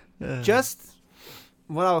immediately. Just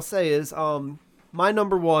what I'll say is, my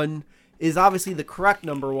number one is obviously the correct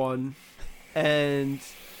number one, and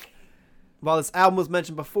while this album was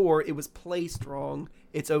mentioned before, it was placed wrong.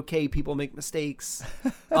 It's okay, people make mistakes.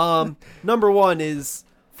 Number one is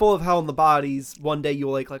Full of Hell in the Bodies. One Day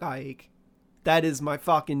You'll Ache Like I Ache. That is my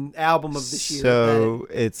fucking album of this year. So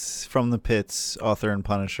it's From the Pits, Author and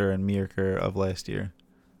Punisher, and Mirker of last year.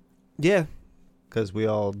 Yeah. Because we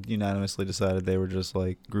all unanimously decided they were just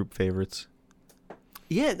like group favorites.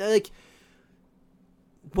 Yeah, like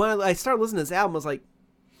when I started listening to this album, I was like,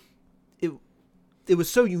 it was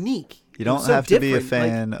so unique. You It don't was so have to be a different,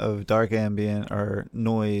 like- fan of dark ambient or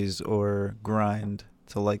noise or grind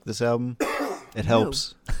to like this album. It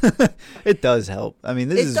helps. It does help. I mean,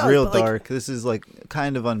 this It is does, real but, like- dark. This is like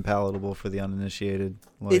kind of unpalatable for the uninitiated.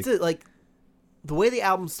 Like It's like the way the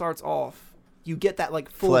album starts off, you get that like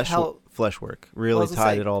Full of Hell. flesh work. Really I was gonna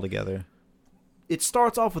tied say- it all together. It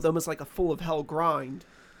starts off with almost like a Full of Hell grind,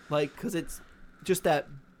 like because it's just that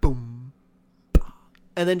boom,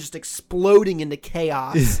 and then just exploding into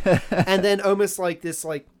chaos, and then almost like this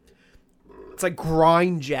like it's like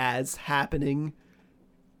grind jazz happening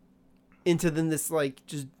into then this like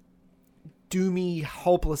just doomy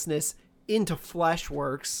hopelessness into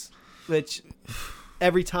Fleshworks, which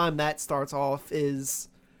every time that starts off is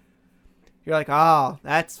you're like,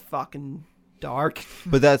 that's fucking dark.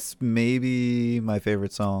 But that's maybe my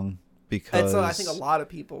favorite song because That's I think a lot of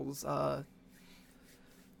people's.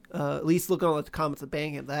 At least looking at the comments of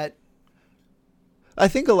Bandcamp, that I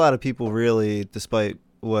think a lot of people really, despite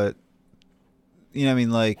what I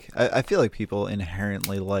mean, like I feel like people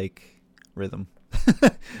inherently like rhythm.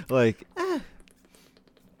 Like I get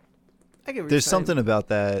what you're there's saying. something about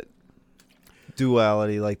that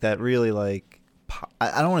duality, like that really like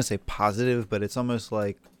I don't want to say positive, but it's almost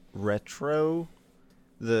like retro.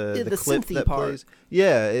 The the clip synthy that part. plays.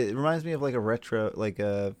 Yeah, it reminds me of like a retro, like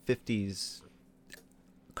a 50s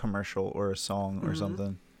commercial or a song or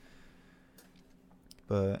something.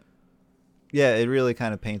 But yeah, it really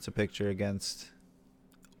kind of paints a picture against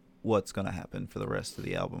what's going to happen for the rest of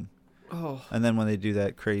the album. Oh, And then when they do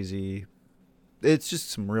that crazy, it's just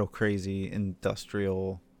some real crazy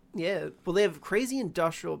industrial. yeah. Well, they have crazy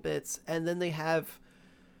industrial bits, and then they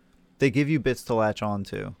They give you bits to latch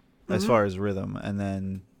onto as far as rhythm, and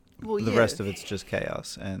then the rest of it's just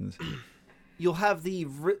chaos. And you'll have a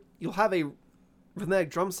rhythmic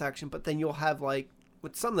drum section, but then you'll have like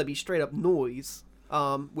with some that be straight up noise,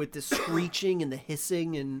 with the screeching and the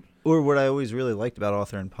hissing and. or what I always really liked about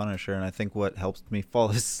Author and Punisher, and I think what helps me fall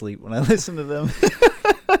asleep when I listen to them,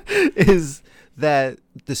 is that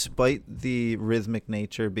despite the rhythmic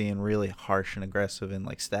nature being really harsh and aggressive and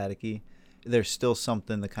like staticky, there's still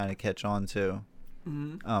something to kind of catch on to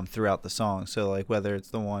throughout the song. So like whether it's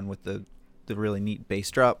the one with the really neat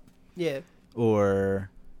bass drop, Yeah. or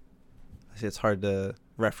it's hard to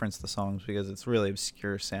reference the songs because it's really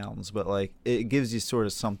obscure sounds, but like it gives you sort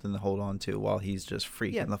of something to hold on to while he's just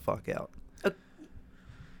freaking the fuck out.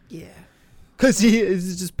 Yeah. Cause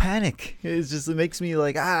it's just panic. It makes me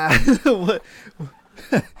like what?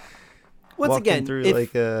 Once Walking again, through if,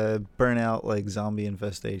 like a burnout like zombie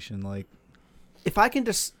infestation, like if I can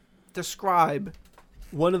just describe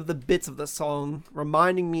one of the bits of the song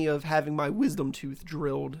reminding me of having my wisdom tooth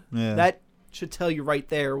drilled, yeah. that should tell you right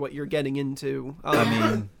there what you're getting into. I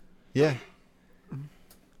mean, yeah,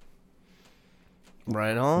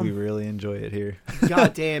 Right on. we really enjoy it here.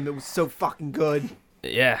 God damn, it was so fucking good.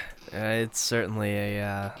 Yeah, it's certainly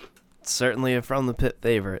a from the pit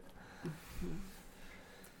favorite.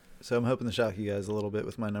 So I'm hoping to shock you guys a little bit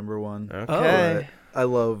with my number one. Okay. I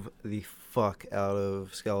love the fuck out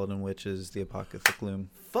of Skeleton Witch's The Apocryphal Gloom.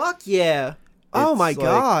 Fuck yeah. Oh It's, my like,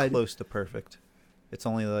 god. close to perfect. It's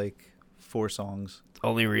only like 4 songs.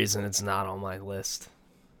 Only reason it's not on my list.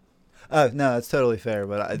 No, it's totally fair,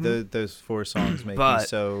 but those 4 songs make me But-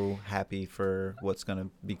 so happy for what's gonna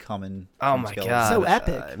be coming. Oh from my Skeleton. god. So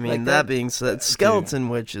epic. I mean, Like that that- being said, Skeleton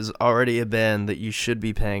Witch is already a band that you should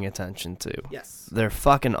be paying attention to. Yes. They're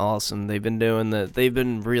fucking awesome. They've been doing that. They've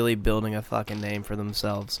been really building a fucking name for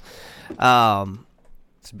themselves.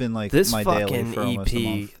 It's been like This my daily fucking for almost a EP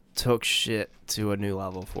month. took shit to a new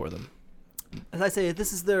level for them. As I say,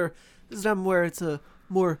 this is an album where it's a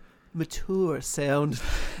more mature sound.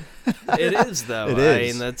 It is though. It I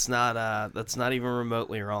is. mean, that's not even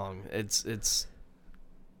remotely wrong. It's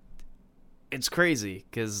crazy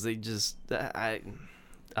because they just I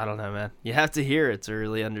don't know, man. You have to hear it to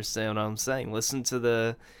really understand what I'm saying. Listen to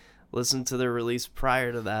the release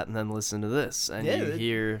prior to that, and then listen to this, and Yeah, you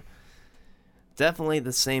hear definitely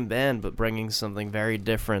the same band, but bringing something very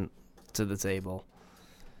different to the table.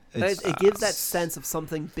 It gives that sense of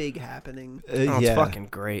something big happening. It's yeah, fucking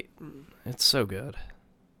great. It's so good.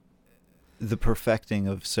 the perfecting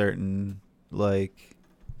of certain like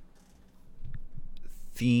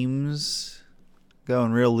themes,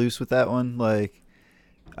 going real loose with that one. Like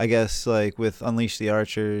I guess like with Unleash the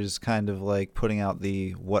Archers, kind of like putting out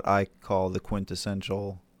the what I call the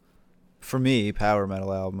quintessential, for me, power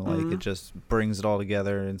metal album. Like it just brings it all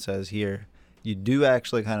together and says, here, you do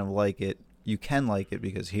actually kind of like it. You can like it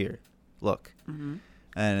because here, look.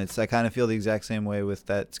 And I kind of feel the exact same way with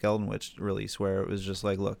that Skeleton Witch release, where it was just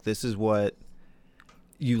like, look, this is what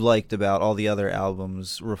you liked about all the other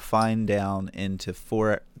albums, refined down into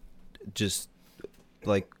 4 just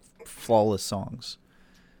like flawless songs.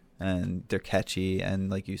 And they're catchy, and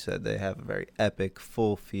like you said, they have a very epic,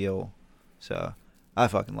 full feel. So I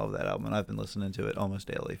fucking love that album, and I've been listening to it almost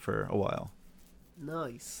daily for a while.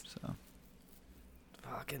 Nice. So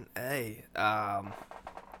Fucking A.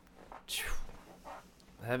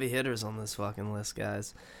 Heavy hitters on this fucking list,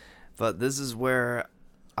 guys. But this is where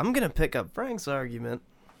I'm going to pick up Frank's argument.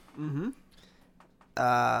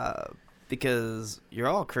 Because you're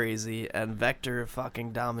all crazy, and Vector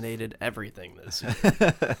fucking dominated everything this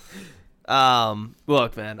year.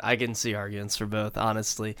 Look, man, I can see arguments for both,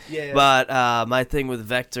 honestly. Yeah. But my thing with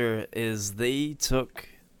Vector is they took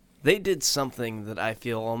they did something that I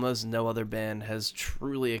feel almost no other band has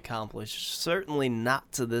truly accomplished, certainly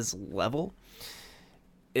not to this level,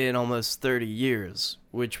 in almost 30 years,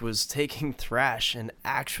 which was taking thrash and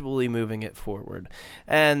actually moving it forward.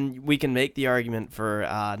 And we can make the argument for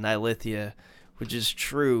Nihilithia, which is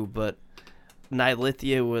true, but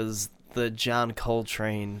Nihilithia was the John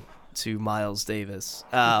Coltrane to Miles Davis.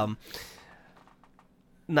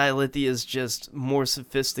 Nihilithia is just more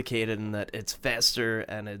sophisticated in that it's faster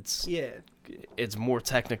and it's more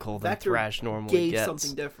technical than Vector thrash normally gave gets.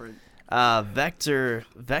 something different. Vector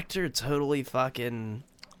totally fucking,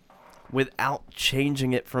 without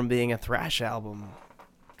changing it from being a thrash album,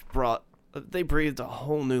 they breathed a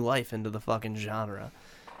whole new life into the fucking genre.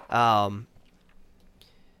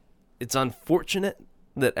 It's unfortunate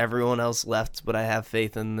that everyone else left, but I have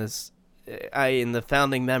faith in this. In the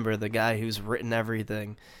founding member, the guy who's written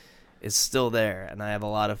everything, is still there, and I have a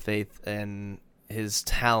lot of faith in his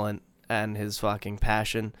talent and his fucking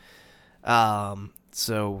passion.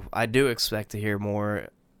 So I do expect to hear more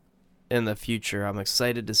in the future. I'm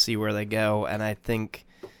excited to see where they go, and I think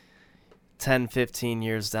 10, 15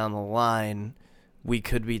 years down the line, we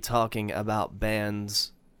could be talking about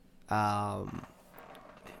bands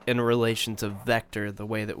in relation to Vector, the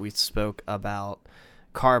way that we spoke about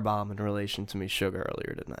Car Bomb in relation to Me Sugar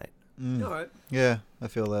earlier tonight. All right. Yeah, I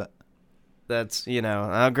feel that. That's,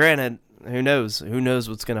 granted, who knows? Who knows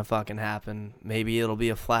what's going to fucking happen? Maybe it'll be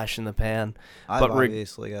a flash in the pan. I've But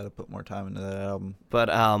obviously got to put more time into that album. But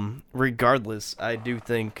regardless, I do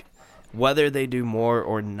think whether they do more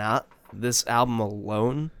or not, this album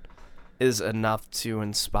alone is enough to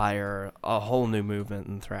inspire a whole new movement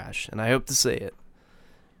in thrash, and I hope to see it.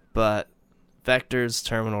 But Vector's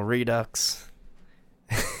Terminal Redux,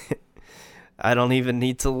 I don't even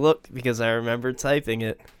need to look because I remember typing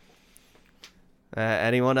it.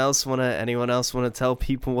 Anyone else wanna tell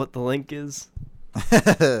people what the link is?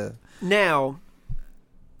 Now,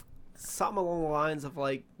 something along the lines of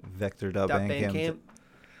like Vector.bandcamp.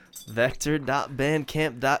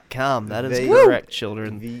 Vector.bandcamp.com. That is They- correct,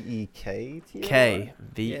 children. VEKTOR? K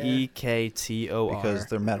VEKTOR. Because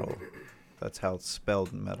they're metal. That's how it's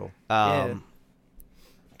spelled in metal.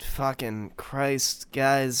 Fucking Christ,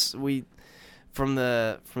 guys! We from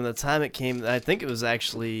the time it came, I think it was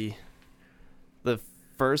actually the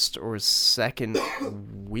first or second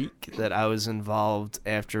week that I was involved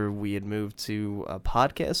after we had moved to a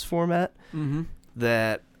podcast format. Mm-hmm.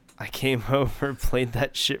 That I came over, played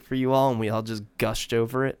that shit for you all, and we all just gushed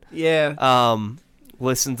over it. Yeah.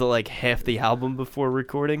 Listened to like half the album before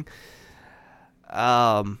recording.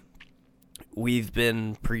 We've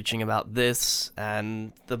been preaching about this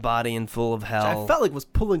and The Body in Full of Hell. I felt like was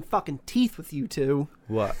pulling fucking teeth with you two,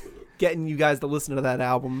 What? getting you guys to listen to that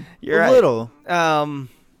album. You're a right. little.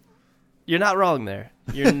 You're not wrong there.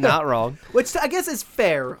 You're not wrong. Which I guess is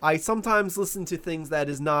fair. I sometimes listen to things that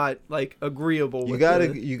is not like agreeable You with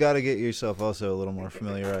gotta get yourself also a little more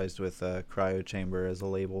familiarized with Cryo Chamber as a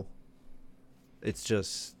label. It's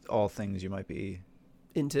just all things you might be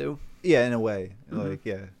into. Yeah, in a way. Mhm. Like,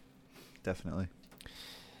 yeah, definitely.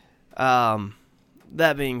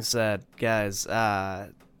 That being said, guys,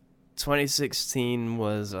 2016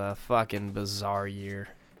 was a fucking bizarre year.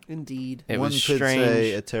 Indeed. It One was could strange.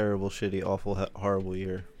 say a terrible, shitty, awful, horrible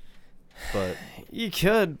year. But You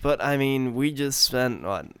could, but I mean, we just spent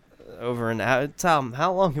over an hour. Tom,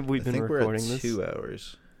 how long have we I been think we're recording at this? 2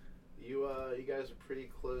 hours. You guys are pretty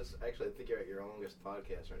close. Actually, I think you're at your longest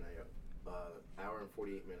podcast right now. You're hour and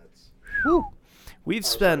 48 minutes. Woo. We've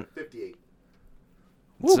spent 58.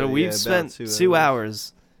 so Yeah, we've about spent 2 2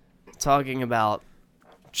 hours talking about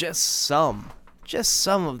just some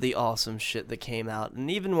of the awesome shit that came out. And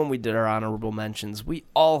even when we did our honorable mentions, we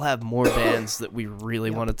all have more bands that we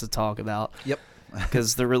really wanted to talk about. Yep.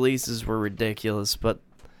 Because the releases were ridiculous, but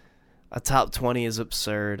a top 20 is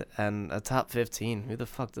absurd, and a top 15, who the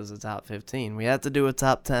fuck does a top 15? We had to do a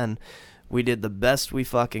top 10. We did the best we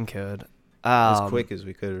fucking could. As quick as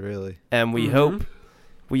we could, really. And we Mhm.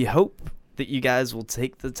 hope that you guys will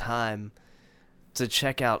take the time to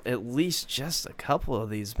check out at least just a couple of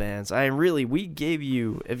these bands. We gave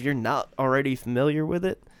you, if you're not already familiar with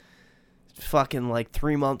it, fucking like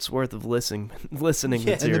 3 months worth of listening Yeah. material.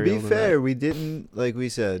 And to be that. fair, we didn't, like we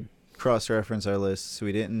said, cross-reference our lists.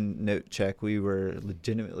 We didn't note check. We were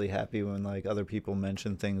legitimately happy when like other people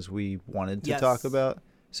mentioned things we wanted to Yes. talk about.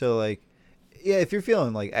 So like, yeah, if you're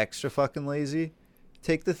feeling like extra fucking lazy,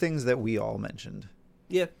 take the things that we all mentioned.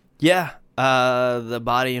 Yeah. Yeah, The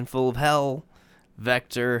Body in Full of Hell,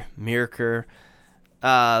 Vector, Mirker,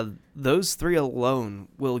 those 3 alone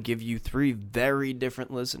will give you 3 very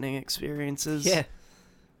different listening experiences. Yeah.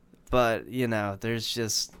 But, there's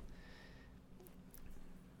just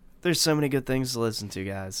there's so many good things to listen to,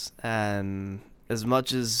 guys. And as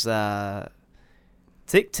much as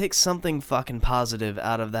take something fucking positive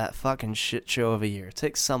out of that fucking shit show of a year.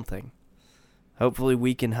 Take something. Hopefully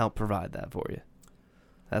we can help provide that for you.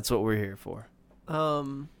 That's what we're here for.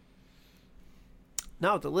 Not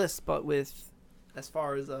with the list, but with as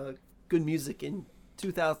far as good music in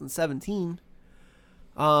 2017.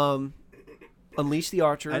 Unleash the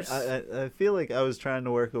Archers. I feel like I was trying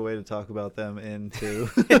to work a way to talk about them into.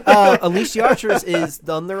 Unleash the Archers is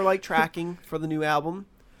done their like tracking for the new album.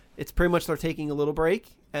 It's pretty much they're taking a little break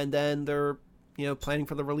and then they're planning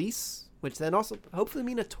for the release, which then also hopefully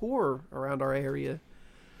mean a tour around our area.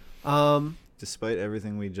 Despite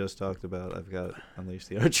everything we just talked about, I've got Unleash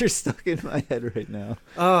the Archers stuck in my head right now.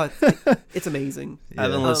 It's amazing. Yeah.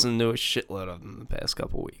 I've been listening to a shitload of them the past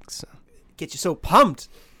couple weeks. So. Get you so pumped.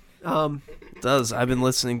 It does. I've been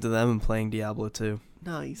listening to them and playing Diablo 2.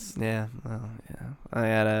 Nice. Yeah. Well, yeah. I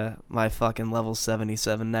had my fucking level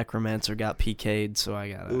 77 Necromancer got PK'd, so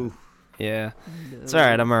I got Ooh. Yeah. No. It's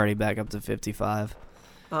alright. I'm already back up to 55.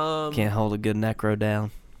 Can't hold a good Necro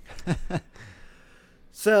down.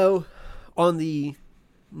 So, on the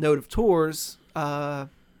note of tours, was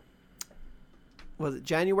it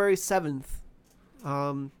January 7th?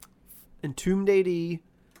 Entombed AD,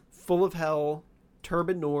 Full of Hell,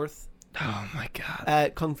 Turbid North. Oh my god.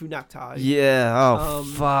 At Kung Fu Necktie. Yeah. Oh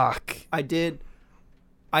fuck. I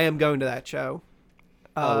am going to that show.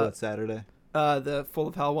 That's Saturday. The Full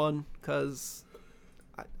of Hell one, because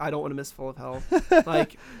I don't want to miss Full of Hell.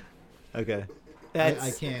 Like, okay.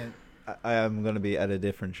 I can't. I am going to be at a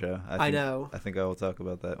different show. I know. I think I will talk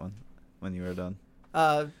about that one when you are done.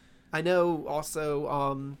 I know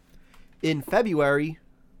also in February,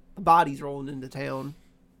 the Body's rolling into town.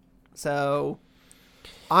 So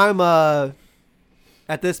I'm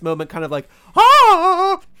at this moment kind of like,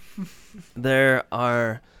 ah! There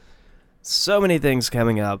are so many things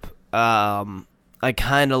coming up. I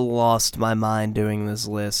kind of lost my mind doing this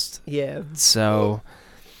list. Yeah. So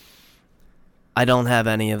I don't have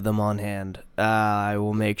any of them on hand. I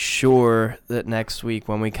will make sure that next week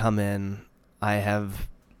when we come in, I have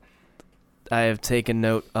taken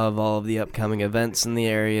note of all of the upcoming events in the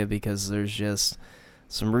area because there's just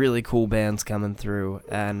some really cool bands coming through.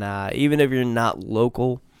 And even if you're not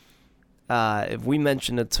local, if we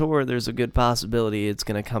mention a tour, there's a good possibility it's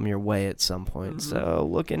going to come your way at some point. Mm-hmm. So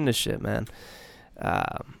look into shit, man.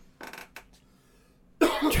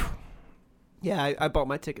 Yeah, I bought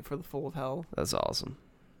my ticket for the Full of Hell. That's awesome.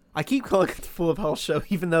 I keep calling it the Full of Hell show,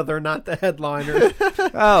 even though they're not the headliner.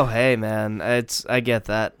 Oh, hey, man. I get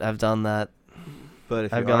that. I've done that. But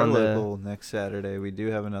if I've you are gone to- local next Saturday, we do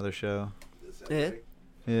have another show. Yeah.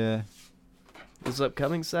 Yeah. This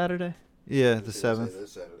upcoming Saturday? Yeah, the They did say 7th.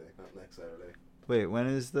 This Saturday, not next Saturday. Wait, when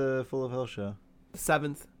is the Full of Hell show? The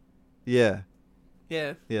 7th. Yeah.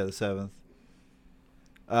 Yeah. Yeah, the 7th.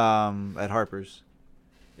 At Harper's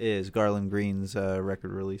is Garland Green's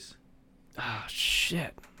record release. Oh,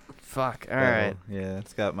 shit. Fuck. All right. Yeah,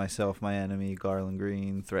 it's got myself, my enemy, Garland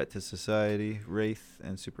Green, Threat to Society, Wraith,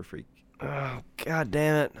 and Super Freak. Oh, god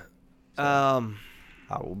damn it.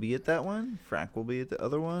 I will be at that one. Frank will be at the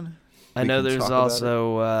other one. I We know can there's talk about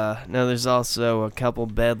also a couple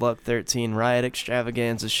Bad Luck 13 Riot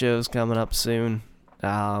Extravaganza shows coming up soon.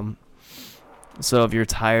 So if you're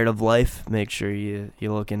tired of life, make sure you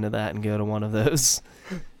look into that and go to one of those,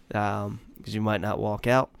 because you might not walk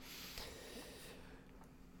out.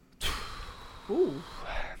 Ooh.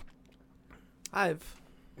 I've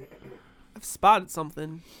spotted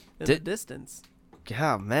something in the distance.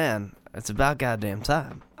 God, man, it's about goddamn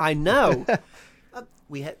time. I know.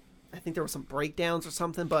 I think there were some breakdowns or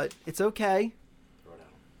something, but it's okay.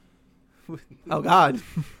 Oh God.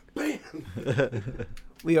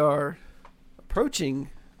 We are approaching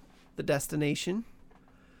the destination.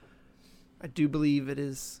 I do believe it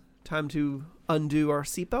is time to undo our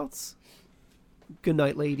seatbelts. Good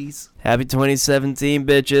night, ladies. Happy 2017,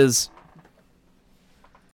 bitches.